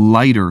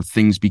lighter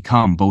things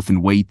become, both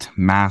in weight,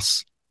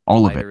 mass,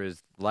 all of it.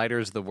 Lighter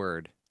is the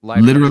word.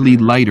 Literally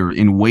lighter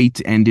in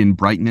weight and in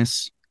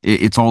brightness.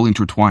 It's all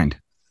intertwined,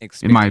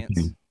 in my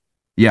opinion.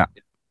 Yeah.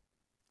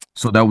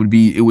 So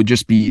it would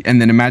just be,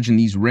 and then imagine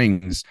these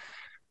rings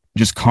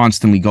just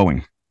constantly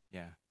going.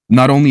 Yeah.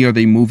 Not only are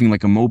they moving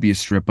like a Mobius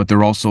strip, but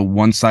they're also,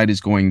 one side is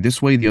going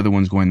this way, the other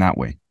one's going that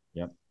way.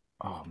 Yep.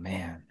 Oh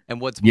man. And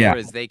what's more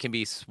is they can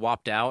be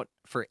swapped out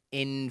for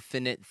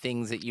infinite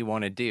things that you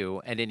want to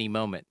do at any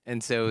moment.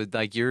 And so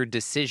like your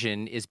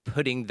decision is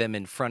putting them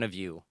in front of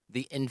you.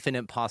 The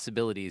infinite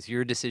possibilities,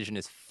 your decision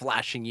is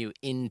flashing you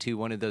into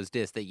one of those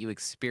discs that you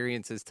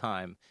experience as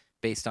time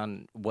based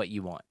on what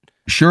you want.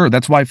 Sure.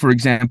 That's why, for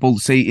example,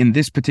 say in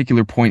this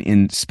particular point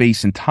in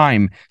space and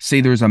time,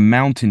 say there's a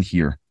mountain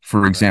here,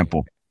 for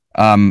example.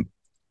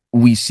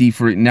 We see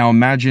now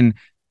imagine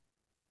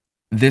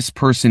this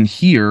person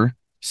here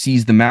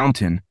sees the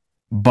mountain,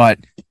 but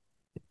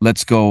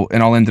let's go,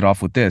 and I'll end it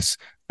off with this.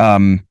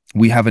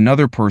 We have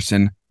another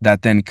person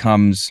that then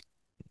comes,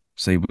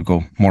 say we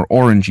go more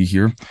orangey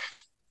here.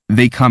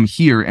 They come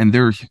here and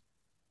they're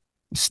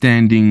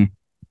standing.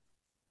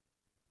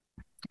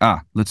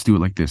 Let's do it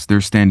like this.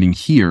 They're standing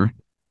here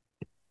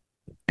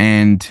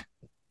and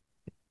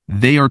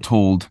they are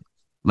told,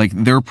 like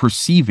they're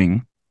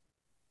perceiving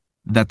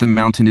that the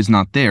mountain is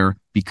not there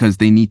because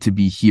they need to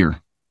be here.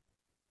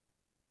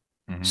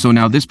 Mm-hmm. So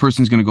now this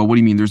person's going to go, what do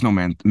you mean there's no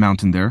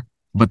mountain there?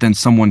 But then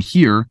someone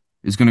here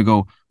is going to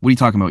go, what are you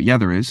talking about? Yeah,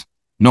 there is.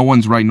 No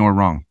one's right nor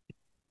wrong.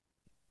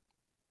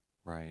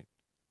 Right.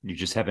 You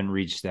just haven't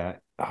reached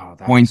that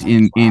point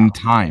in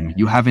time.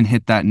 You haven't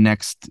hit that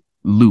next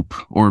loop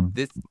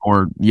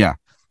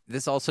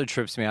This also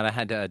trips me out. I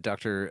had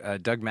Dr.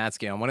 Doug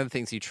Matzke on. One of the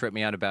things he tripped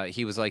me out about,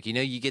 he was like,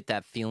 you get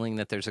that feeling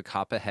that there's a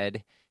cop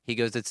ahead. He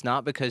goes, it's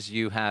not because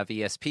you have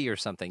ESP or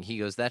something. He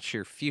goes, that's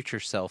your future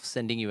self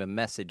sending you a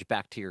message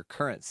back to your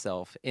current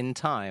self in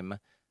time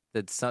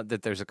that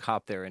there's a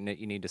cop there and that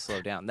you need to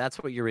slow down. That's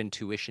what your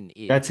intuition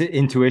is. That's it.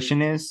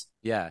 Intuition is?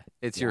 Yeah.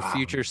 It's your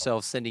future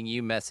self sending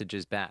you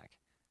messages back.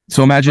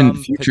 So imagine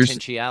From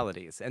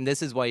potentialities. And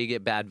this is why you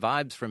get bad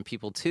vibes from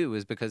people too,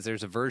 is because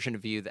there's a version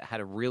of you that had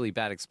a really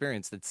bad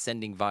experience that's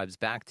sending vibes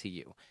back to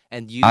you.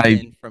 And you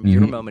then, from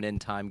your moment in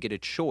time, get a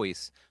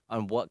choice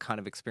on what kind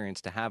of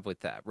experience to have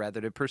with that,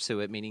 rather to pursue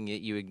it, meaning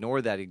that you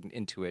ignore that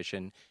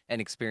intuition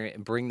and experience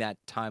and bring that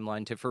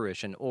timeline to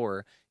fruition,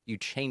 or you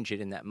change it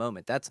in that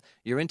moment. That's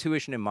your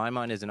intuition, in my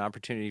mind, is an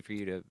opportunity for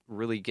you to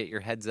really get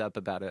your heads up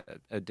about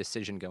a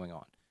decision going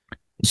on.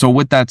 So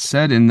with that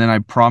said, and then I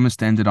promise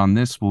to end it on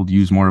this, we'll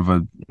use more of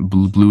a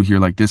blue here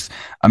like this.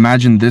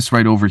 Imagine this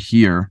right over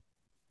here.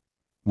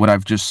 What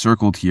I've just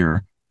circled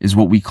here is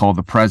what we call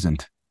the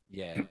present.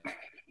 Yeah.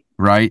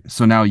 Right?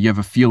 So now you have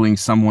a feeling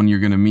someone you're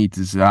going to meet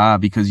is,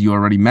 because you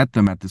already met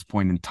them at this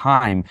point in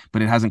time,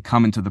 but it hasn't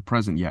come into the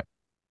present yet.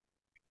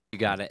 You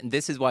got it. And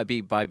this is why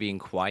by being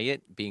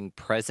quiet, being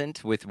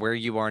present with where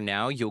you are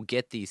now, you'll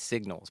get these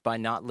signals. By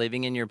not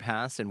living in your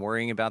past and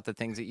worrying about the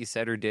things that you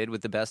said or did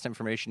with the best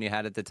information you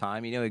had at the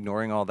time,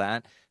 ignoring all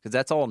that, because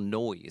that's all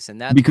noise. And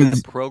that's what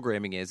the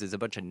programming is a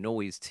bunch of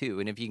noise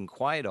too. And if you can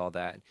quiet all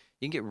that,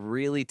 you can get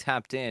really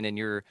tapped in. And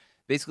you're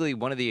basically,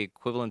 one of the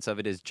equivalents of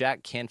it is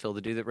Jack Canfield,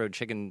 the dude that wrote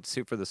Chicken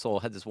Soup for the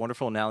Soul, had this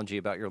wonderful analogy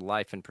about your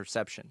life and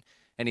perception.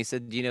 And he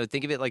said,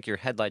 think of it like your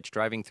headlights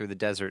driving through the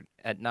desert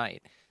at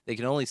night. They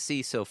can only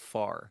see so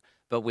far.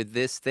 But with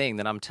this thing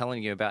that I'm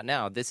telling you about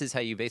now, this is how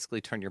you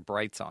basically turn your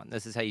brights on.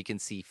 This is how you can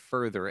see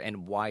further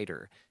and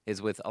wider, is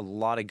with a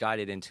lot of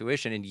guided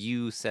intuition, and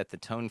you set the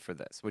tone for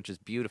this, which is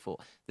beautiful.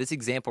 This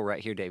example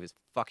right here, Dave, is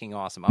fucking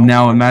awesome.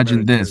 Now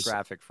imagine this.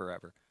 Graphic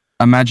forever.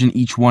 Imagine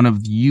each one of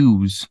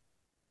yous,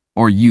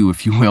 or you,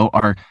 if you will,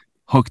 are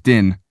hooked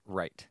in.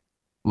 Right.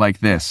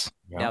 Like this.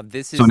 Now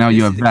this is so now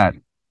you have that.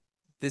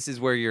 This is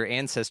where your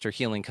ancestor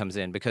healing comes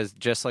in, because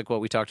just like what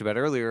we talked about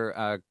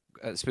earlier,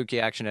 spooky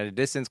action at a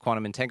distance,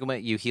 quantum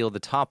entanglement, you heal the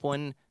top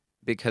one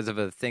because of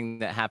a thing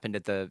that happened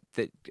at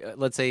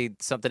let's say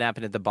something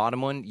happened at the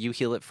bottom one, you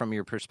heal it from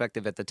your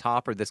perspective at the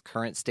top, or this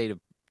current state of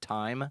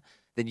time,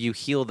 then you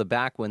heal the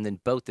back one, then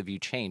both of you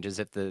change, as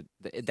if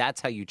that's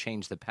how you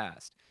change the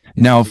past.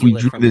 Now if we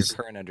drew this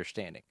current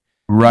understanding.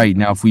 Right.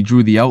 Now if we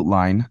drew the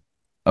outline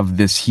of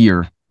this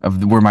here,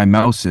 of where my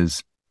mouse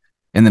is,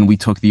 and then we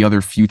took the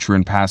other future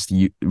and past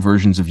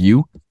versions of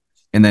you,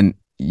 and then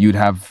you'd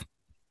have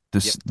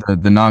this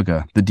the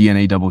Naga, the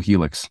DNA double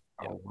helix.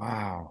 Oh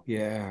wow.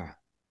 Yeah.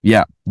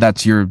 Yeah,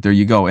 that's there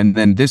you go. And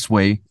then this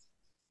way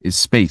is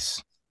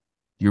space.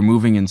 You're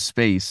moving in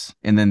space,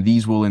 and then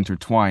these will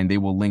intertwine, they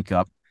will link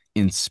up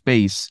in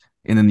space,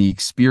 and then the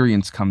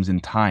experience comes in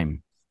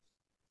time.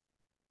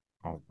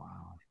 Oh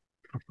wow.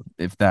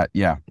 If that,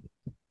 yeah.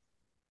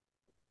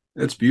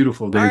 That's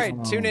beautiful, Dave. All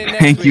right, tune in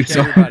next week,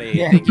 everybody.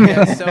 Thank you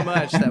guys so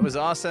much. That was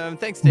awesome.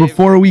 Thanks, Dave.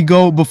 Before we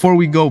go,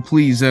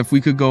 please, if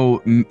we could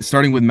go,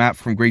 starting with Matt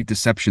from Great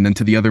Deception, then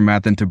to the other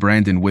Matt, then to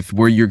Brandon, with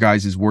where your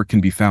guys' work can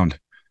be found.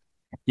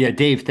 Yeah,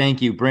 Dave,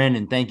 thank you.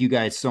 Brandon, thank you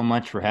guys so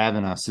much for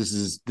having us.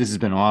 This has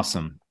been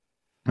awesome.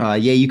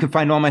 You can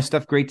find all my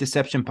stuff, Great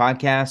Deception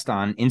Podcast,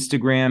 on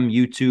Instagram,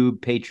 YouTube,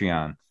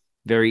 Patreon.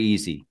 Very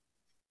easy.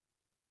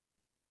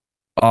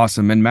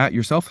 Awesome. And Matt,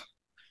 yourself?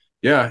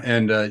 Yeah,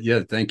 and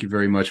thank you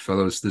very much,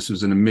 fellows. This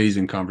was an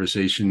amazing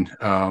conversation.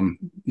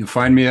 You'll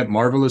find me at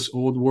Marvelous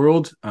Old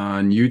World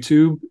on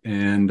YouTube,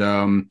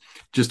 and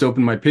just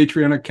opened my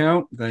Patreon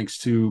account thanks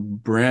to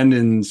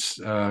Brandon's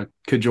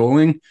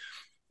cajoling.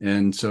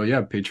 And so,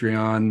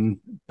 Patreon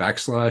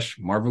 /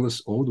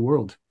 Marvelous Old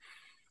World.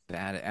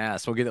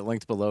 Badass. We'll get it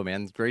linked below,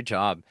 man. Great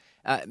job.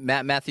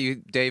 Matt, Matthew,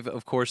 Dave,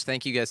 of course,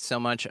 thank you guys so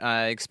much.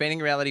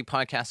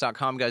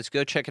 ExpandingRealityPodcast.com, guys.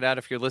 Go check it out.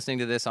 If you're listening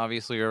to this,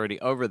 obviously you're already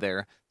over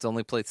there. It's the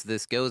only place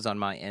this goes on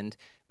my end.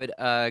 But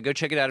go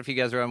check it out if you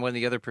guys are on one of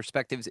the other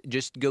perspectives.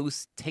 Just go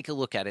take a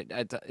look at it.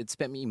 It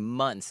spent me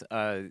months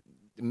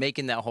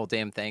making that whole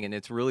damn thing, and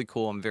it's really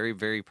cool. I'm very,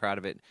 very proud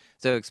of it.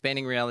 So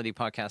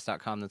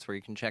ExpandingRealityPodcast.com, that's where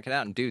you can check it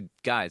out. And dude,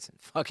 guys,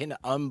 fucking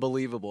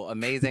unbelievable,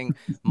 amazing,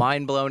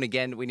 mind blown.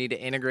 Again, we need to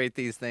integrate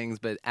these things,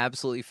 but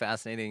absolutely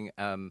fascinating.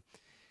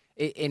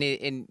 It's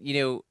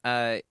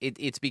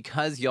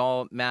because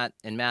y'all, Matt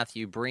and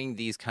Matthew, bring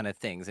these kind of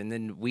things, and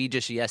then we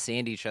just yes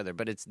and each other.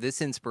 But it's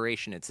this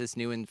inspiration, it's this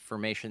new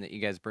information that you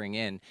guys bring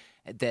in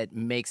that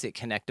makes it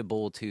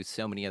connectable to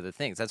so many other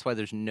things. That's why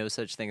there's no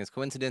such thing as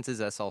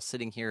coincidences. Us all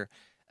sitting here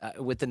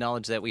with the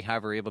knowledge that we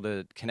have, are able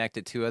to connect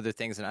it to other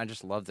things, and I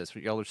just love this.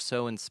 Y'all are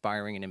so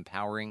inspiring and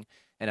empowering.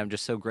 And I'm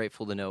just so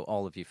grateful to know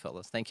all of you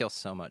fellas. Thank y'all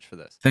so much for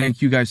this.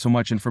 Thank you guys so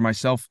much. And for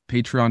myself,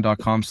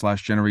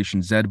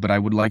 patreon.com/Generation Z. But I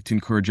would like to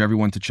encourage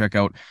everyone to check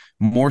out,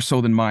 more so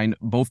than mine,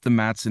 both the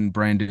Matt's and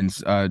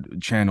Brandon's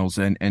channels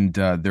and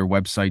their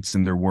websites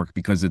and their work,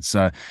 because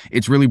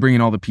it's really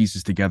bringing all the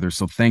pieces together.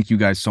 So thank you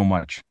guys so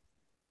much.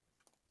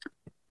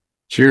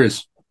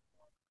 Cheers.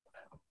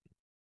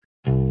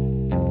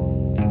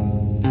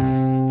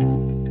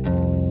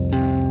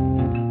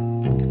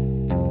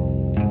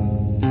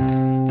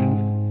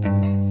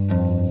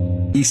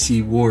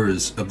 icy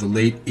wars of the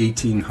late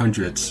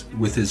 1800s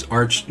with his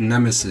arch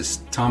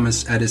nemesis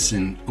Thomas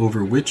Edison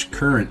over which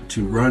current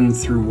to run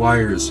through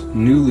wires,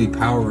 newly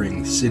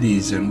powering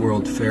cities and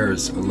world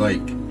fairs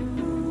alike.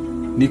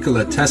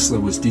 Nikola Tesla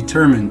was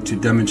determined to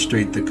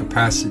demonstrate the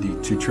capacity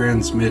to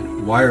transmit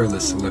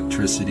wireless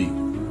electricity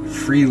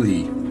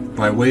freely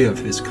by way of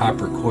his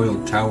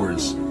copper-coiled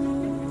towers,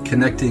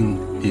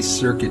 connecting a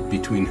circuit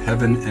between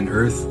heaven and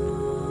earth,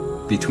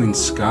 between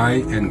sky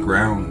and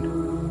ground,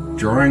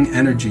 drawing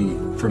energy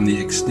from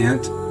the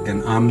extant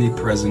and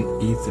omnipresent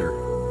ether.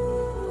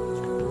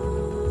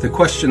 The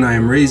question I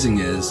am raising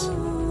is,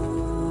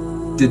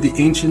 did the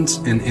ancients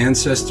and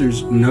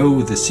ancestors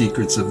know the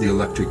secrets of the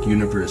electric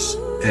universe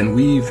and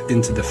weave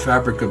into the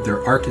fabric of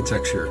their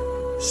architecture,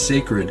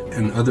 sacred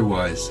and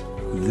otherwise,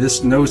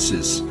 this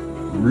gnosis,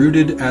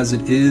 rooted as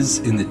it is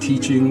in the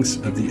teachings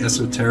of the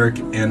esoteric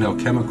and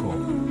alchemical,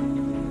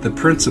 the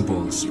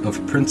principles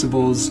of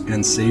principles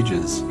and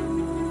sages?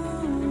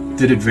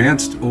 Did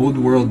advanced old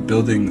world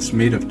buildings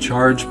made of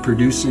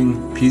charge-producing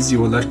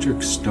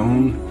piezoelectric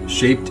stone,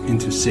 shaped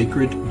into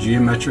sacred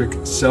geometric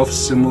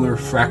self-similar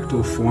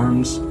fractal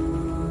forms,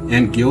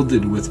 and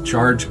gilded with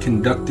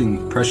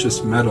charge-conducting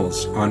precious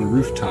metals on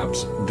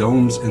rooftops,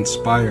 domes, and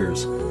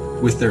spires,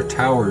 with their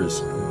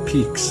towers,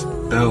 peaks,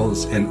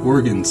 bells, and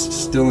organs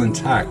still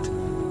intact,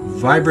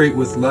 vibrate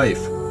with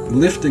life,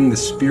 lifting the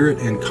spirit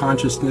and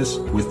consciousness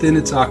within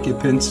its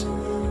occupants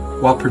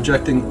while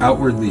projecting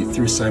outwardly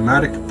through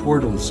cymatic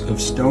portals of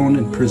stone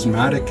and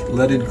prismatic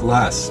leaded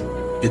glass,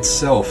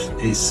 itself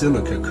a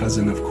silica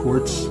cousin of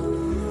quartz,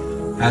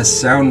 as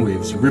sound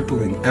waves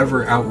rippling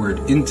ever outward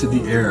into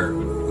the air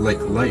like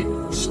light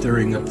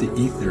stirring up the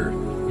ether,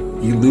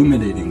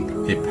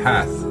 illuminating a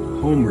path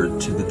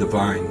homeward to the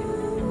divine.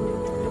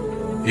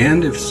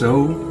 And if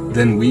so,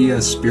 then we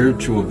as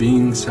spiritual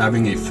beings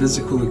having a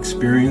physical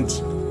experience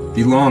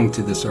belong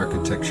to this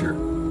architecture,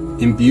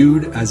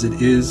 imbued as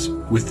it is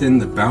within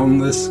the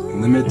boundless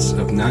limits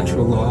of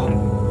natural law,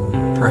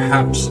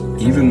 perhaps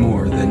even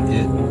more than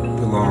it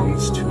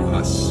belongs to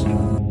us.